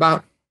heard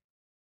about,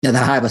 that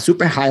have a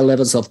super high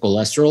levels of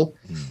cholesterol.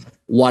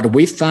 What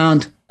we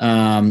found,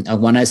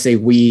 when I say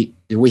we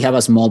have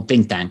a small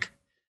think tank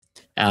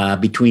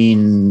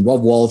between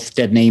Rob Wolf,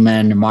 Ted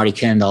Naiman, Marty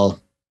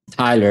Kendall,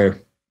 Tyler,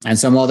 and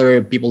some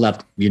other people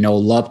that,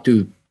 love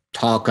to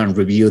talk and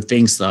review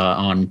things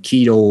on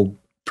keto,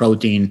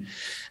 protein,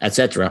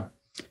 etc.,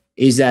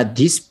 is that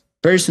these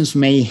persons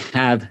may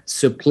have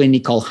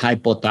subclinical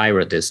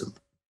hypothyroidism.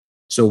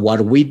 So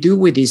what we do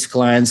with these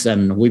clients,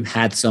 and we've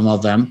had some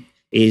of them,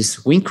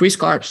 is we increase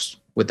carbs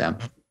with them.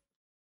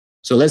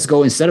 So let's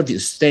go, instead of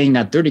staying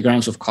at 30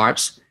 grams of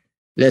carbs,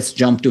 let's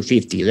jump to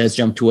 50, let's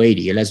jump to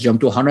 80, let's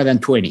jump to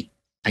 120.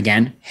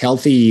 Again,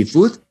 healthy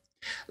food.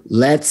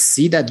 let's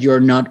see that you're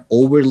not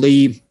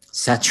overly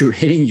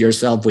saturating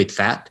yourself with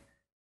fat.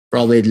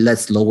 Probably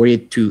let's lower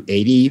it to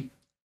 80,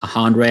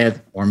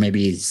 100, or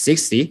maybe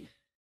 60.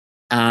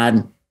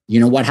 And you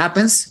know what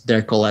happens?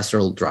 Their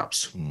cholesterol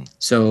drops.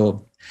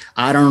 So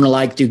I don't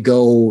like to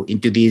go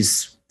into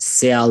this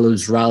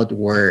sales route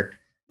where,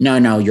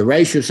 no, your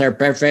ratios are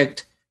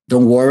perfect.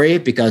 Don't worry,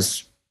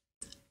 because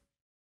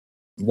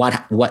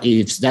what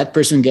if that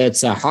person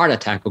gets a heart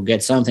attack or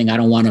gets something? I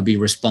don't want to be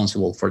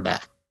responsible for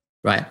that,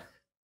 right?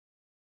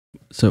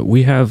 So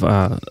we have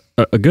a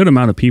good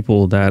amount of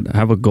people that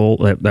have a goal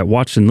that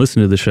watch and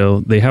listen to the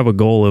show. They have a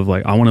goal of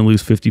like, I want to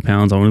lose 50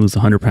 pounds. I want to lose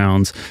 100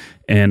 pounds.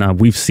 And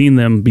we've seen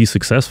them be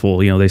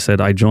successful. You know, they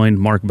said, I joined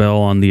Mark Bell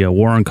on the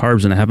War on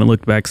Carbs and I haven't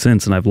looked back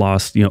since. And I've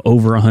lost,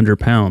 over 100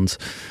 pounds.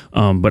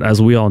 But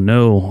as we all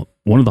know,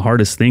 one of the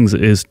hardest things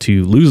is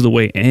to lose the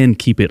weight and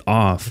keep it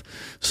off.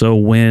 So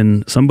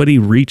when somebody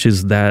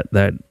reaches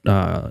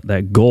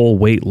that goal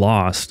weight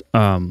loss,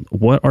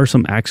 what are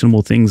some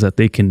actionable things that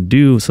they can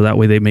do so that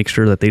way they make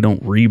sure that they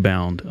don't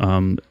rebound?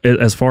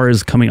 As far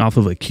as coming off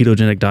of a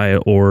ketogenic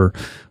diet or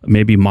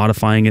maybe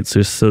modifying it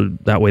just so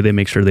that way they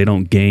make sure they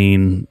don't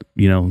gain,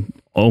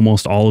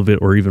 almost all of it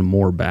or even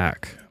more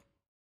back.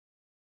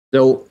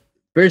 So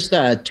first,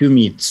 two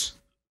myths.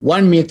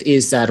 One myth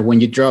is that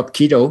when you drop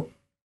keto,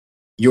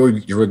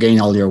 you regain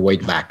all your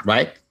weight back,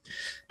 right?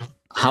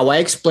 How I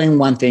explain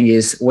one thing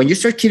is when you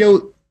start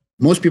keto,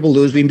 most people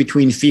lose in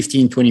between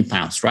 15 and 20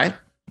 pounds, right?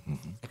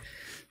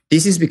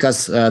 This is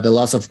because the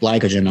loss of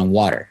glycogen and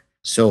water.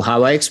 So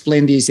how I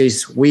explain this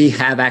is we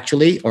have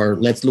actually, or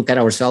let's look at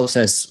ourselves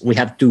as we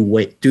have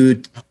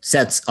two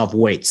sets of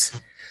weights.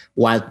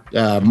 What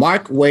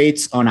Mark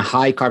weighs on a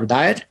high carb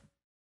diet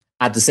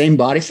at the same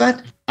body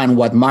fat and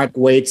what Mark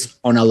weighs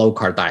on a low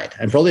carb diet.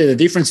 And probably the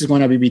difference is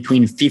going to be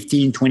between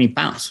 15 and 20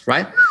 pounds,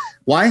 right?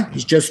 Why?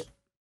 It's just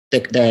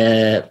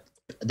the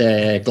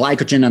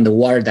glycogen and the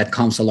water that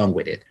comes along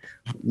with it.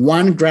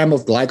 1 gram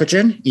of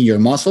glycogen in your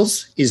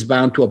muscles is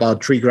bound to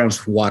about 3 grams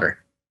of water.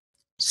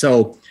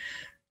 So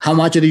how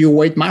much do you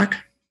weigh, Mark?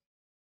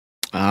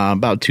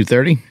 About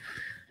 230.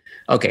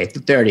 Okay,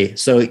 230.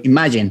 So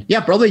imagine,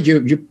 probably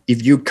you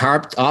if you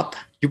carved up,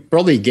 you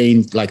probably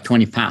gained like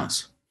 20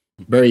 pounds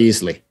very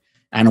easily.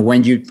 And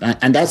when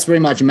and that's very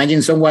much,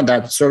 imagine someone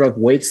that sort of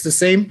weighs the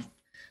same.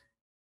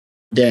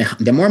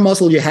 The more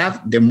muscle you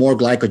have, the more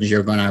glycogen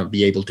you're going to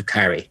be able to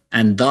carry.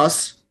 And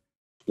thus,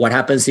 what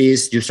happens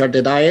is you start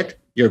the diet,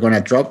 you're going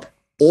to drop,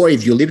 or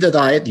if you leave the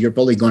diet, you're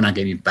probably going to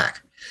gain it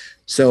back.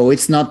 So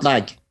it's not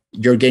like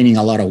you're gaining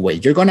a lot of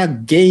weight. You're going to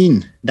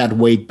gain that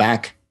weight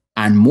back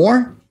and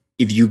more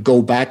if you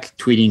go back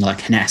to eating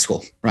like an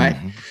asshole, right?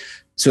 Mm-hmm.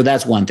 So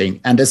that's one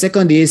thing. And the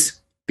second is,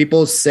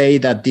 people say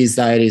that this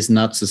diet is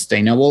not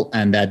sustainable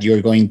and that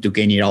you're going to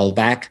gain it all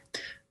back.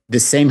 The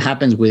same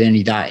happens with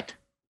any diet.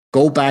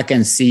 Go back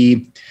and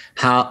see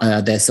how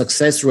the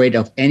success rate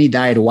of any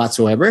diet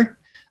whatsoever.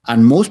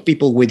 And most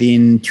people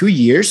within 2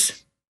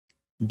 years,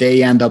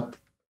 they end up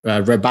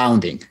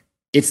rebounding.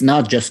 It's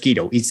not just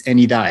keto, it's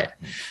any diet.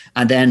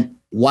 And then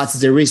what's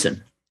the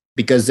reason?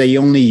 Because they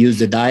only use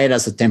the diet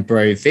as a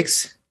temporary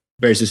fix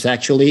versus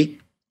actually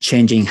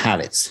changing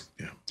habits.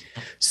 Yeah.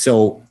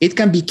 So it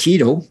can be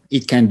keto,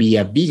 it can be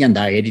a vegan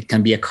diet, it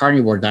can be a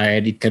carnivore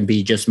diet, it can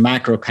be just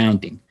macro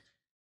counting.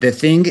 The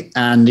thing,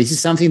 and this is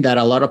something that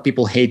a lot of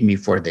people hate me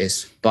for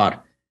this,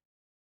 but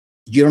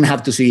you don't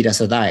have to see it as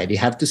a diet. You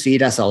have to see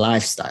it as a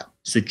lifestyle.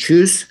 So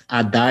choose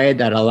a diet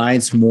that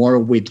aligns more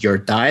with your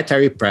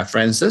dietary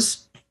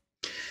preferences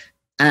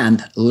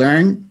and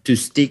learn to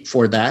stick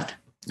for that,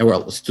 or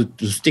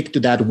to stick to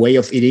that way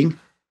of eating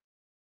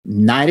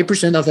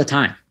 90% of the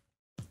time.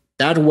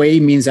 That way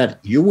means that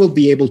you will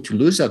be able to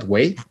lose that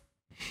weight,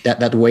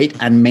 that weight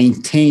and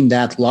maintain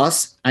that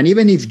loss. And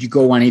even if you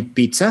go and eat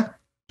pizza,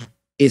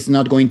 it's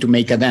not going to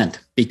make a dent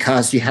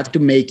because you have to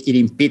make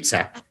eating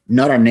pizza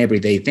not an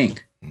everyday thing.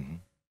 Mm-hmm.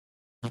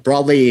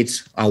 Probably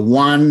it's a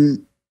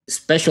one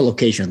special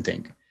occasion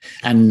thing.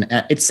 And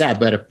it's sad,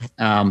 but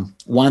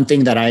one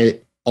thing that I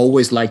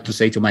always like to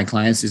say to my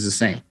clients is the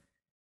same.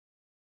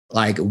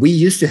 Like, we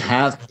used to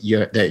have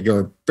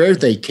your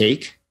birthday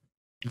cake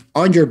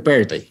on your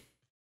birthday.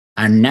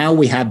 And now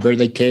we have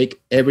birthday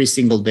cake every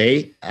single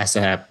day as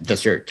a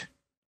dessert,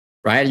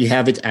 right? You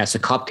have it as a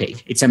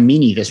cupcake. It's a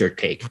mini dessert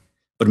cake,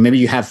 but maybe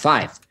you have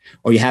 5,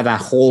 or you have a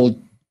whole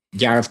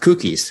jar of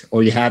cookies,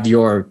 or you have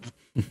your,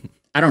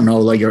 I don't know,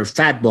 like your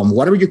fat bomb,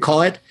 whatever you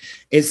call it.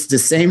 It's the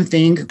same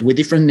thing with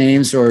different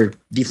names or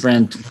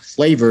different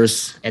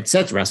flavors,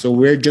 etc. So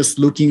we're just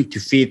looking to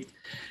fit,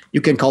 you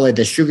can call it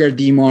the sugar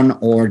demon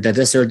or the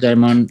dessert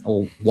demon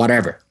or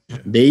whatever.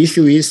 The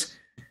issue is,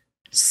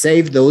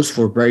 save those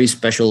for very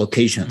special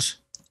occasions.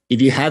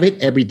 If you have it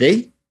every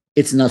day,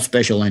 it's not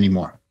special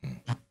anymore.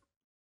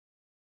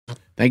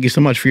 Thank you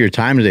so much for your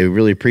time today. We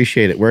really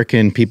appreciate it. Where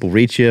can people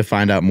reach you,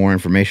 find out more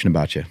information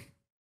about you?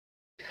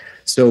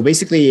 So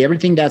basically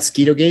everything that's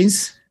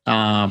Ketogains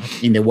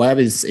in the web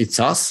it's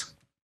us.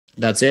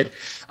 That's it.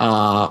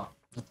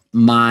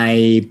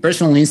 My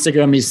personal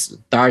Instagram is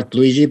Darth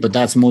Luigi, but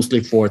that's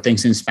mostly for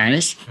things in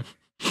Spanish.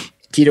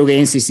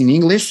 Ketogains is in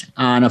English,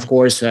 and of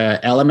course,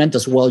 Element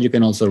as well. You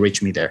can also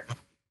reach me there.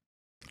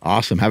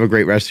 Awesome. Have a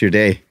great rest of your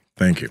day.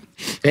 Thank you.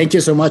 Thank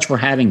you so much for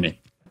having me.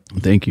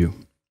 Thank you.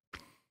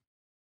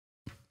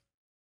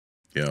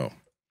 Yo.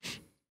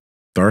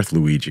 Darth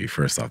Luigi,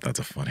 first off, that's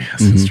a funny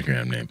ass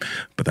Instagram name.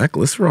 But that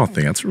glycerol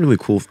thing, that's really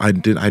cool. I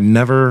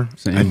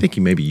think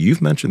maybe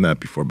you've mentioned that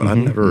before, but I've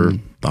never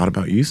thought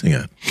about using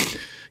it.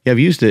 Yeah, I've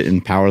used it in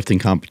powerlifting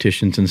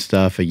competitions and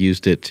stuff. I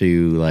used it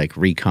to like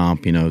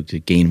recomp, you know, to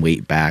gain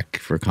weight back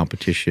for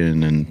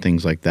competition and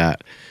things like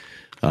that.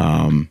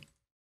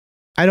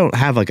 I don't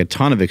have like a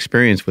ton of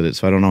experience with it,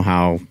 so I don't know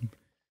how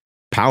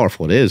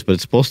powerful it is, but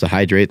it's supposed to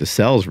hydrate the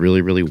cells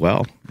really, really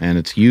well. And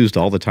it's used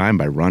all the time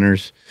by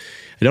runners.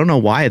 I don't know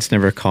why it's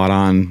never caught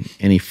on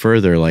any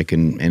further like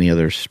in any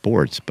other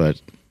sports,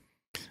 but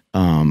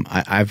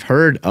I've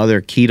heard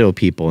other keto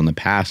people in the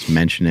past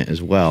mention it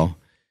as well.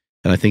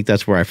 And I think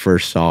that's where I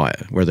first saw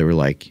it, where they were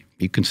like,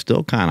 you can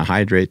still kind of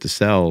hydrate the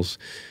cells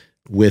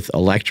with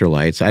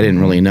electrolytes. I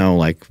didn't really know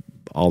like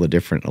all the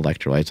different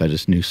electrolytes. I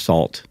just knew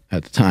salt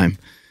at the time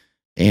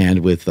and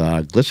with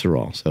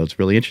glycerol. So it's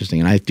really interesting.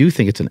 And I do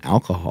think it's an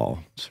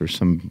alcohol for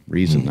some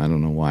reason. I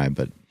don't know why,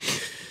 but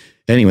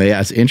anyway,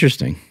 yeah, it's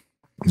interesting.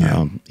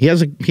 Yeah. He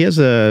has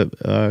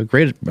a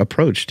great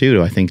approach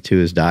too, I think, to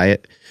his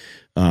diet.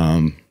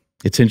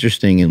 It's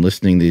interesting in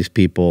listening to these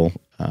people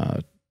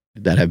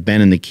that have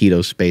been in the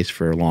keto space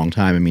for a long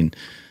time. I mean,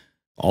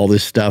 all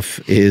this stuff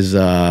is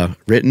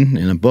written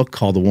in a book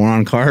called The War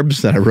on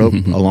Carbs that I wrote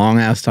a long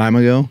ass time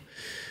ago.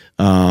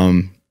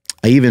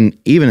 I even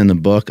in the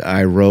book,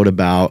 I wrote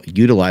about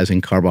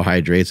utilizing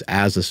carbohydrates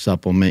as a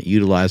supplement,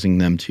 utilizing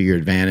them to your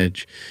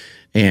advantage,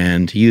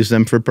 and to use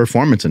them for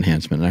performance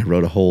enhancement. And I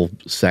wrote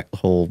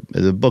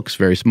the book's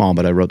very small,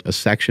 but I wrote a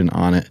section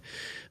on it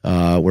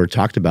where it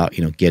talked about,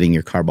 you know, getting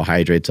your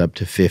carbohydrates up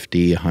to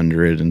 50,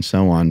 100, and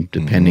so on,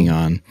 depending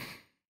on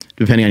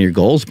your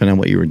goals, depending on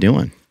what you were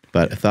doing.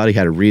 But I thought he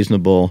had a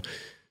reasonable,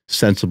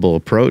 sensible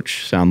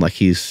approach. Sound like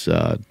he's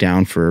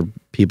down for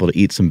people to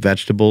eat some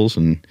vegetables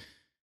and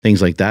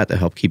things like that to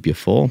help keep you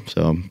full.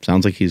 So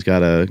sounds like he's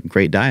got a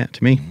great diet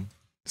to me.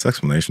 His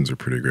explanations are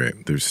pretty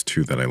great. There's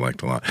two that I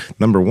liked a lot.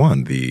 Number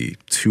one, the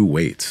 2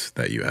 weights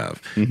that you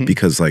have.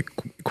 Because like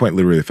quite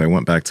literally, if I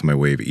went back to my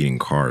way of eating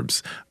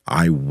carbs,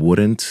 I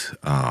wouldn't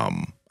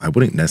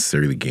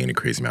necessarily gain a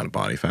crazy amount of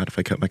body fat if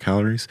I kept my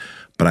calories,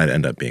 but I'd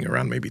end up being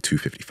around maybe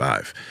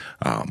 255.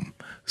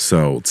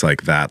 So it's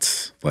like,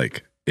 that's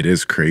like, it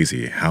is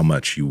crazy how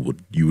much you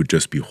would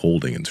just be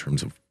holding in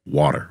terms of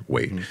water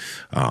weight.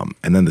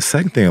 And then the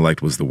second thing I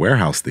liked was the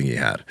warehouse thing he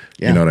had.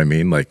 Yeah. You know what I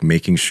mean? Like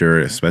making sure,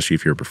 especially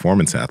if you're a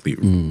performance athlete,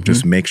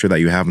 just make sure that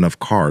you have enough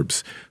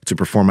carbs to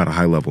perform at a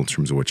high level in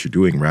terms of what you're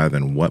doing, rather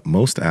than what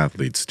most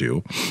athletes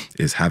do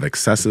is have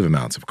excessive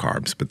amounts of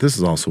carbs. But this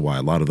is also why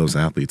a lot of those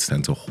athletes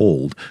tend to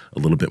hold a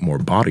little bit more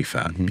body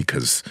fat,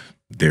 because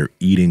they're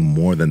eating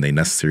more than they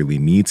necessarily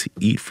need to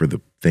eat for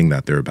the thing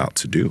that they're about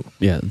to do.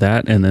 Yeah,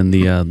 that, and then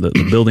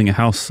the building a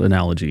house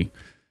analogy,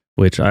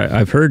 which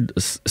I've heard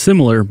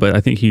similar, but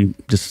I think he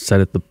just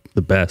said it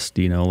the best.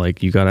 You know,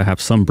 like you got to have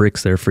some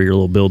bricks there for your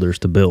little builders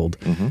to build.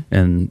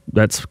 And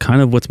that's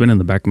kind of what's been in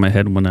the back of my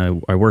head when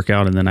I work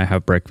out, and then I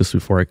have breakfast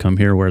before I come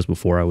here, whereas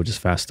before I would just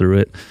fast through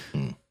it.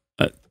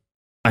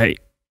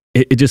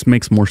 It just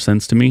makes more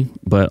sense to me.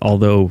 But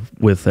although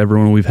with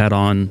everyone we've had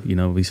on, you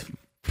know,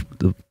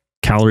 the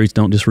calories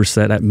don't just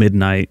reset at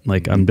midnight.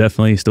 Like I'm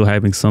definitely still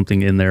having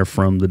something in there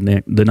from the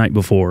night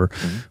before,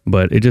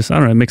 but it just, I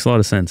don't know, it makes a lot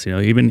of sense. You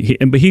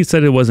know, but he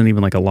said it wasn't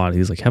even like a lot.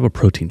 He's like, have a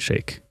protein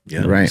shake,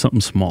 yeah, right,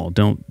 something small.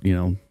 Don't, you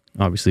know,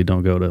 obviously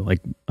don't go to like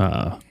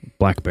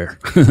Black Bear.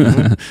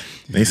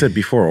 They said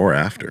before or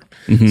after.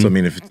 So I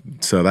mean,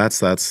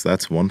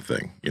 that's one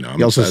thing. You know,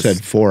 he also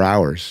said 4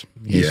 hours.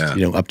 Yeah,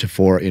 you know, up to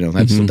 4. You know,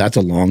 that's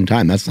a long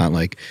time. That's not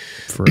like.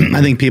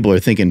 I think people are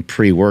thinking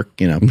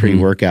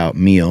pre-workout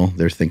meal.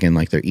 They're thinking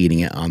like they're eating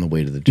it on the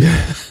way to the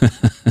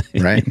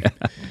gym, right? Yeah.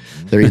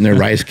 They're eating their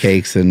rice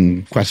cakes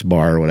and Quest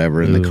bar or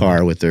whatever in the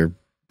car with their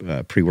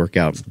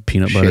pre-workout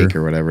peanut shake butter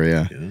or whatever.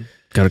 Yeah.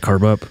 Got to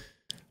carb up.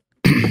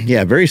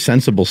 Yeah, very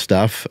sensible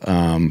stuff.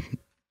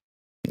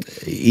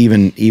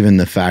 Even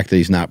the fact that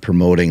he's not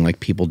promoting like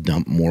people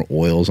dump more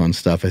oils on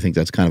stuff. I think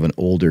that's kind of an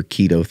older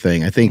keto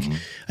thing. I think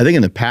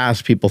in the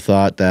past people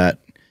thought that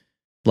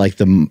like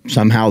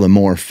somehow the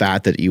more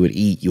fat that you would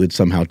eat, you would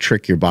somehow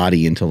trick your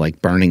body into like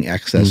burning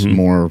excess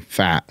more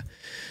fat.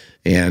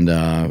 And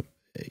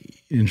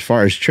as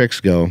far as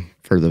tricks go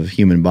for the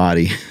human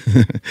body,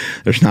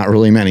 there's not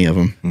really many of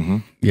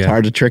them. Yeah.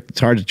 It's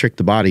hard to trick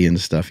the body into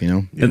stuff, you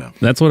know? Yeah.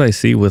 That's what I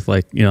see with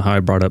like, you know, how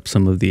I brought up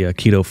some of the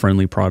keto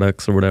friendly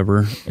products or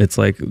whatever. It's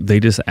like, they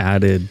just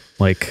added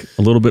like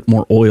a little bit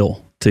more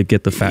oil to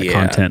get the fat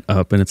content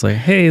up. And it's like,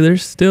 hey,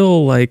 there's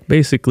still like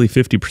basically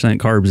 50%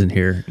 carbs in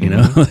here, you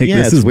know? Like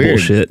this is weird.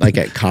 Bullshit. Like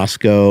at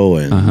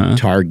Costco and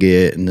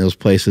Target and those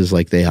places,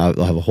 like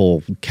they'll have a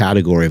whole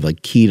category of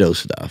like keto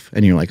stuff.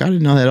 And you're like, I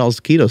didn't know that all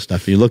was keto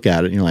stuff. And you look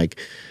at it and you're like,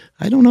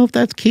 I don't know if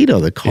that's keto.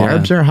 The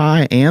carbs are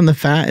high and the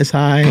fat is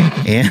high.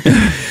 And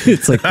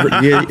it's like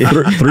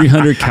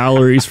 300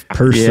 calories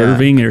per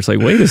serving. And it's like,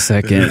 wait a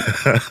second.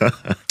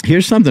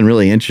 Here's something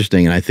really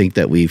interesting. And I think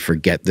that we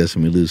forget this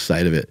and we lose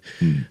sight of it.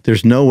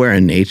 There's nowhere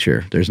in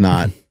nature, there's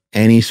not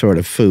any sort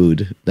of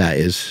food that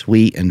is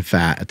sweet and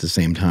fat at the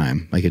same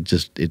time. Like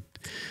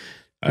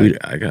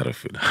I got a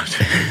food.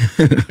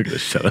 I'm gonna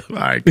shut up. All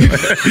right, go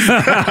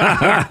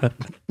ahead.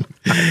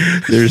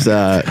 There's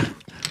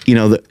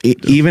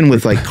even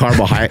with like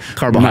carbohydrates.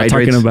 I'm not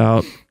talking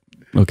about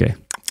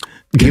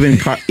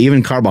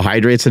even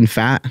carbohydrates and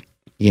fat.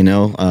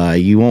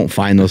 You won't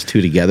find those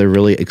two together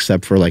really,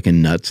 except for like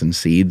in nuts and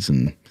seeds,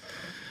 and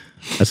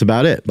that's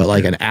about it. But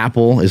like an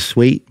apple is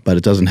sweet, but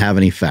it doesn't have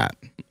any fat.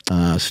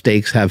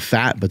 Steaks have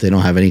fat, but they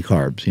don't have any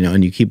carbs,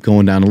 and you keep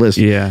going down the list.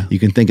 Yeah. You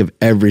can think of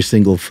every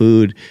single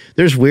food.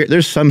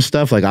 There's some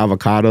stuff like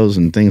avocados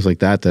and things like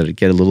that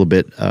get a little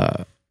bit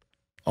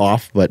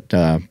off, but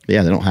they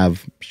don't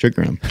have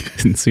sugar in them.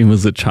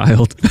 Nsima's a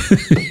child.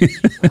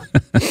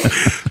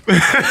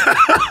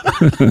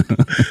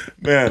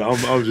 Man,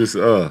 I'm just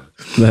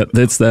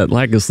that's that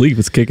lack of sleep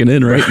is kicking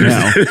in right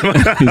now.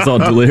 He's all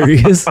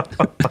delirious.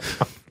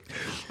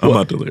 I'm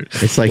not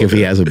delirious. It's like if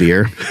he has a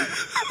beer.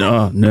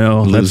 Oh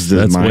no, that's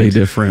way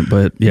different.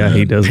 But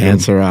he does.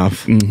 Pants are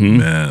off. Mm-hmm.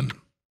 Man,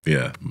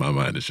 yeah, my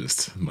mind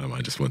just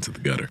went to the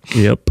gutter.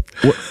 Yep.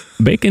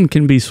 Bacon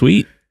can be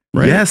sweet,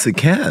 right? Yes, it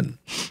can.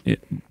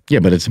 Yeah,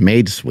 but it's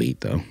made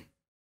sweet though.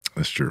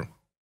 That's true.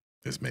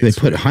 It's made. They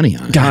put honey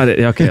on it. Got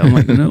it. Okay, I'm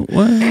like, no,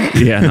 what?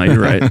 Yeah, no,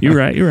 you're right. You're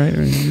right.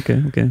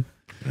 Okay.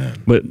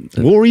 Man. But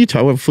what were you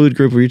talking? What food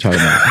group were you talking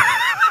about?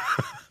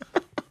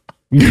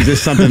 Is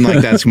this something like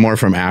that's more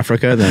from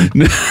Africa than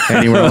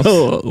anywhere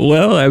else?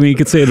 Well, I mean, you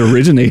could say it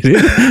originated.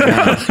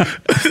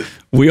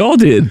 We all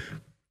did.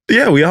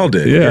 Yeah, we all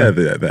did. Yeah,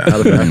 the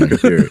out of Africa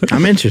theory.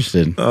 I'm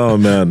interested. Oh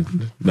man,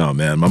 no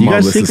man, my mom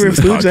listens to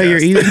this foods podcast. That you're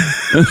eating?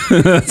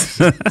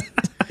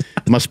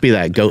 Must be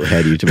that goat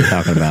head you were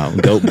talking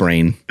about, goat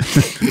brain.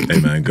 Hey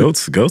man,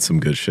 goat's some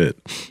good shit.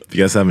 If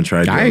you guys haven't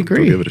tried, I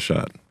agree. Go give it a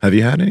shot. Have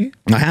you had any?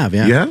 I have.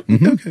 Yeah. You have?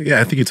 Mm-hmm. Okay.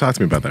 Yeah, I think you talked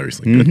to me about that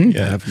recently. Mm-hmm. Good.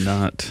 Yeah, I have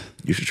not.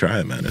 You should try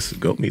it, man.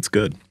 Goat meat's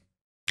good.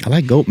 I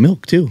like goat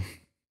milk too.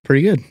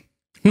 Pretty good.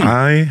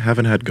 I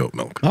haven't had goat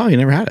milk. Oh, you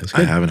never had it? It's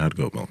good. I haven't had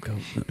goat milk.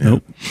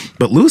 Nope.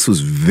 But Lewis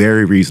was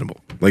very reasonable.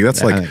 Like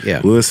that's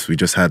yeah. Lewis. We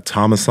just had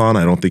Thomas on.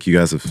 I don't think you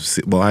guys have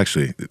seen. Well,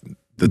 actually,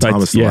 the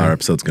Thomas Lara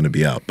episode's going to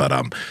be out. But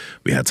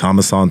we had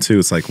Thomas on too.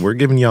 It's like we're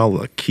giving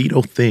y'all a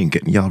keto thing,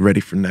 getting y'all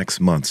ready for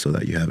next month, so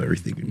that you have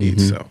everything you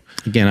need. So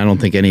again, I don't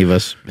think any of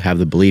us have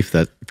the belief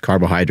that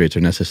carbohydrates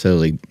are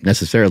necessarily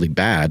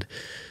bad,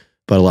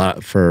 but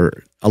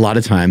a lot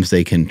of times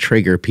they can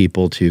trigger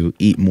people to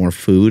eat more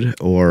food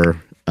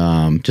or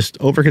just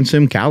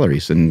overconsume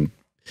calories. And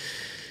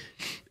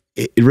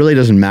it really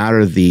doesn't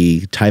matter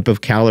the type of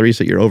calories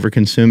that you're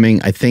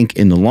overconsuming. I think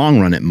in the long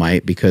run it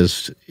might,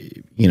 because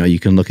you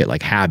can look at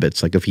like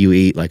habits. Like if you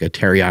eat like a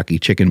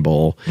teriyaki chicken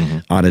bowl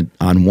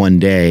on one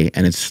day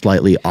and it's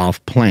slightly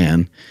off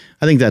plan,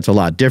 I think that's a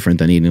lot different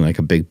than eating like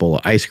a big bowl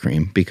of ice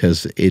cream,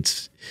 because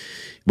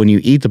when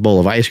you eat the bowl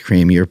of ice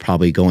cream, you're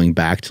probably going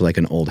back to like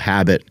an old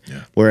habit.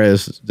 Yeah.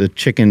 Whereas the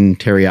chicken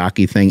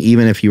teriyaki thing,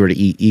 even if you were to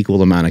eat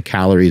equal amount of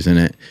calories in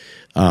it,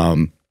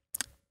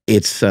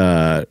 it's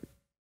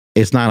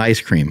not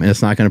ice cream, and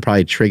it's not going to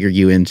probably trigger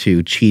you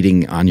into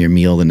cheating on your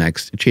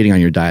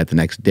diet the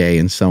next day,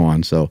 and so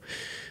on. So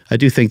I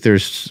do think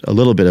there's a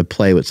little bit of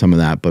play with some of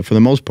that, but for the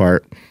most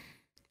part,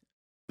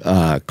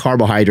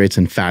 carbohydrates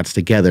and fats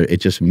together, it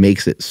just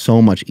makes it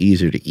so much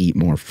easier to eat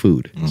more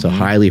food. So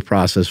highly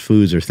processed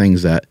foods are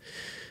things that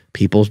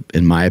people,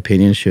 in my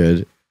opinion,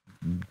 should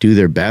do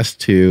their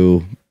best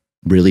to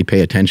really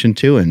pay attention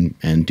to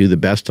and do the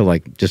best to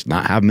like just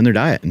not have them in their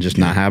diet and just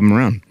not have them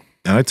around.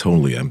 And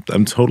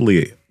I'm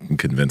totally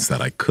convinced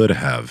that I could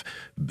have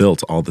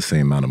built all the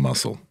same amount of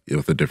muscle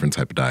with a different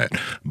type of diet.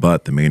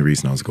 But the main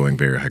reason I was going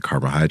very high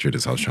carbohydrate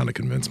is I was trying to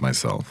convince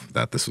myself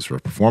that this was for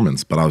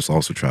performance, but I was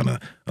also trying to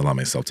allow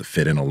myself to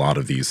fit in a lot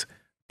of these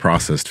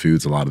processed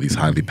foods, a lot of these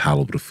highly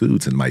palatable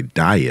foods in my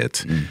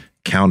diet,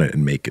 count it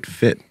and make it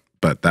fit.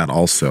 But that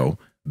also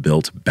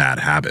built bad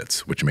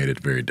habits, which made it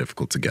very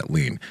difficult to get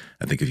lean.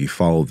 I think if you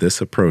follow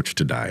this approach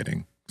to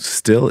dieting,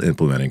 still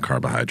implementing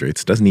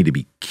carbohydrates, doesn't need to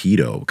be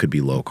keto, it could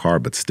be low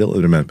carb, but still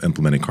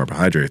implementing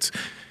carbohydrates,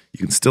 you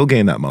can still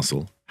gain that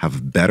muscle,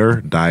 have better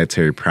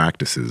dietary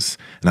practices,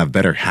 and have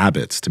better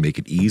habits to make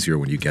it easier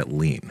when you get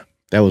lean.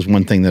 That was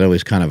one thing that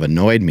always kind of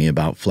annoyed me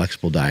about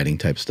flexible dieting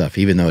type stuff.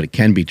 Even though it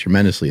can be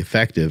tremendously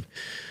effective,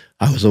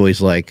 I was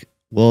always like,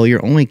 well,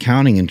 you're only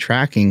counting and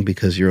tracking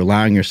because you're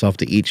allowing yourself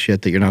to eat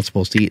shit that you're not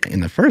supposed to eat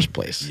in the first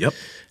place. Yep.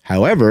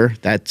 However,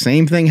 that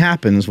same thing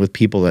happens with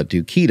people that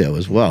do keto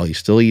as well. You're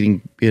still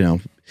eating, you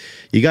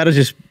got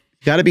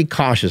to be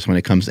cautious when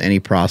it comes to any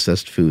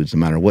processed foods, no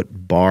matter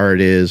what bar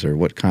it is or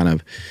what kind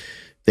of,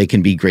 they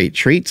can be great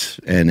treats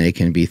and they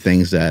can be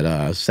things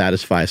that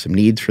satisfy some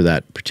needs for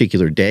that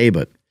particular day,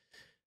 but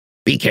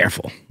be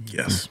careful.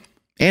 Yes.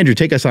 Andrew,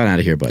 take us on out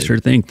of here, buddy. Sure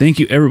thing. Thank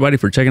you, everybody,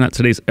 for checking out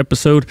today's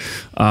episode.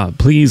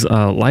 Please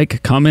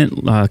comment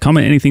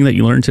anything that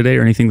you learned today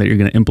or anything that you're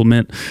going to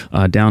implement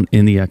down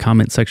in the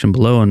comment section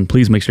below. And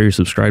please make sure you're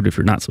subscribed if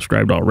you're not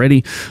subscribed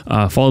already.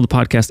 Follow the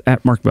podcast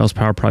at Mark Bell's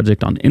Power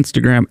Project on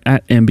Instagram,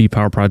 at MB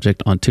Power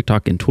Project on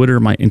TikTok and Twitter.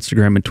 My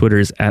Instagram and Twitter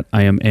is at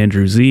I am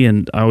Andrew Z.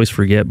 And I always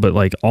forget, but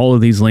like all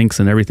of these links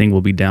and everything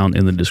will be down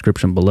in the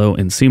description below.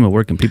 And Nsima,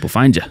 where can people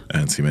find you?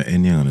 Nsima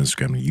Inyang on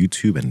Instagram and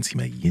YouTube, and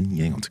Nsima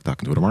Inyang on TikTok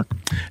and Twitter, Mark.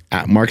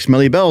 At Mark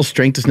Smelly Bell,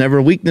 strength is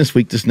never weakness,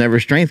 weakness never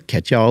strength.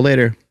 Catch y'all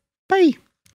later. Bye.